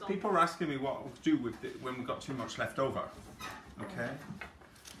biscuit. Because people were asking me what to do with it when we got too much left over. Okay.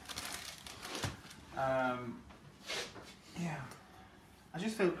 Yeah. I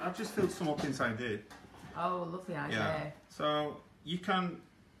just filled some up inside there. Oh, lovely idea. Yeah. So you can,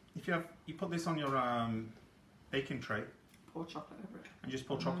 if you put this on your baking tray Pour chocolate over it. and just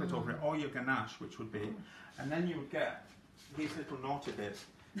pour chocolate over it, or your ganache, which would be, and then you would get these little naughty bits.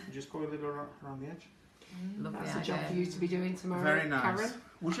 And just go a little around the edge. Lovely That's a idea. job for you to be doing tomorrow, Very nice. Karen.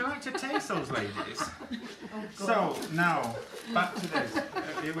 Would you like to taste those, ladies? Oh, So now back to this.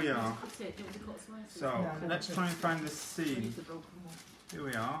 Here we are. Cut it, do you want to cut slices? So Yeah. let's try and find the seam. Use the broken one. Here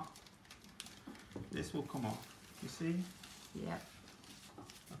we are. This will come off. You see? Yeah.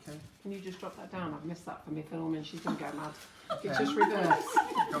 Okay. Can you just drop that down? I've missed that for me filming. She's going to go mad. Okay. It's just reverse.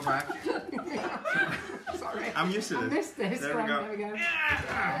 Go back. Sorry. I'm used to I this. missed this. There we Right, go. there we go.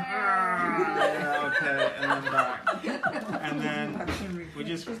 Yeah, okay, and then back. And then we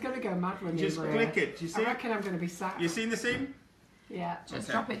just She's going to go mad when just you click it. Do you see I it? reckon I'm going to be sacked. You seen the seam? Yeah. Just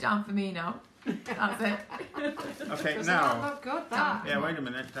Okay. drop it down for me now. That's it. Okay, Doesn't that now. look good, that? Yeah, wait a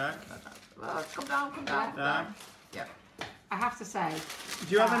minute, Dak. Well, come down, come down. Dak. Yep. I have to say,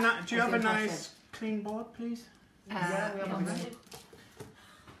 Do you have a That do you is have a impressive. nice clean board, please? Yeah, we have yeah, one we there. do.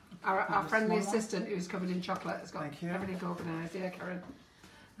 Our friendly Small one. assistant who's covered in chocolate has got Thank you. everything organised. Yeah, Karen.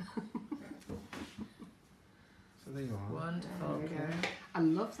 So there you are. Wonderful. There we go. I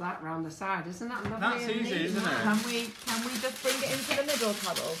love that round the side. Isn't that lovely? That's and easy, neat? isn't it? Can we just bring it into the middle,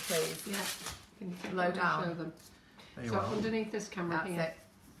 Carol, please? Yeah. Can you take Low them and down. Show them. There you So are. underneath this camera That's here. it.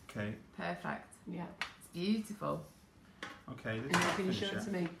 Okay. Perfect. Yeah. It's beautiful. Okay. And This now is can you the show it to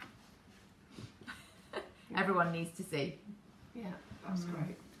finisher. me? Everyone needs to see. Yeah, that's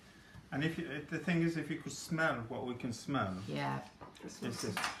great. And the thing is, if you could smell what we can smell, Yeah. This it's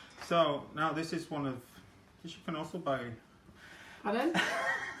was- this. So now this is one of. This you can also buy. Pardon?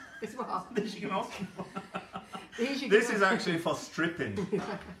 It's what? This you can also. These you This can- is actually for stripping.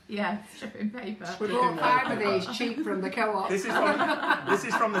 Yeah, stripping paper. We bought 5 of these cheap from the co-op. This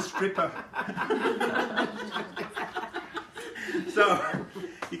is from the stripper. So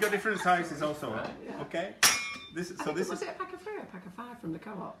you got different sizes also. Yeah. Okay. This I think is. was it a pack of 3 or a pack of 5 from the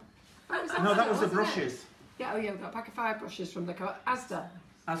co-op? No, that was the wasn't it? brushes. Yeah, oh yeah, we've got a pack of 5 brushes from the co-op. Asda.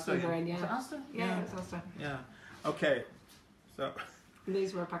 Asda, We were in, Is it yeah. Asda? Yeah, it's Asda. Yeah. Okay. So And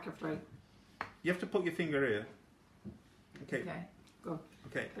these were a pack of 3. you have to put your finger here. Okay. Okay.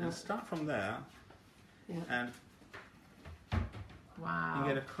 Okay. And start from there, Yeah. and Wow.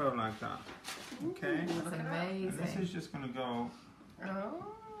 you get a curl like that. Okay. That's Look at that. And this amazing. is just going to go. Oh.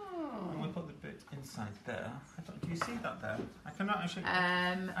 And we put the bit inside there. Do you see that there? I cannot actually.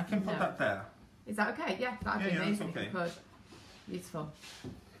 I I can put that there. Is that okay? Yeah, that'd be Yeah, that's amazing okay. if you could. Beautiful.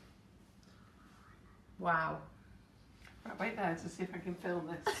 Wow. Right, wait there to see if I can film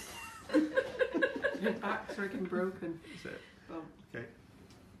this. My back's freaking broken. Is it? Oh. Okay.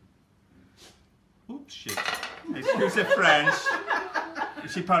 Oups, shit. Excuse the French.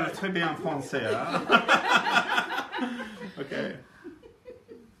 Je parle très bien français. Hein? Okay.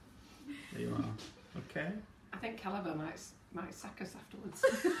 There you are. Okay. I think Caliber might sack us afterwards.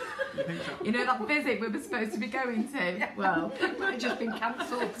 You think so? You know that visit we were supposed to be going to? Well, It might have just been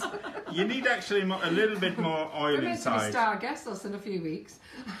cancelled. You need actually a little bit more oil We're meant to be inside. star guests us in a few weeks.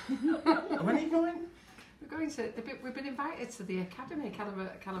 When are you going? We're going to. We've been invited to the academy, Caliber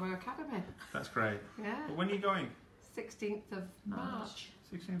Academy. That's great. Yeah. But when are you going? 16th of March.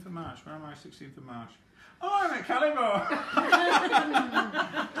 16th of March. Where am I? 16th of March. Oh, I'm at Caliber.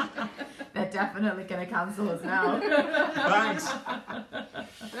 they're definitely going to cancel us now. Thanks.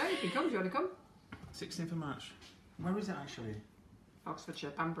 No, you can come. Do you want to come? 16th of March. Where is it actually?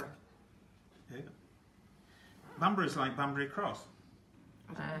 Oxfordshire, Banbury. Yeah. Banbury is like Banbury Cross.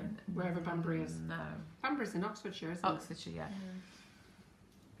 I don't know. Wherever Banbury is. No. Banbury's in Oxfordshire, isn't it? Oxfordshire, yeah.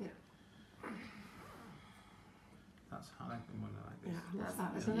 That that. I like them when they're like this. Yeah, That's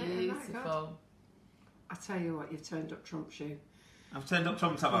that, isn't it? Isn't that good? beautiful. I tell you what, you've turned up trump shoe. I've turned up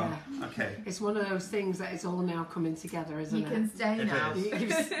Trump Tower. Yeah. Okay. It's one of those things that it's all now coming together, isn't You it? can stay It now.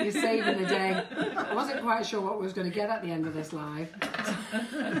 is. You're saving the day. I wasn't quite sure what we was going to get at the end of this live.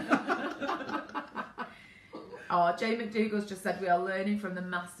 Oh, Jay McDougall's just said we are learning from the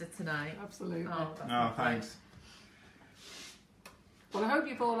master tonight. Absolutely. Oh, that's Oh, lovely. thanks. Well, I hope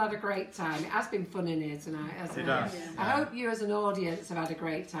you've all had a great time. It has been fun in here tonight, hasn't it? It does. I hope you as an audience have had a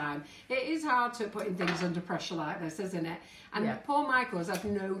great time. It is hard to putting things under pressure like this, isn't it? And Yeah. poor Michael has had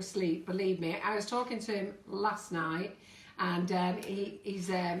no sleep, believe me. I was talking to him last night and you've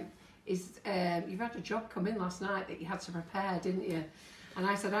had a job come in last night that you had to prepare, didn't you? And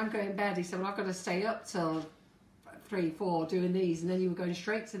I said, I'm going to bed. He said, well, I've got to stay up till 3, 4 doing these, and then you were going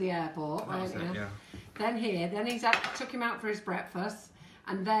straight to the airport, That was weren't it, you? yeah. Then here, then took him out for his breakfast,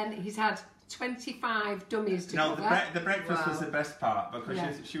 and then he's had 25 dummies to No, cover. the breakfast was Wow. the best part because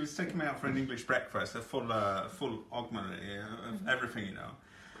Yeah. she was taking me out for an English breakfast, a full augment of everything, you know.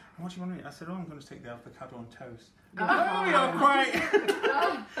 And what do you want to eat? I said, oh, I'm going to take the avocado on toast. Oh, you're quite.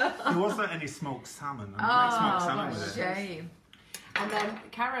 There wasn't any smoked salmon. I make smoked salmon Oh, with it. shame. And then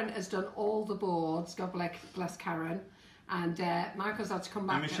Karen has done all the boards. God bless Karen. And Michael's had to come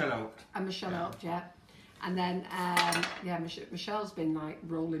back. And Michelle helped. And Michelle Yeah. helped, yeah. And then Michelle's been like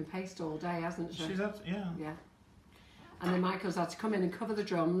rolling paste all day, hasn't she? She's up, yeah. Yeah. And then Michael's had to come in and cover the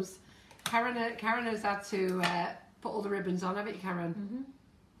drums. Karen has had to put all the ribbons on, haven't you, Karen? Mm-hmm.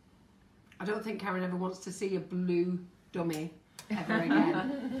 I don't think Karen ever wants to see a blue dummy ever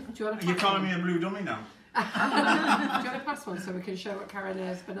again. Do you want to You're calling me a blue dummy now? Do you want to pass one so we can show what Karen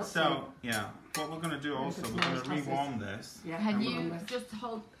has been up to? So, yeah, what we're going to do also, we're going to rewarm this. Yeah, Can I'm you on this. just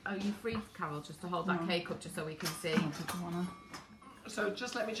hold, are you free, Carol, just to hold that No. cake up just so we can see? So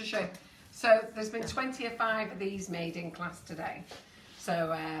just let me just show you. So there's been 25 of these made in class today.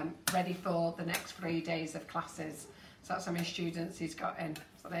 So ready for the next 3 days of classes. So that's how many students he's got in.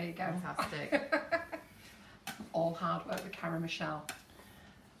 So there you go. Fantastic. All hard work with Karen Michelle.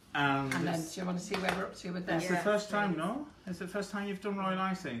 And And then, this- do you want to see where we're up to with this? it's the first time, no? It's the first time you've done royal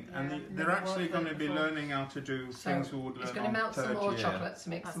icing, and they're never actually worked going with to it be before. learning how to do So things we would he's learn going to on melt some third more year. chocolate to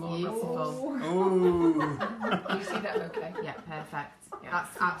make That's some more beautiful. ruffles. Ooh! Can you see that okay? Yeah, perfect.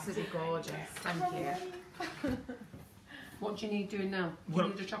 That's absolutely gorgeous. Thank you. What do you need doing now? Do Well-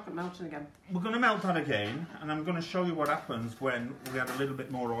 you need the chocolate melting again? We're going to melt that again, and I'm going to show you what happens when we add a little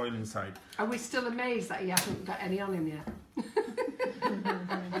bit more oil inside. Are we still amazed that he hasn't got any on him yet?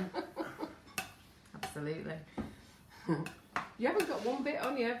 Absolutely. You haven't got one bit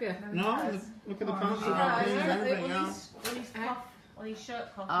on you, have you? No, look at the fancy Oh, wrappings, yeah. everything else. On his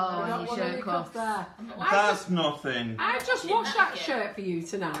shirt cuff. Oh, We've got your one shirt on your cuffs. cuff there. That's nothing. I just washed that shirt for you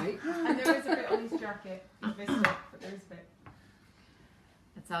tonight. And there is a bit on his jacket. He's missed it, but there is a bit.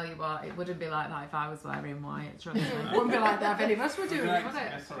 I tell you what, it wouldn't be like that if I was wearing white, trust me. It wouldn't be like that if any of us were doing it, would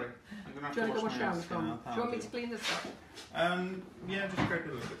Yeah, it? sorry. I'm going Do you want to go wash your hands skin from? out. Do you want me to clean this up? Yeah, just scrape it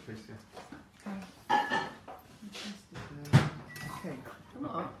a little bit, please. Okay. Come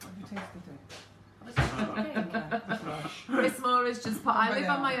on. Have you tasted it? Chris Moore has just put, I live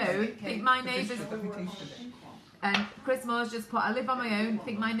on my own, think my neighbours, Have you tasted it? and Chris Moore has just put, I live on my own,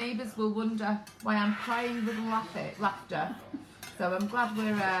 think my neighbours will wonder why I'm crying with laughter. So I'm glad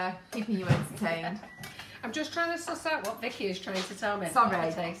we're keeping you entertained. I'm just trying to suss out what Vicky is trying to tell me. Sorry.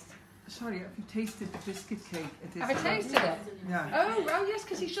 What the taste. Sorry, have you tasted the biscuit cake? It is Have I tasted it? Yeah. Oh, yes,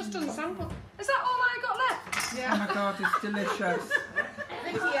 because he's just done a sample. Is that all I got left? Oh my god, it's delicious.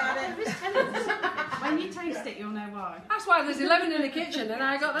 When you taste it, you'll know why. That's why there's 11 in the kitchen and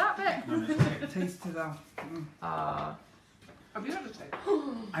I got that bit. Taste it out. Have you had a taste?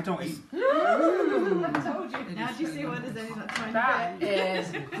 I don't eat. I told you. It Now is do you see very why nice. there's only that tiny That bit?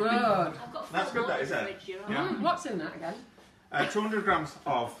 is good. I've got That's good, that, is it? fridge, you're right. Yeah. What's in that again? 200 grams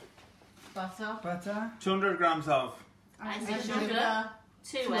of. Butter. Butter. 200 grams of. Icing sugar,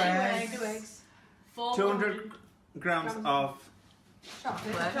 2 Two eggs, eggs. 2 eggs. 200 grams of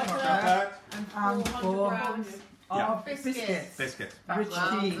Chocolate. chocolate. And 4 grams Yeah. of biscuits. Biscuit. Rich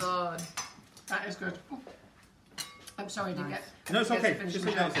Well cheese. done. That is good. I'm sorry, I didn't get... No, it's Yes, okay. finish Just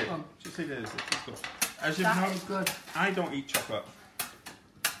the eat that. chocolate. Just eat it. It's good. As you That know, is good. I don't eat chocolate,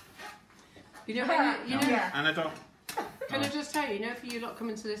 You know, how you know, Yeah. and I don't. can I just tell you, you know, for you lot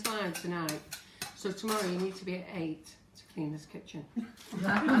coming to this live tonight, so tomorrow you need to be at 8 to clean this kitchen.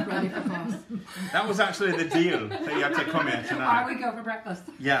 Ready for class. That was actually the deal that you had to come here Why tonight. we go for breakfast?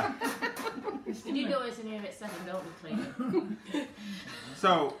 Yeah. You do always in here at 7, don't we, clean?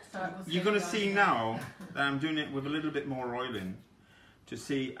 So So it will you're going to stay see down. now that I'm doing it with a little bit more oil in to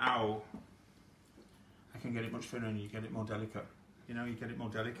see how I can get it much thinner and you get it more delicate. You know, you get it more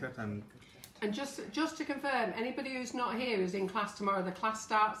delicate and just to confirm, anybody who's not here who's in class tomorrow, the class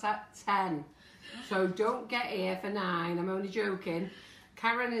starts at 10. So don't get here for 9. I'm only joking.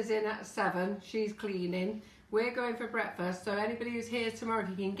 Karen is in at 7. She's cleaning. We're going for breakfast. So anybody who's here tomorrow, if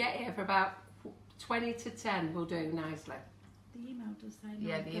you can get here for about 20 to 10, we'll do nicely. The email does say.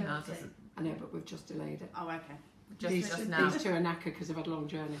 Yeah, the email doesn't. I know, but we've just delayed it. Oh, okay. Just now. These two are knackered because they've had a long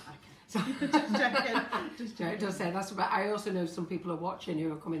journey. Okay. So, just checking. Just checking. It does say that's about. I also know some people are watching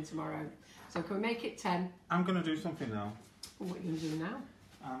who are coming tomorrow. So can we make it 10? I'm going to do something now. What are you going to do now?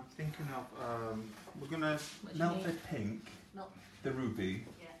 I'm thinking of, we're going to melt the pink, the ruby.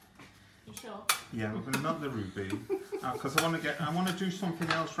 Yeah. You sure? Yeah, we're going to melt the ruby because I want to do something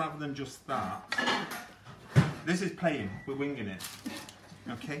else rather than just that. This is plain. We're winging it.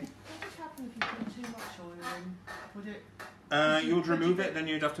 Okay. What would happen if you put too much oil in? Would it? You would remove it, then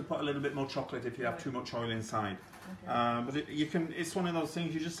you'd have to put a little bit more chocolate if you have too much oil inside. Okay. But you can. It's one of those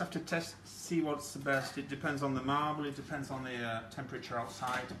things. You just have to test, see what's the best. It depends on the marble. It depends on the temperature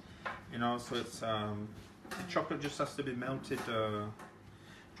outside. You know, so it's the chocolate just has to be melted,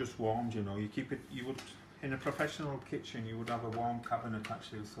 just warmed. You know, you keep it. You would in a professional kitchen. You would have a warm cabinet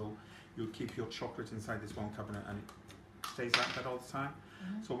actually. So you would keep your chocolate inside this warm cabinet, and it stays like that all the time.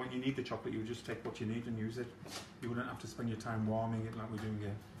 So when you need the chocolate, you would just take what you need and use it. You wouldn't have to spend your time warming it like we're doing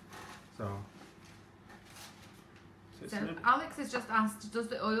here. So Alex has just asked, does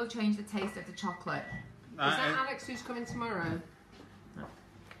the oil change the taste of the chocolate? Is that Alex who's coming tomorrow?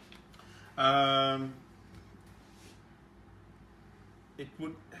 It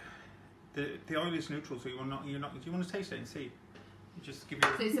would. The oil is neutral, so you're not. Do you want to taste it and see? You just give it.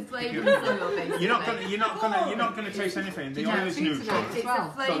 So it's a flavourless oil, basically. You're not gonna taste anything. The oil is neutral. It's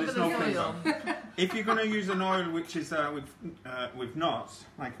a flavourless no oil. If you're gonna use an oil which is with nuts,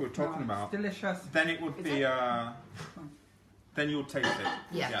 like we're talking about, Delicious. then it would be. Then you'll taste it.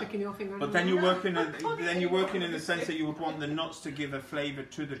 Yeah. Sticking your finger. But then you're working. Then you're working in the sense that you would want the nuts to give a flavour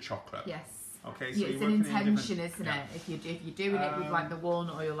to the chocolate. Yes. Okay, so Yeah, you're it's an working in intention, different- isn't yeah. it? If you're doing it with like the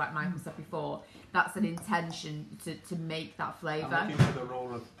walnut oil, like Michael said before, that's an intention to make that I'm flavour. looking for the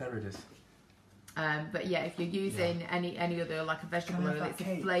roll of, there it is. But yeah, if you're using any other like a vegetable Can I have oil, that it's a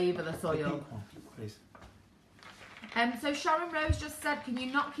cake? flavourless The oil. pink one, please. So Sharon Rose just said, can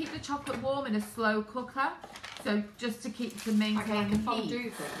you not keep the chocolate warm in a slow cooker? So just to maintain Like a the heat. fondue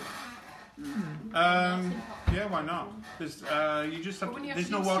thing. Yeah, why not? There's you just have But when to, you have there's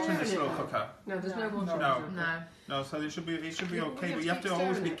to no keep water in the stirring slow it, cooker. No, there's no water. No. No. No, so it should be Yeah, okay, but but you have to keep always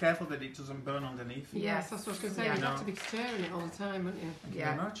stirring be it. careful that it doesn't burn underneath. Yes, that's what I was going to say. Yeah. You'd have No. to be stirring it all the time, wouldn't you? Thank you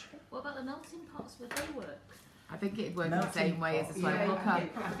Yeah. very much. What about the melting pots? Would they work? I think it'd work the Melting same way as pot. a slow Yeah,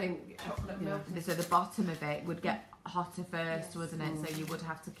 cooker. I think. Chocolate Yeah. milk. So the bottom of it would get hotter first, Yes. wasn't it? So you would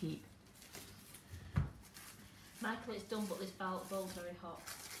have to keep. Michael, it's done, but this bowl's very hot.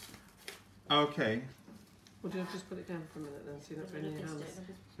 Okay, Well, do you just put it down for a minute then, so you're not burning your hands?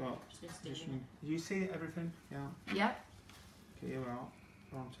 so Just been just, sticking. you see everything? Yeah. Yep. Okay, here we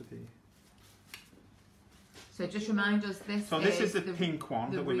are. On to the. So just remind us this. So this is the pink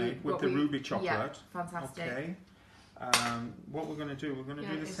one the that we ru- made with what the we- ruby chocolate. Yeah, fantastic. Okay. What we're going to do? We're going to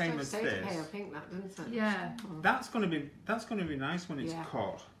do the it same does as say this. pale pink, that doesn't it? Yeah. That's going to be nice when it's Yeah.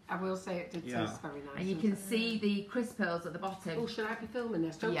 cut. I will say it did Yeah. taste very nice. And you can see the crisp pearls at the bottom. Oh, should I be filming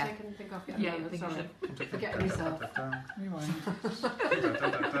this? Don't Yeah. take anything off yet. Yeah, I No, think you sorry. Forgetting yourself. Rewind.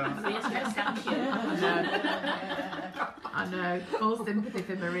 Yes, thank you. I know. Full sympathy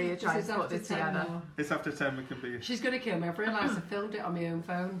for Maria trying This is to put after this 10 together. now. It's after 10. We can be She's going to kill me. I've realised I filmed it on my own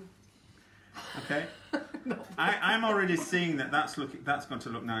phone. okay. I'm already seeing that's going to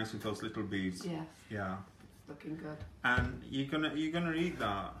look nice with those little beads. Yes, Yeah. looking good. And you're gonna eat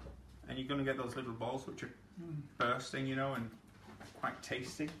that, and you're gonna get those little balls which are bursting, you know, and quite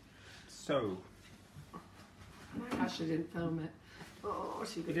tasty. So I actually didn't film it. Oh,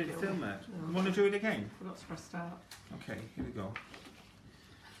 she you did didn't film it. No. You want to do it again? Forgot to press start. Okay, here we go.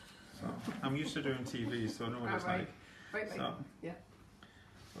 So I'm used to doing TV, so I know what it's Right, like. Wait. So Yeah.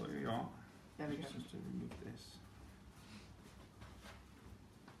 so there we go. There we go. Just to remove this.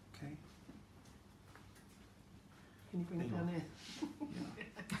 Okay. Can you bring it There down you here? Do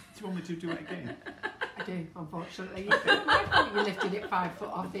you want me to do it again? I do, unfortunately. You lifted it 5 foot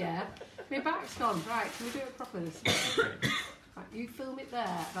off the air. My back's gone. Right, can we do it properly this time? Okay. Right, you film it there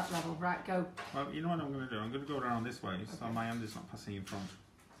at that level. Right, go. Well, you know what I'm going to do? I'm going to go around this way, so Okay. my hand is not passing in front.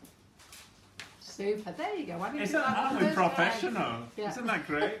 Super. There you go. Why didn't you Isn't do that that on the first try? professional? Yeah. Isn't that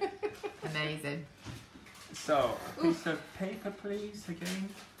great? Amazing. So, a piece of paper, please, again.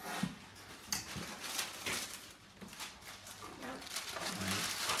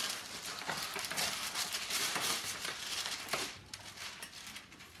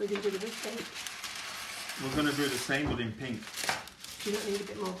 We're going to do the biscuit. We're going to do the same but in pink. Do you not need a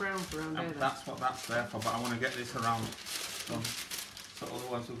bit more brown for around here? That's what that's there for, but I want to get this around done. So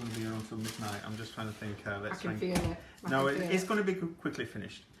otherwise we're going to be around till midnight. I'm just trying to think. I can feel it. No, it's going to be quickly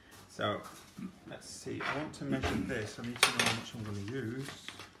finished. So let's see. I want to measure this. I need to know how much I'm going to use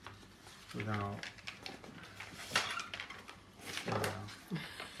without.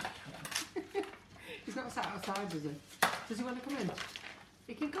 He's not sat outside, does he? Does he want to come in?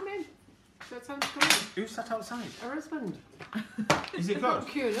 He can come in. So it's time to come in. Who sat outside? Her husband. Is it We've good? got him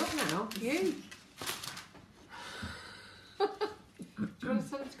queuing up now. You. Do you want to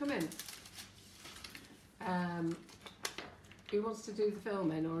tell him to come in? Who wants to do the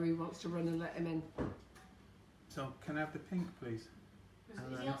filming or who wants to run and let him in? So can I have the pink, please? Is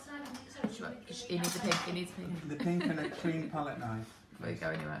he outside? Sorry, He needs a pink. He needs a pink. The pink and a clean palette knife. Before you go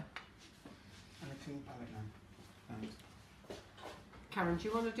anywhere. And a clean palette knife. Thanks. Karen, do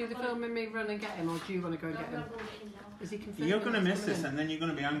you want to do the filming, me run and get him, or do you want to go and get him? Is he confirmed? You're going to that miss he's this coming and then you're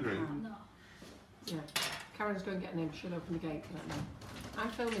going to be angry. No. in? Yeah. Karen's going and getting him. She'll open the gate for that now. I'm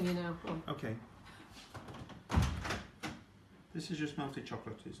filming you now. Oh. Okay. This is just melted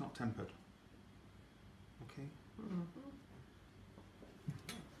chocolate, it's not tempered. Okay. Mm-hmm.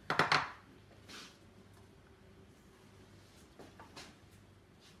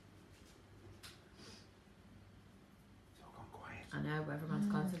 It's all gone quiet. I know,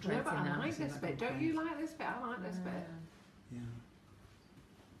 everyone's concentrating No, but I now. like this bit. Don't you like this bit? I like this bit. Yeah.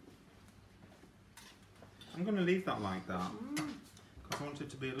 I'm going to leave that like that. Because I want it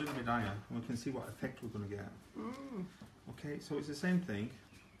to be a little bit higher and we can see what effect we're going to get. Mm. Okay, so it's the same thing.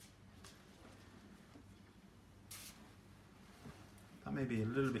 That may be a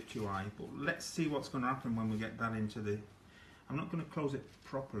little bit too high, but let's see what's going to happen when we get that into the... I'm not going to close it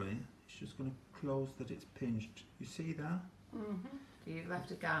properly, it's just going to close that it's pinched. You see that? Mm-hmm. You've left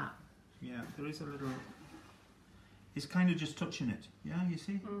a gap. Yeah, there is a little... It's kind of just touching it. Yeah, you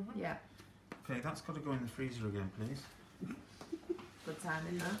see? Mm-hmm. Yeah. Okay, that's got to go in the freezer again, please. Good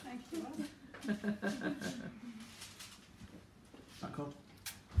timing, that. Thank you. Is that good?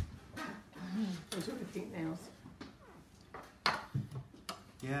 Those are the pink nails.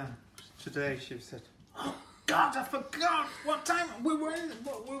 Yeah. Today she said, "Oh God, I forgot what time we went.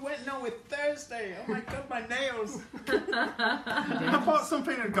 No, with Thursday. Oh my God, my nails. I thought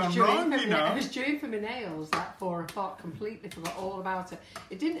something had gone wrong, you know." I was due for my nails at 4 o'clock. Completely forgot all about it.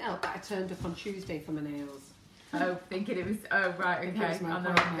 It didn't help that I turned up on Tuesday for my nails. Oh, thinking it was... Oh, right, Thinking it okay. was my On the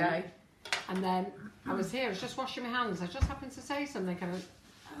wrong appointment. day. And then I was here. I was just washing my hands. I just happened to say something. And I went,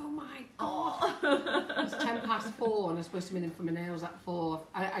 "Oh my God!" It's 4:10, and I was supposed to be in for my nails at 4.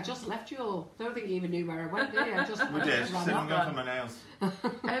 I just left you all. Don't think you even knew where I went, did you? I just We did. ran Sit off. and go for my nails.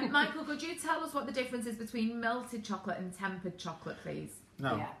 Michael, could you tell us what the difference is between melted chocolate and tempered chocolate, please?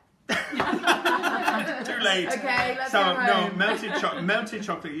 No. Yeah. Too late. Okay, let's So go no, home. melted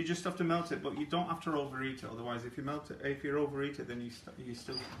chocolate. You just have to melt it, but you don't have to overeat it. Otherwise, if you overeat it, then you're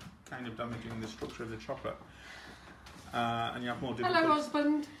still kind of damaging the structure of the chocolate, and you have more difficulty. Hello,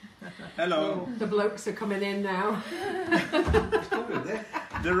 husband. Hello. The blokes are coming in now.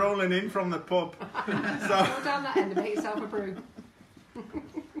 They're rolling in from the pub. Go down that end and make yourself a brew.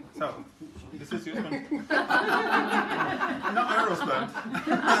 So this is your husband. Not her husband.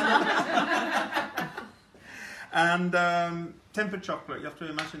 And tempered chocolate, you have to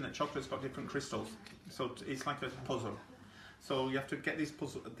imagine that chocolate's got different crystals. So it's like a puzzle. So you have to get these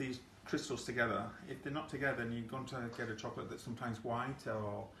crystals together. If they're not together, then you're going to get a chocolate that's sometimes white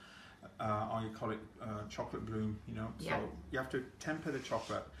or you call it chocolate bloom, you know. Yeah. So you have to temper the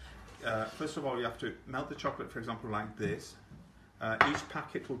chocolate. First of all, you have to melt the chocolate, for example, like this. Each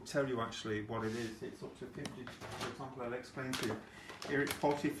packet will tell you actually what it is. It's up to 50, for example, I'll explain to you. Here it's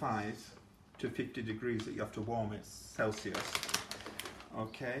 45 to 50 degrees that you have to warm it, Celsius.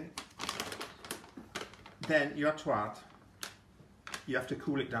 Okay. Then you have to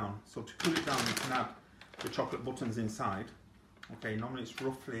cool it down. So to cool it down, you can add the chocolate buttons inside. Okay, normally it's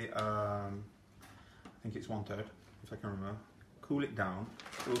roughly, I think it's 1/3, if I can remember. Cool it down.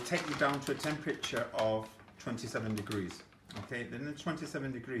 It will take you down to a temperature of 27 degrees. Okay, then at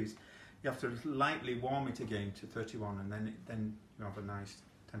 27 degrees, you have to lightly warm it again to 31, and then you have a nice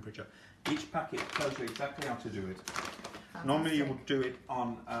temperature. Each packet tells you exactly how to do it. Fantastic. Normally you would do it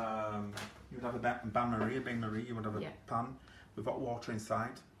on, you would have a bain-marie, you would have a pan with hot water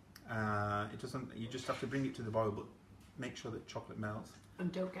inside. You just have to bring it to the boil, but make sure that chocolate melts.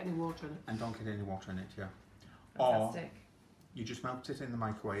 And don't get any water in it. And don't get any water in it, yeah. Fantastic. Or you just melt it in the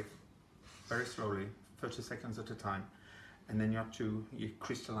microwave, very slowly, 30 seconds at a time. And then you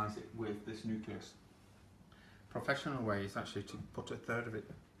crystallise it with this nucleus. Professional way is actually to put 1/3 of it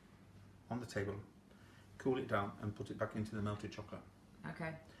on the table, cool it down, and put it back into the melted chocolate.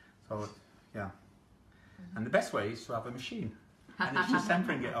 Okay. So, yeah. And the best way is to have a machine. And it's just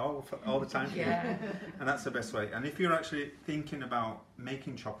tempering it all the time for you. And that's the best way. And if you're actually thinking about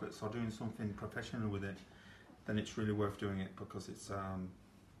making chocolates or doing something professional with it, then it's really worth doing it because it's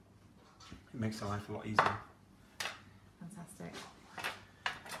it makes your life a lot easier. Fantastic.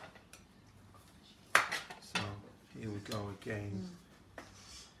 So here we go again.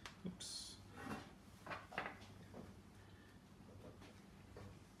 Oops.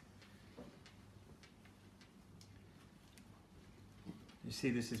 You see,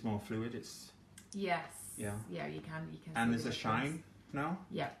 this is more fluid. It's Yes. Yeah. Yeah, you can. and see there's the a difference. shine now.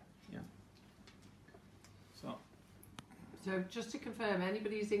 Yeah. So just to confirm,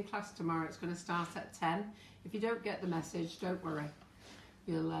 anybody who's in class tomorrow, it's going to start at 10. If you don't get the message, don't worry.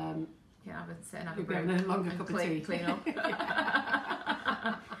 You'll Yeah, have a sit and have a you'll be break. having a longer and cup of tea. clean up.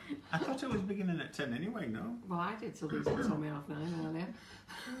 I thought it was beginning at 10 anyway. No. Well, I did till these told me 9:30 earlier.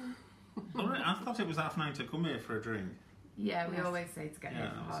 All right. I thought it was 9:30 to come here for a drink. Yeah, we Yes. always say to get here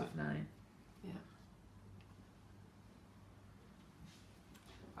Yeah, for that's 9:30. Yeah.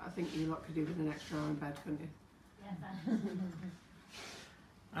 I think you lot could do with an extra hour in bed, couldn't you? Yeah,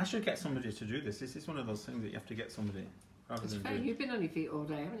 I should get somebody to do this. This is one of those things that you have to get somebody rather It's than fair. do. You've been on your feet all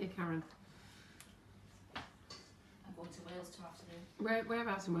day, haven't you, Karen? I'm going to Wales tomorrow afternoon.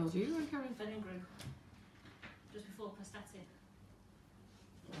 Whereabouts in Wales are you going, Karen? Fenningrove. Just before Pastati.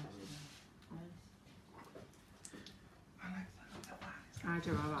 I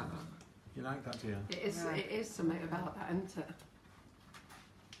do. I like that. You like that, dear? It is. Right. It is something about that, isn't it?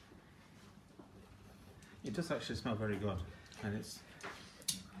 It does actually smell very good, and it's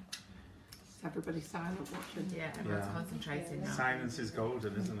Everybody's silent watching. Yeah, everyone's Yeah. concentrating now. silence is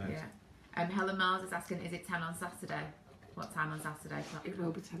golden, isn't it? Yeah. Helen Miles is asking, is it 10 on Saturday? What time on Saturday? It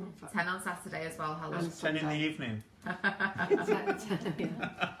will be 10 on Saturday. 10 on Saturday as well, Helen. And 10 in the evening. It's 10,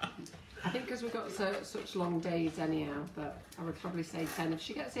 yeah. I think because we've got such long days anyhow, but I would probably say 10. If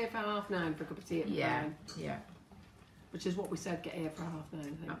she gets here for 9:30 for a cup of tea at Yeah, 9, yeah, which is what we said, get here for 9:30, I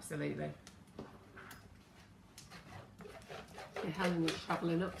think. absolutely. Yeah, Helen is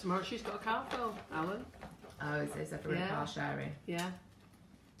travelling up tomorrow. She's got a car full, Alan. Oh, is everyone Yeah. car sharing? Yeah.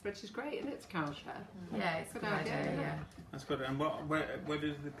 Which is great, isn't it? It's car share. Yeah, it's a good Good idea, idea, yeah. yeah. That's good. And where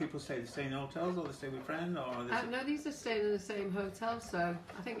do the people stay? They stay in hotels or they stay with friends? Or No, these are staying in the same hotel, so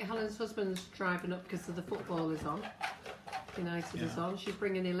I think Helen's husband's driving up because the football is on. United is Yeah. on. She's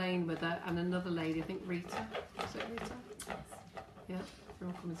bringing Elaine with her and another lady, I think Rita. Is it Rita? Yeah, they're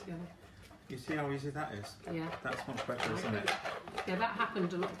all coming together. You see how easy that is? Yeah. That's much better, isn't it? Yeah, that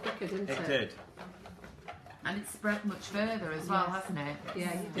happened a lot quicker, didn't it? It did. And it's spread much further as well, Yes. hasn't it?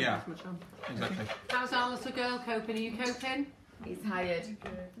 Yeah, you didn't Yeah. have much on. Exactly. How's our little girl coping? Are you coping? He's tired.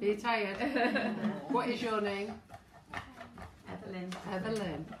 Are you tired? What is your name? Evelyn.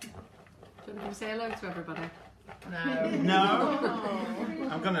 Evelyn. Do you want to say hello to everybody? No. No.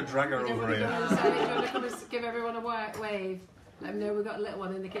 I'm going to drag her Do you over want to here. come and give everyone a wave? Let them know we've got a little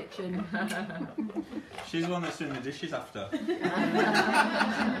one in the kitchen. She's the one that's doing the dishes after.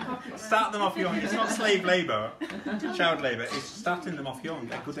 Start them off young. It's not slave labour, child labour. It's starting them off young.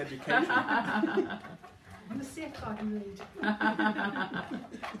 Get good education. I'm a see if I can read.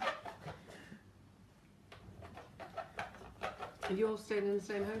 Are you all staying in the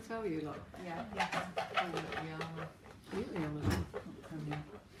same hotel, you lot? Yeah. Really, Amazon.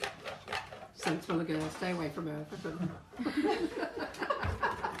 Sensible girl, stay away from her.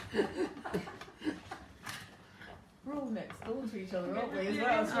 We're all next door to each other, aren't we, as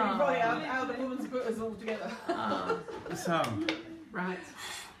well? So we've probably how the woman's put us all together. So, Right.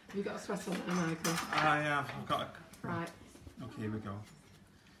 You got a sweat on it, Michael. I've got a... Right. Okay, here we go.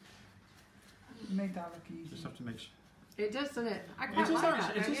 Made that look easy. Just have to make sure. It does, doesn't it? I It quite is like actually,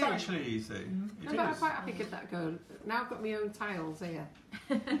 that. it don't is you? actually easy. It No, but I'm is. quite happy to give that a go. Now I've got my own tiles here.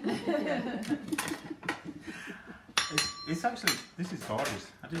 It's actually, this is gorgeous.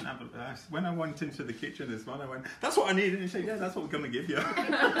 I didn't have a, when I went into the kitchen this morning, I went, that's what I need. And he said, yeah, that's what we're going to give you.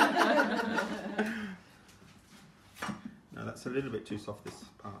 No, that's a little bit too soft, this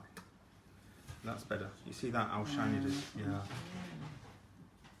part. That's better. You see that, how shiny it is? Yeah.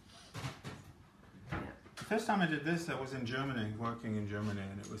 The first time I did this, I was in Germany, working in Germany,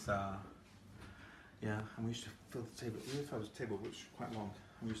 and it was, yeah, and we used to fill the table. We used to have a table which was quite long,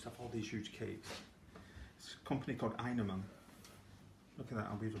 and we used to have all these huge cakes. It's a company called Einemann. Look at that,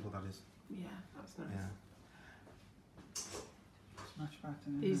 how beautiful that is. Yeah, that's nice. Yeah, It's much better.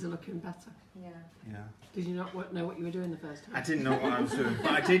 isn't These it? are looking better. Yeah. yeah. Did you not know what you were doing the first time? I didn't know what I was doing,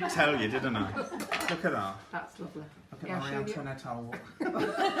 but I did tell you, didn't I? Look at that. That's lovely. Look Look at Yeah, Marie show the- Antoinette.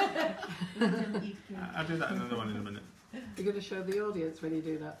 I'll do that another one in a minute. You're going to show the audience when you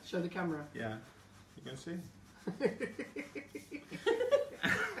do that. Show the camera. Yeah. You can see. Why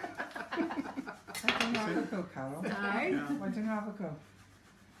don't you have a go, Carol? Aye. Yeah. Why don't you have a go?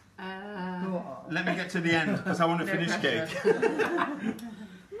 Go on. Let me get to the end because I want to No finish pressure. cake.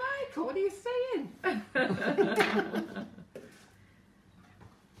 Michael, what are you saying?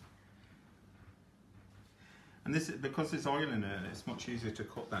 And this is because there's oil in it, it's much easier to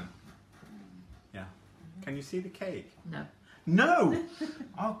cut then. Yeah. Can you see the cake? No. No!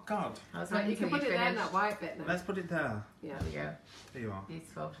 Oh God. I was Right, waiting you can till put you it there in finished. that white bit now. Let's put it there. Yeah, There we go. There you are.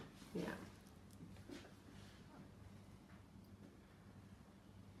 Beautiful. yeah.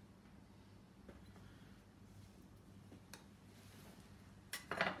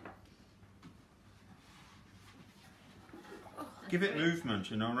 Give it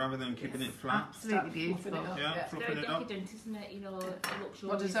movement, you know, rather than keeping it flat. Absolutely Fluffing beautiful. it up. Yeah, It's fluffing very it up. decadent, isn't it? You know, luxurious.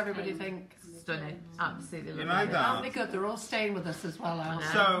 What does everybody paint. think? Stunning. Absolutely You lovely. like that? Aren't they good? They're all staying with us as well, aren't they?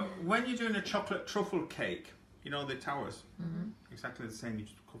 So, when you're doing a chocolate truffle cake, you know the towers? Mm-hmm. Exactly the same, you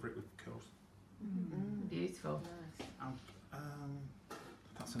just cover it with curls. Beautiful.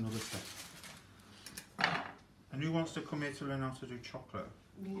 That's another step. And who wants to come here to learn how to do chocolate?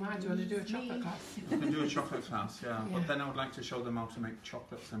 Why do you want to do a chocolate class? We can do a chocolate class, yeah. Yeah. But then I would like to show them how to make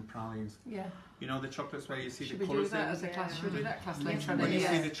chocolates and pralines. Yeah. You know the chocolates where you see Should the we do colours that in? as a class? Should we do that class later on? When you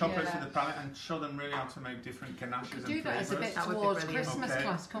Yeah. see the chocolates Yeah. in the palette and show them really how to make different ganaches We and could do that as a bit flavours. That would be towards brilliant. Christmas Okay.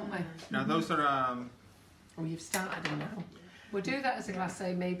 class, can't we? Now those are, Oh, you've started them now. We'll do that as a class,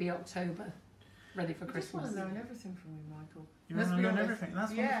 say maybe October, ready for I just want Christmas. to learn everything from you, Michael. you Let's want be to learn honest. everything.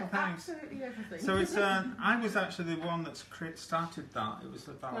 That's Yeah, wonderful, thanks. absolutely everything. So it's, I was actually the one that started that. It was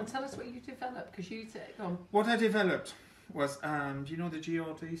Come on, about... tell us what you developed, because you take on. What I developed was, do you know the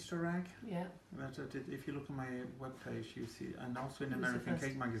Geode Easter egg? Yeah. That I did, if you look on my webpage, you see, and also in It was the American first.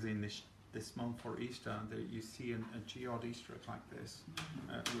 Cake Magazine this month for Easter, you see a geode Easter egg like this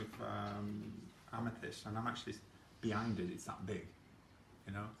with amethyst, and I'm actually behind it. It's that big,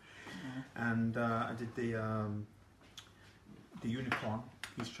 you know. And I did the unicorn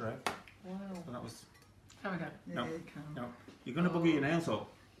Easter egg. Wow. So that was. Have a go. No. Yeah, you can. No, you're going to bugger your nails up.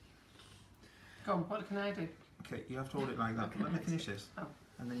 Go on, what can I do? Okay, you have to hold it like that. Okay, Let me nice. finish this, Oh.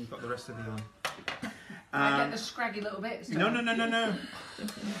 and then you've got the rest of the. I get the scraggy little bits. No. don't I?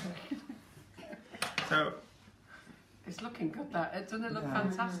 So. It's looking good, that. Doesn't it look Yeah.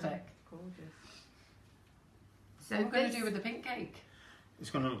 fantastic? Gorgeous. So What are we going this, to do with the pink cake? It's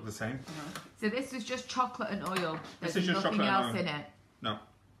going to look the same. so this was just chocolate and oil. This There's is just nothing chocolate and else oil. in it. No.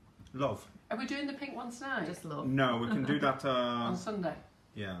 Love. Are we doing the pink one tonight? Just love. No, we can do that. on Sunday.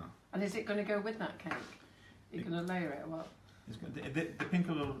 Yeah. And is it going to go with that cake? You're going to layer it or what? It's good. The pink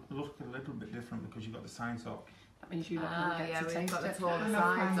will look a little bit different because you've got the signs up. That means you don't Ah, get yeah, to we've taste got the it. taller No,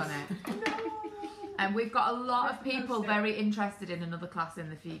 sides on thanks. it. And we've got a lot of That's people fantastic. very interested in another class in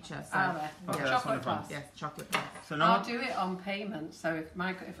the future. So Are there? Okay, Chocolate that's wonderful. class. yes, chocolate class. So I'll now, do it on payment. So if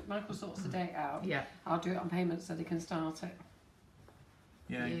Michael sorts the date out, Yeah. I'll do it on payment so they can start it.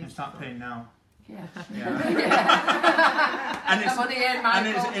 yeah, you can start paying now. Yeah. Yeah. and it's Money in, and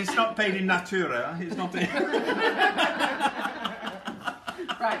Michael. it's not paid in natura. It's not.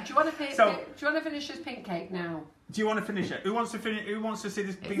 Right. Do you want to So- do you want to finish this pink cake now? Do you want to finish it? Who wants to finish? Who wants to see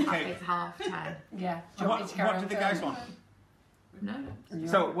this pink cake? It's 10:30. Yeah. Do you want me to carry What on did the filming? guys want? No.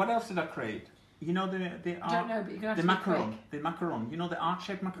 So what else did I create? You know the I don't know, but you're going to the have to be macaron, quick. the macaron. You know the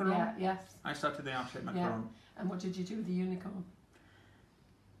heart-shaped macaron. Yeah. Yes. I started the heart-shaped Yeah. macaron. And what did you do with the unicorn?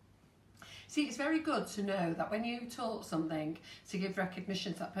 See, it's very good to know that when you taught something to give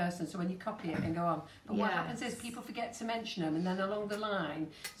recognition to that person, so when you copy it and go on. But what Yes. happens is people forget to mention them, and then along the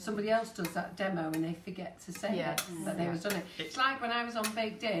line, somebody else does that demo and they forget to say Yes. that they was done it. It's like when I was on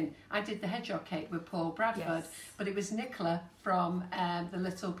Baked In, I did the hedgehog cake with Paul Bradford, Yes. but it was Nicola from the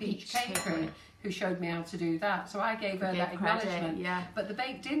Little Peach Peach Cakery Cakery. who showed me how to do that. So I gave her Give that credit, acknowledgement. yeah. But the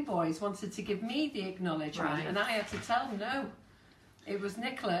Baked In boys wanted to give me the acknowledgement, Right. and I had to tell them no. It was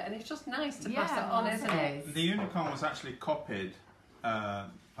Nicola, and it's just nice to pass Yeah, it on, of isn't course it? it is. The unicorn was actually copied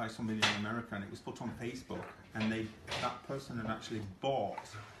by somebody in America, and it was put on Facebook, and that person had actually bought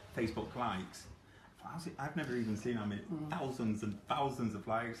Facebook likes. I've never even seen. I mean, thousands and thousands of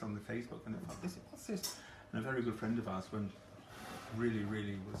likes on the Facebook, and I thought, what's this? And a very good friend of ours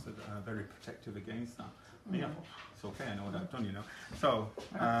really was very protective against that. Yeah, it's okay. I know what I've done, you know. So.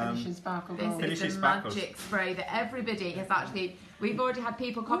 Finishing sparkle This gold. is Finishing the sparkles. magic spray that everybody has actually. We've already had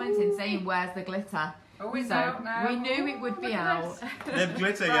people commenting saying, "Where's the glitter?" Oh, it's So out now. we knew it would be Look at out. this. They're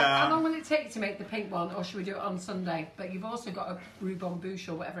glitter, Right, how long yeah. will it take to make the pink one, or should we do it on Sunday? But you've also got a rhubarb bouche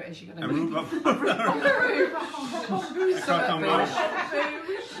or whatever it is you're going A to make. rhubarb.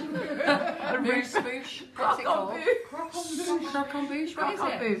 A roof bouche. What's it called? Croquant bouche. What is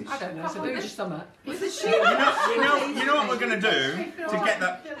Croquant it? bouche. I don't know. It's a bouche summer. It's a shoe. You know what we're going to do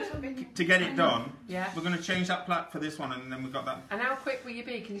to get it done? Yeah. We're going to change that plaque for this one, and then we've got that. And how quick will you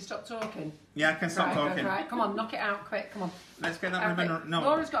be? Can you stop talking? Yeah, I can stop Right, talking. Right, come on, knock it out quick. Come on. Let's get that How ribbon. quick? No,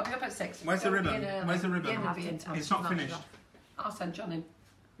 Laura's got to be up at 6. Where's the Don't be ribbon? in early. Where's the ribbon? Ian will be in time. It's not finished. I'll send John in.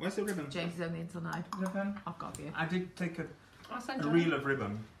 Where's the ribbon? James is only until 9. Ribbon. I've got you. I did take a I'll send John reel of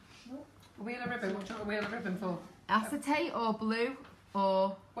ribbon. A wheel of ribbon. What do you want a wheel of ribbon for? Acetate or blue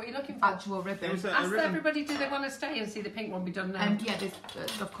or What are you looking for? actual There ribbon? was a Ask ribbon. everybody, do they want to stay and see the pink one be done now? Yeah,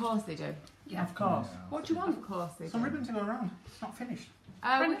 of course they do. Yeah. Of course. What do you want? Of course they do. Some ribbon to go around. It's not finished. We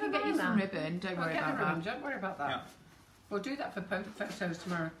Bring can the get you ribbon some then. ribbon. Don't We'll worry get the about ribbon. that. Don't worry about that. Yeah. We'll do that for photos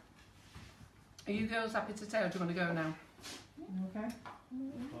tomorrow. Are you girls happy to stay, or do you want to go now? Okay.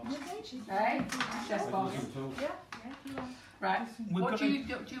 Hey, chest box. Right. We've What got do you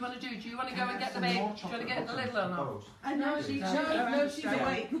want to do? Do you want to go and get the big? Do you want to get the little or not? I know she's No, she's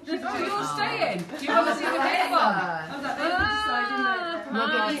awake. Oh, you're staying. Do you want to see the big one? We'll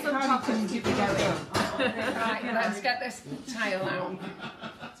give you some chocolate and keep you going. Right. Let's get this tile out.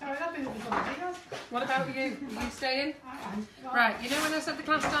 Sorry, I've been with somebody else. What about you? Are you staying? Right. You know when I said the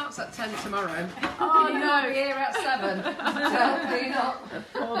class starts at 10 tomorrow? Oh Can you no! not be here at 7 to clean up?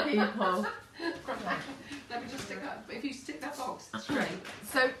 Poor people. Let me just stick that. If you stick that box straight.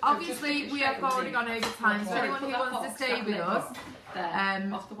 So obviously we have already gone over time. So Sorry, anyone put who that wants to box, stay that with lid us,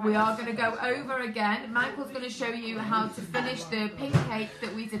 there. we are going to go over again. Michael's going to show you how to finish the pink cake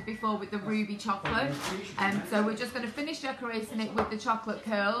that we did before with the ruby chocolate. So we're just going to finish decorating it with the chocolate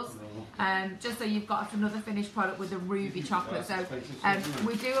curls, just so you've got another finished product with the ruby chocolate. So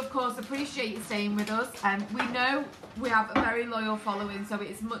we do of course appreciate you staying with us. We know we have a very loyal following, so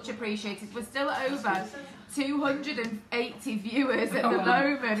it's much appreciated. We're still over 280 viewers at the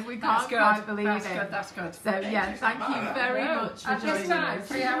moment. We can't quite believe That's it. good. That's good. So yeah, thank you very much for At this joining time, us.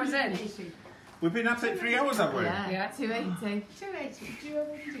 3 hours in. We've been at it 3 hours, have we? Yeah, 280. 280.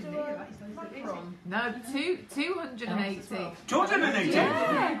 No, 280. 280.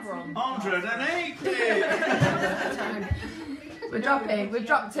 Yeah. 180. We're dropping. We've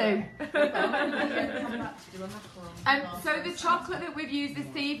dropped 2. So the chocolate that we've used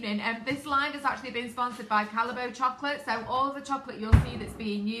this evening, this line has actually been sponsored by Calabo Chocolate. So all the chocolate you'll see that's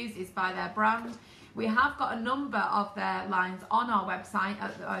being used is by their brand. We have got a number of their lines on our website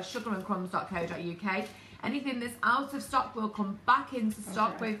at sugarandcrumbs.co.uk. Anything that's out of stock will come back into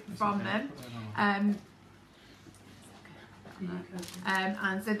stock from them. And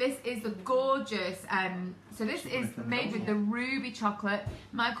so this is the gorgeous, so this is made with the ruby chocolate.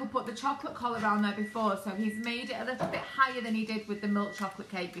 Michael put the chocolate collar around there before, so he's made it a little bit higher than he did with the milk chocolate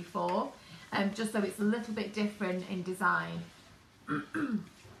cake before, just so it's a little bit different in design.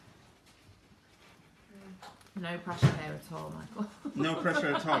 No pressure here at all, Michael. No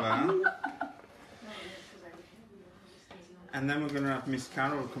pressure at all, huh? And then we're going to have Miss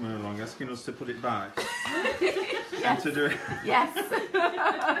Carol coming along asking us to put it back. And to do it. Yes.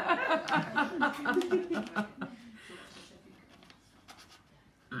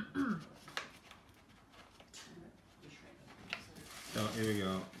 So here we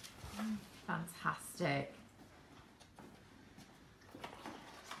go. Fantastic.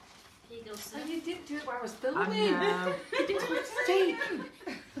 Here you go, sir. And you didn't do it while I was I filming. know. You did it Steve.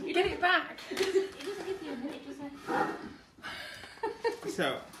 Get it back. It doesn't give you a minute, does it?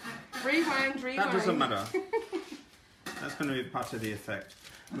 So Rewind. that doesn't matter. That's going to be part of the effect.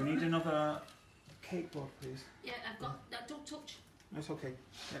 We need another cake board, please. Yeah, I've got. Don't touch. That's okay.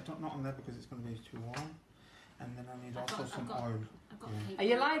 Yeah, not on there because it's going to be too warm. And then I need I've also got- some I've got- oil. I've got Yeah. cake. Are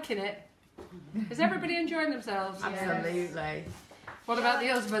you liking it? Is everybody enjoying themselves? Absolutely. What about the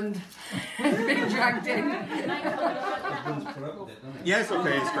husband? Being dragged in. Yes,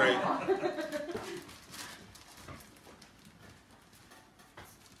 okay, it's great.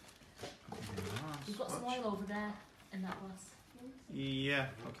 You've got some oil over there in that glass. Yeah,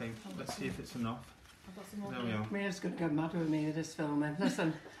 okay. Let's see if it's enough. I've got some oil. There we go. Mia's going to go mad with me with this filming.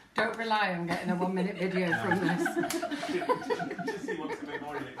 Listen, don't rely on getting a 1 minute video from this.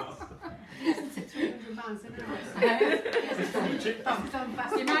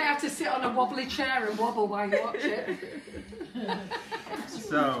 You might have to sit on a wobbly chair and wobble while you watch it.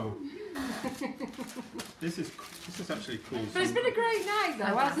 So this is actually cool. But it's been a great night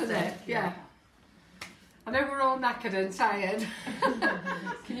though, hasn't it? Fantastic, Yeah. I know we're all knackered and tired.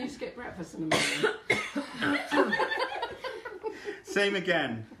 Can you skip breakfast in the morning? Same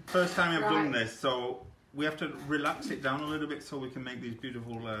again. First time I've done Right. this, so we have to relax it down a little bit so we can make these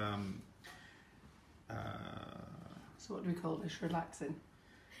beautiful. So what do we call this? Relaxing.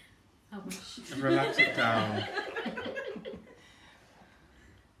 I wish. Relax it down.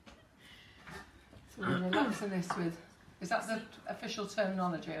 So we're relaxing this with. Is that the official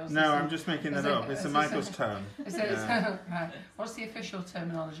terminology? Or is No, this I'm just making is that it- up. It's is a this Michael's term. Is it? Yeah. Right. What's the official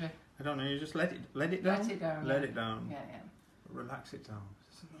terminology? I don't know. You just let it down. Let it down. Let it down. Yeah, Relax it down.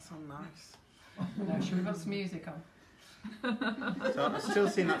 Doesn't that sound nice? yeah. No, should we put some music on? So I still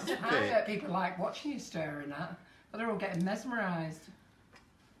see that's I thick. bet people like watching you stirring that, but they're all getting mesmerised.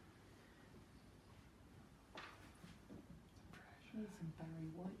 Need some Barry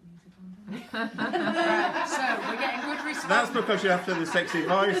White music on. Right, so we're getting good response. That's because you're after the sexy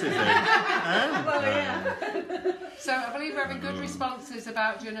voice, is it? Well, yeah. So I believe we're having good responses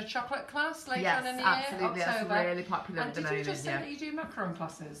about doing a chocolate class later on in Yes, the absolutely. year, That's October. really popular And at the did you moment. just say Yeah. that you do macaron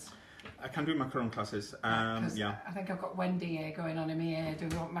classes? I can do macaron classes. 'Cause Yeah. I think I've got Wendy here going on in my ear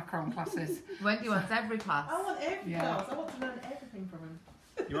doing macaron classes. Wendy wants every class. I want every Yeah. class. I want to learn everything from him.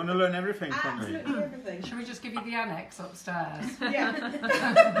 You want to learn everything from me? Absolutely everything. Should we just give you the annex upstairs? Yeah.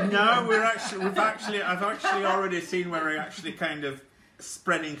 No, I've actually already seen where we're actually kind of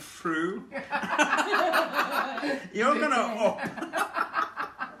spreading through. You're gonna.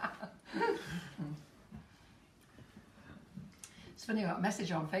 It's funny, I got a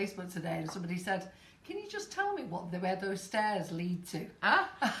message on Facebook today and somebody said, can you just tell me where those stairs lead to? Oh,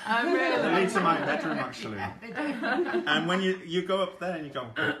 It really? leads to my bedroom actually. Yeah, they do. And when you go up there and you go,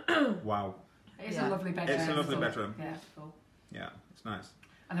 wow, It's Yeah. a lovely bedroom. it's a lovely isn't it? bedroom. Yeah. Yeah, it's nice.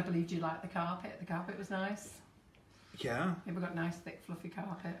 And I believed you liked the carpet. The carpet was nice. Yeah, Yeah, we've got nice, thick, fluffy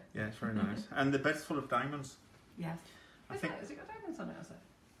carpet. yeah, it's very nice. And the bed's full of diamonds. Yes. I think. Has it got diamonds on it, has it?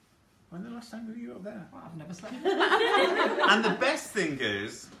 When the last time were you up there? Well, I've never slept. And the best thing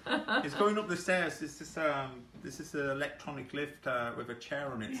is going up the stairs. This is an electronic lift with a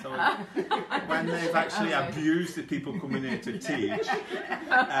chair on it. So when they've actually abused the people coming here to teach,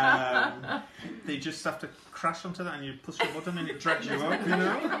 they just have to crash onto that, and you push a button and it drags you up. You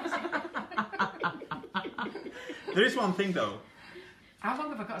know. There is one thing though. How long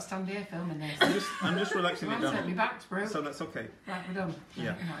have I got to stand here filming this? I'm just relaxing it Mine's hurt me down. back, bro. So that's okay. Right, we're done. Yeah.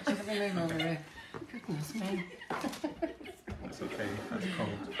 Right, so let me move over here. Goodness me. That's okay. That's cold.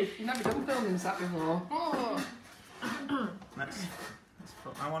 You've never done filming that before. Oh. That's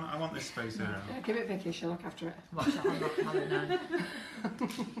I want this space here. Yeah, give it Vicky, she'll look after it. Watch out, I'm not having now.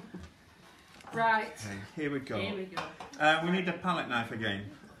 Right. Okay, here we go. Here we go. We need a palette knife again.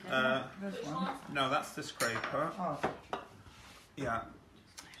 This one. No, that's the scraper. Oh. Yeah.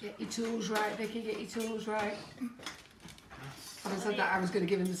 Get your tools right, Vicky, get your tools right. Having said that, I was going to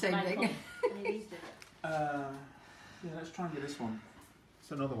give him the same Michael, thing. any of these do it? Yeah, let's try and get this one.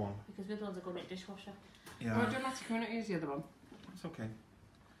 It's another one. Because the other ones are going to make dishwasher. Yeah. Oh, it doesn't matter, can we not use the other one? It's okay.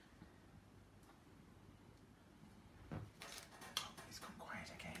 It's gone quiet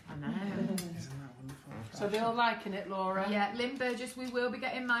again. I know. Isn't that wonderful? So they're all liking it, Laura? Yeah, Lynn Burgess, we will be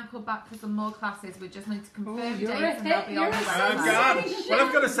getting Michael back for some more classes. We just need to confirm Ooh, dates you're a and they'll hit, be you're on the a Oh, website. God. Well,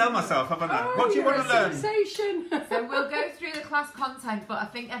 I've got to sell myself, haven't I? What do you you're want to a learn? sensation. So we'll go through the class content, but I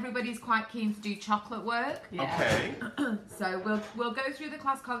think everybody's quite keen to do chocolate work. Yeah. Okay. So we'll go through the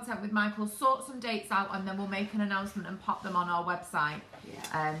class content with Michael, sort some dates out, and then we'll make an announcement and pop them on our website.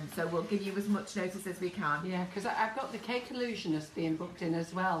 Yeah. So we'll give you as much notice as we can. Yeah, because I've got the Cake Illusionist being booked in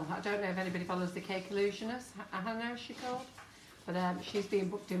as well. I don't know if anybody follows the Cake Illusionist. Hannah, is she called? But she's being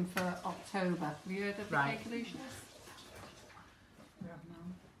booked in for October. Have you heard of the Right. Cake Illusionist?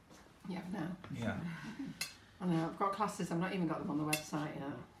 You have now. Yeah. I know, I've got classes, I've not even got them on the website yet.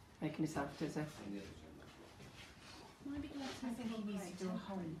 Making myself dizzy. Might be glad to I think he needs to do a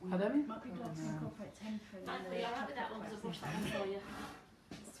whole week. Pardon? Might be glad to incorporate temporary. Michael, you're alright with that one because I've washed that one for you.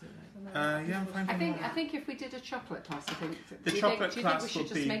 Yeah, I'm fine. I think if we did a chocolate class, I think The do you chocolate think we class should would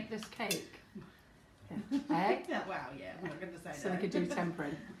just be- make this cake? Yeah. Eh? Yeah, well, yeah, we're not going to say So we that. could do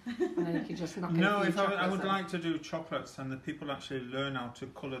tempering, and then you could just knock in No, a few if I would chocolates in. like to do chocolates and the people actually learn how to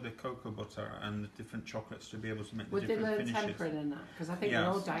colour the cocoa butter and the different chocolates to be able to make the Would they different learn finishes. tempering in that? Because I think we're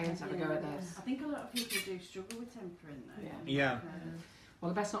all Yes. dying to have a go at this. I think a lot of people do struggle with tempering though. Yeah. Yeah.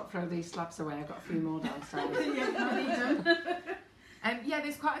 Well, I best not throw these slabs away. I've got a few more downstairs. Yeah,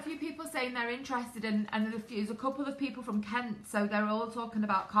 there's quite a few people saying they're interested, and there's a couple of people from Kent, so they're all talking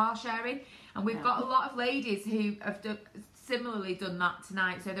about car sharing. And we've Yeah. got a lot of ladies who have similarly done that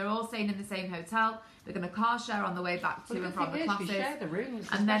tonight. So they're all staying in the same hotel. They're going to car share on the way back to and from the classes. We share the rooms,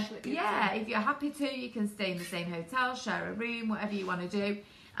 and then, yeah, if you're happy to, you can stay in the same hotel, share a room, whatever you want to do.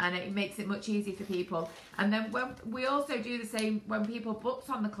 And it makes it much easier for people. And then when we also do the same when people booked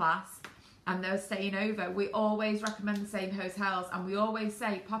on the class and they're staying over, we always recommend the same hotels, and we always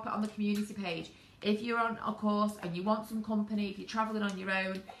say pop it on the community page. If you're on a course and you want some company, if you're travelling on your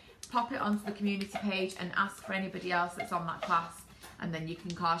own, pop it onto the community page and ask for anybody else that's on that class, and then you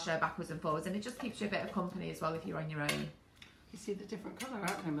can car share backwards and forwards, and it just keeps you a bit of company as well if you're on your own. You see the different colour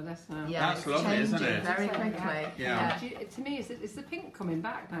outcome of this now. Yeah, that's lovely, isn't it? Very quickly. Yeah. To me, is the pink coming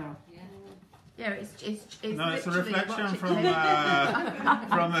back now? Yeah, it's No, it's a literally reflection watch it from a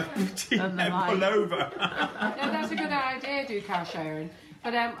pullover. No, that's a good idea, do car sharing.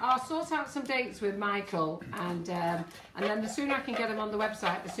 But I'll sort out some dates with Michael, and then the sooner I can get them on the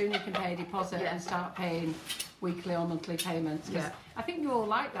website, the sooner you can pay a deposit and start paying weekly or monthly payments. Because I think you all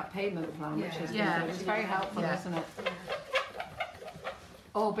like that payment plan, which is good. It's very helpful, isn't it?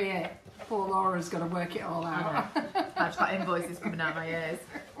 Albeit, poor Laura's got to work it all out. I've got invoices coming out my ears.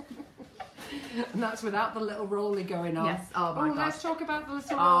 And that's without the little rolly going on. Yes. Oh my God. Let's talk about the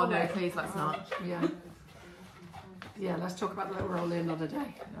little Oh rolly. no, please let's not. Yeah. Yeah, let's talk about the little rolly another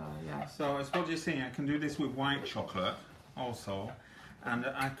day. Oh yeah. So as what you're seeing, I can do this with white chocolate also, and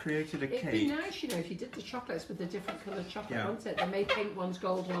I created a cake. It'd be nice, you know, if you did the chocolates with the different coloured chocolate, wouldn't it? They made pink ones,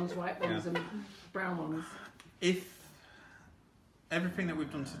 gold ones, white ones, and brown ones. If everything that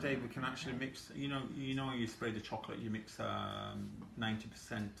we've done today, we can actually mix. You know, you spray the chocolate, you mix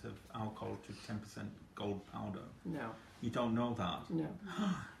 90% of alcohol to 10% gold powder. No. You don't know that. No.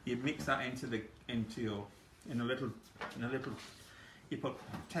 You mix that in a little. You put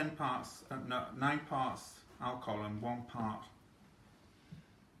 9 parts alcohol and 1 part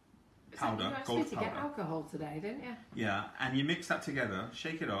powder, You asked gold me to powder. get alcohol today, didn't you? Yeah, and you mix that together,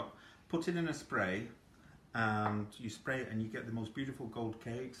 shake it up, put it in a spray, and you spray it, and you get the most beautiful gold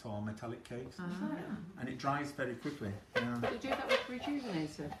cakes or metallic cakes, and it dries very quickly. Yeah. You do that with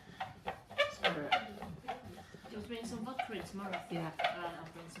rejuvenator. He was bringing some vodka in tomorrow. Yeah. Right, I'll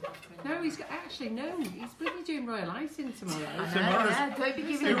bring some vodka in. No, he's bloody doing royal icing tomorrow. Tomorrow's- Yeah, don't be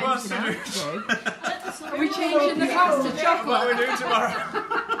giving Who him wants anything to else do- to do. Are we changing the class to What chocolate? are we doing tomorrow?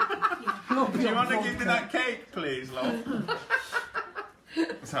 Do you want to give me that cake, please, love?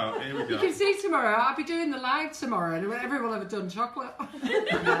 So, here we You go. can see tomorrow, I'll be doing the live tomorrow, and everyone will have done chocolate.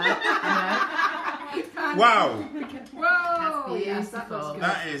 Wow! Whoa! That's Yes, that looks beautiful. good.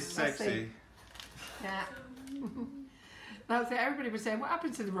 That is sexy. Yeah. That's it. Everybody was saying, what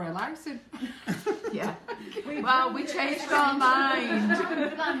happened to the royal icing? Yeah. Well, we changed our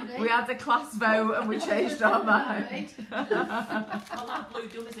mind. We had a class vote and we changed our mind. Oh, that blue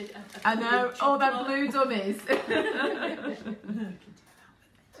dummies. I know, all them blue dummies.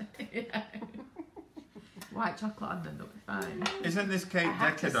 Yeah. White chocolate on them, they'll be fine. Isn't this cake I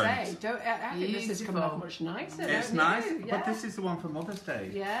have to say, decadent? I think this is coming off much nicer. It's don't nice, you? but this is the one for Mother's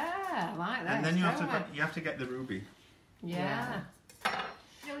Day. Yeah, I like that. And then you have to get the ruby. Yeah. You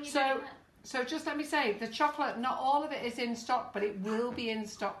know, when you So- do that- So just let me say, the chocolate, not all of it is in stock, but it will be in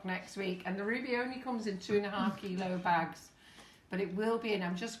stock next week. And the ruby only comes in 2.5 kilo bags, but it will be in.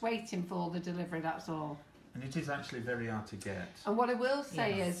 I'm just waiting for the delivery, that's all. And it is actually very hard to get. And what I will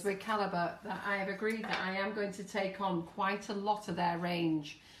say is with Calibre that I have agreed that I am going to take on quite a lot of their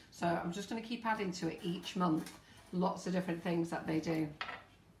range. So I'm just going to keep adding to it each month. Lots of different things that they do.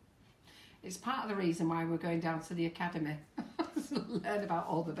 It's part of the reason why we're going down to the academy. to learn about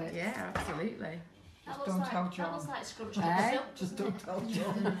all the bits. Yeah, absolutely. That Don't looks tell like, John. That looks like scrunched up Eh? silk. Just don't tell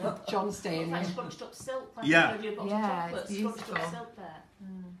John. John's staying Like here. scrunched up silk. Like Yeah. You've got Yeah, chocolate, it's scrunched up beautiful. silk there.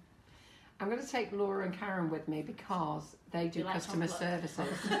 I'm going to take Laura and Karen with me because they do You like customer chocolate?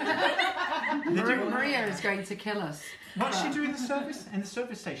 services. Did you- Maria is going to kill us. What's she doing in the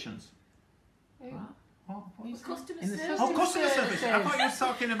service stations? What? Customer In the service. Oh, customer service. I thought you were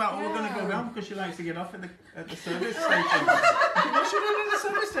talking about we're going to go round because she likes to get off at the service station. What's she doing in the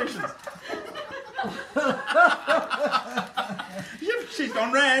service stations? She's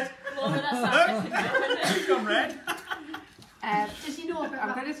gone red. Laura, that's that. She's gone red. Does he know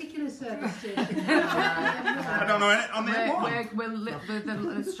about that particular service station? I don't know on the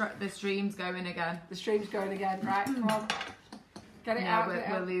M1. The stream's going again. The stream's going again. Right, come on. Get it out. Yeah, get it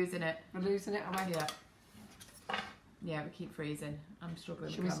we're out. losing it. We're losing it, am I? Yeah. Yeah, we keep freezing. I'm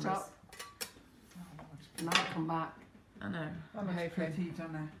struggling Should with we cameras. stop? It might come back. I know. That looks pretty,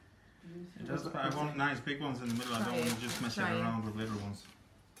 doesn't it? It does, but I want nice big ones in the middle. I don't want to just mess it Try it. around with little ones.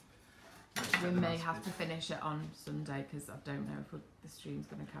 We may have to finish it on Sunday because I don't know if the stream's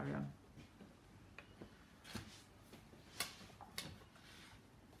going to carry on.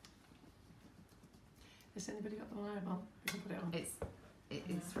 Has anybody got the live on? We can put it on.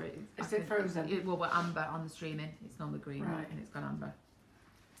 It's frozen. Is it frozen? Well, we're amber on the streaming. It's normally green, Right. and it's gone amber.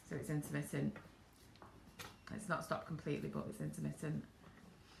 So it's intermittent. It's not stopped completely, but it's intermittent.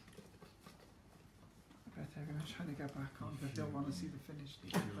 But I'm going to try to go back on. I don't want to see the finished.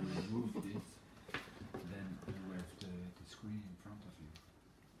 If you remove this, then you have the screen in front of you.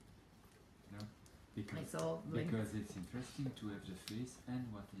 No? It's all linked. Because it's interesting to have the face and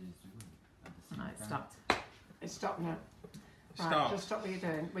what it is doing at the same No, time. it's stopped. It's stopped now. Right, Stop. just stop what you're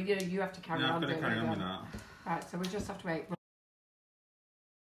doing. Well, you have to carry Yeah, on I've got to doing carry it on with again. that. Right, so we just have to wait.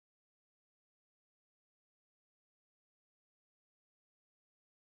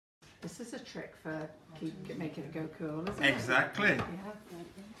 This is a trick for making it go cool, isn't it? Exactly. Yeah.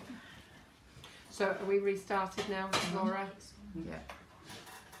 So are we restarted now, Laura? Yeah.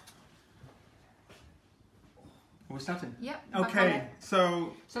 Are we starting? Yep. Okay,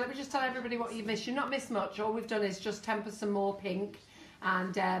 so So let me just tell everybody what you've missed. You've not missed much. All we've done is just temper some more pink.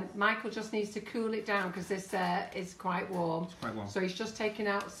 And Michael just needs to cool it down because this is quite warm. it's quite well. So he's just taken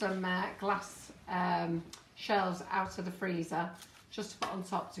out some glass shells out of the freezer just to put on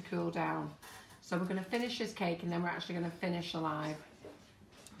top to cool down. So we're going to finish this cake and then we're actually going to finish alive.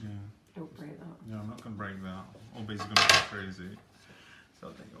 Yeah. Don't break that. No, I'm not going to break that. All bees are going to go crazy. So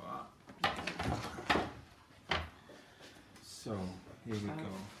there you are. So here we go.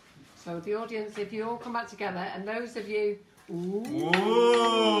 So the audience, if you all come back together, and those of you, ooh,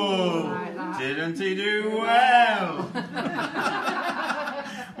 Whoa! like that. Didn't he do well?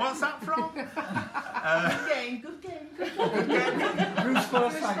 What's that from? Good game, good game, good game. Bruce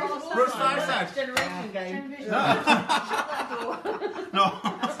Forsyth. Bruce Forsyth. Generation game. No.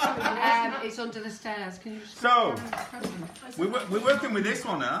 It's under the stairs. Can you just So, we're working with this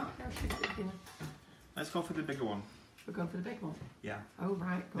one, huh? we're Let's go for the bigger one. going for the big one. Yeah. Oh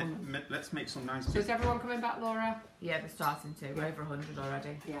right, go on. then. Let's make some nice. So is everyone coming back, Laura? Yeah, they're starting to. We're over 100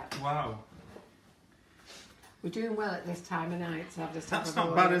 already. Yeah. Wow. We're doing well at this time of night to have this type That's of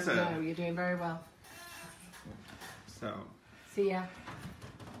not bad, audience. is it? No, you're doing very well. So. See ya.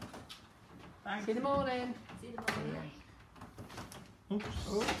 Thanks. See you in the morning. See you tomorrow. Oops.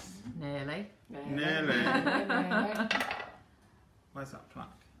 Oops. Nearly. Nearly. Nearly. Where's that plaque?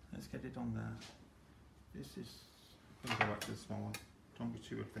 Let's get it on there. This is. I'm going to go back to the small one. Don't be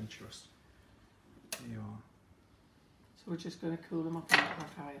too adventurous. There you are. So we're just going to cool them up a little bit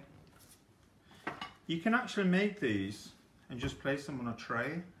higher. You can actually make these and just place them on a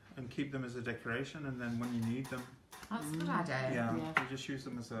tray and keep them as a decoration, and then when you need them, That's a good idea. yeah, Yeah. you just use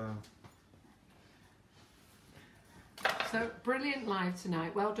them as a. So brilliant live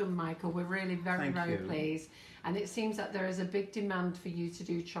tonight. Well done, Michael. We're really very, Thank very you. pleased. And it seems that there is a big demand for you to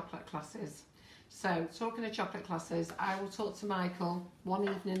do chocolate classes. So talking of chocolate classes, I will talk to Michael one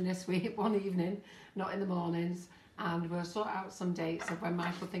evening this week, one evening, not in the mornings, and we'll sort out some dates of when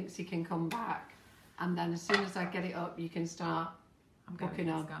Michael thinks he can come back. And then as soon as I get it up, you can start I'm going. booking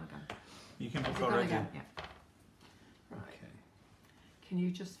on. It's gone again. You can Is book it gone already. again? Yeah. Right. Okay. Can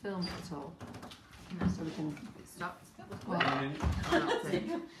you just film it at all? So we can. It stopped. Well, Oh, that's it.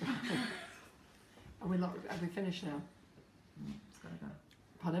 are we finished now? It's gotta go.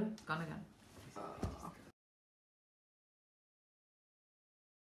 Pardon? It's gone again.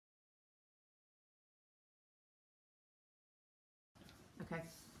 Okay.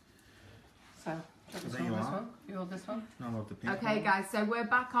 So, there you are. You hold this one? I love the pink Okay, one. guys, so we're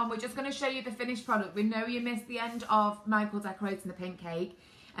back on. We're just going to show you the finished product. We know you missed the end of Michael decorating the pink cake,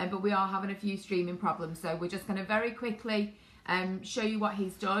 but we are having a few streaming problems. So we're just going to very quickly show you what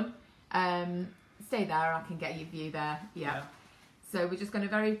he's done. Stay there, I can get your view there. Yeah. So we're just going to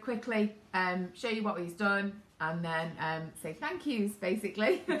very quickly show you what he's done and then say thank yous,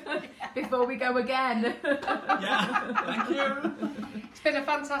 basically, before we go again. Yeah, thank you. It's been a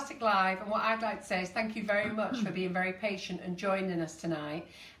fantastic live, and what I'd like to say is thank you very much for being very patient and joining us tonight.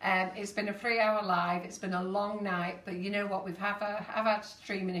 It's been a 3-hour live. It's been a long night, but you know what? We've have had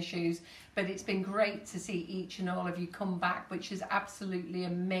streaming issues, but it's been great to see each and all of you come back, which is absolutely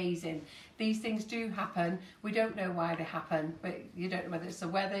amazing. These things do happen. We don't know why they happen, but you don't know whether it's the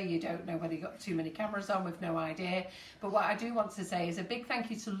weather, you don't know whether you've got too many cameras on, we've no idea. But what I do want to say is a big thank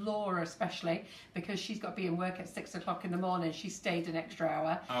you to Laura, especially, because she's got to be in work at 6 o'clock in the morning. She stayed an extra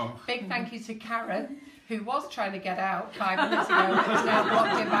hour. Oh. Big thank you to Karen, who was trying to get out 5 minutes ago, but is now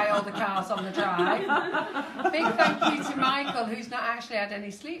blocked in by all the cars on the drive. Big thank you to Michael, who's not actually had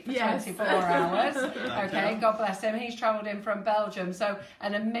any sleep for 24 hours. Okay, God bless him. He's travelled in from Belgium, so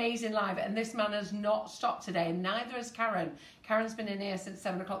an amazing live. And this man has not stopped today, neither has Karen. Karen's been in here since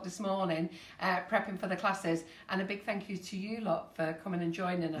 7 o'clock this morning, prepping for the classes. And a big thank you to you lot for coming and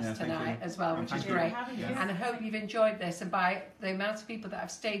joining us tonight as well, which is great. And I hope you've enjoyed this. And by the amount of people that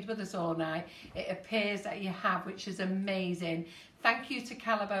have stayed with us all night, it appears that you have, which is amazing. Thank you to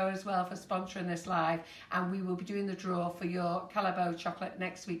Calabo as well for sponsoring this live, and we will be doing the draw for your Calabo chocolate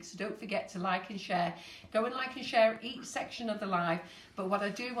next week, so don't forget to like and share. Go and like and share each section of the live, but what I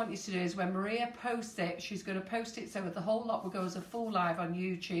do want you to do is when Maria posts it, she's going to post it so that the whole lot will go as a full live on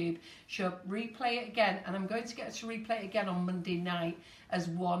YouTube. She'll replay it again, and I'm going to get her to replay it again on Monday night as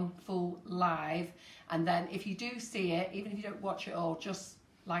one full live, and then if you do see it, even if you don't watch it all, just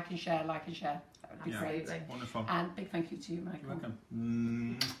like and share, like and share. That would be great. Wonderful. And big thank you to you, Michael. You're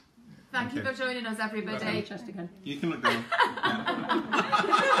welcome. Thank you for joining us, everybody. Just again. You can look down.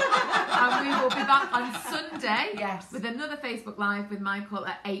 And we will be back on Sunday with another Facebook Live with Michael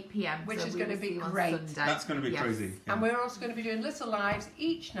at 8 p.m. Which so is going to be on great. Sunday. That's going to be crazy. Yeah. And we're also going to be doing little lives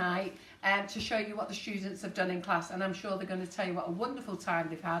each night to show you what the students have done in class, and I'm sure they're going to tell you what a wonderful time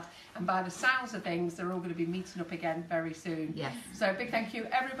they've had, and by the sounds of things they're all going to be meeting up again very soon. Yes. So big thank you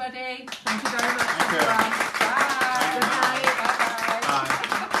everybody. Thank you very much. Thank you. Bye. Good night. Bye.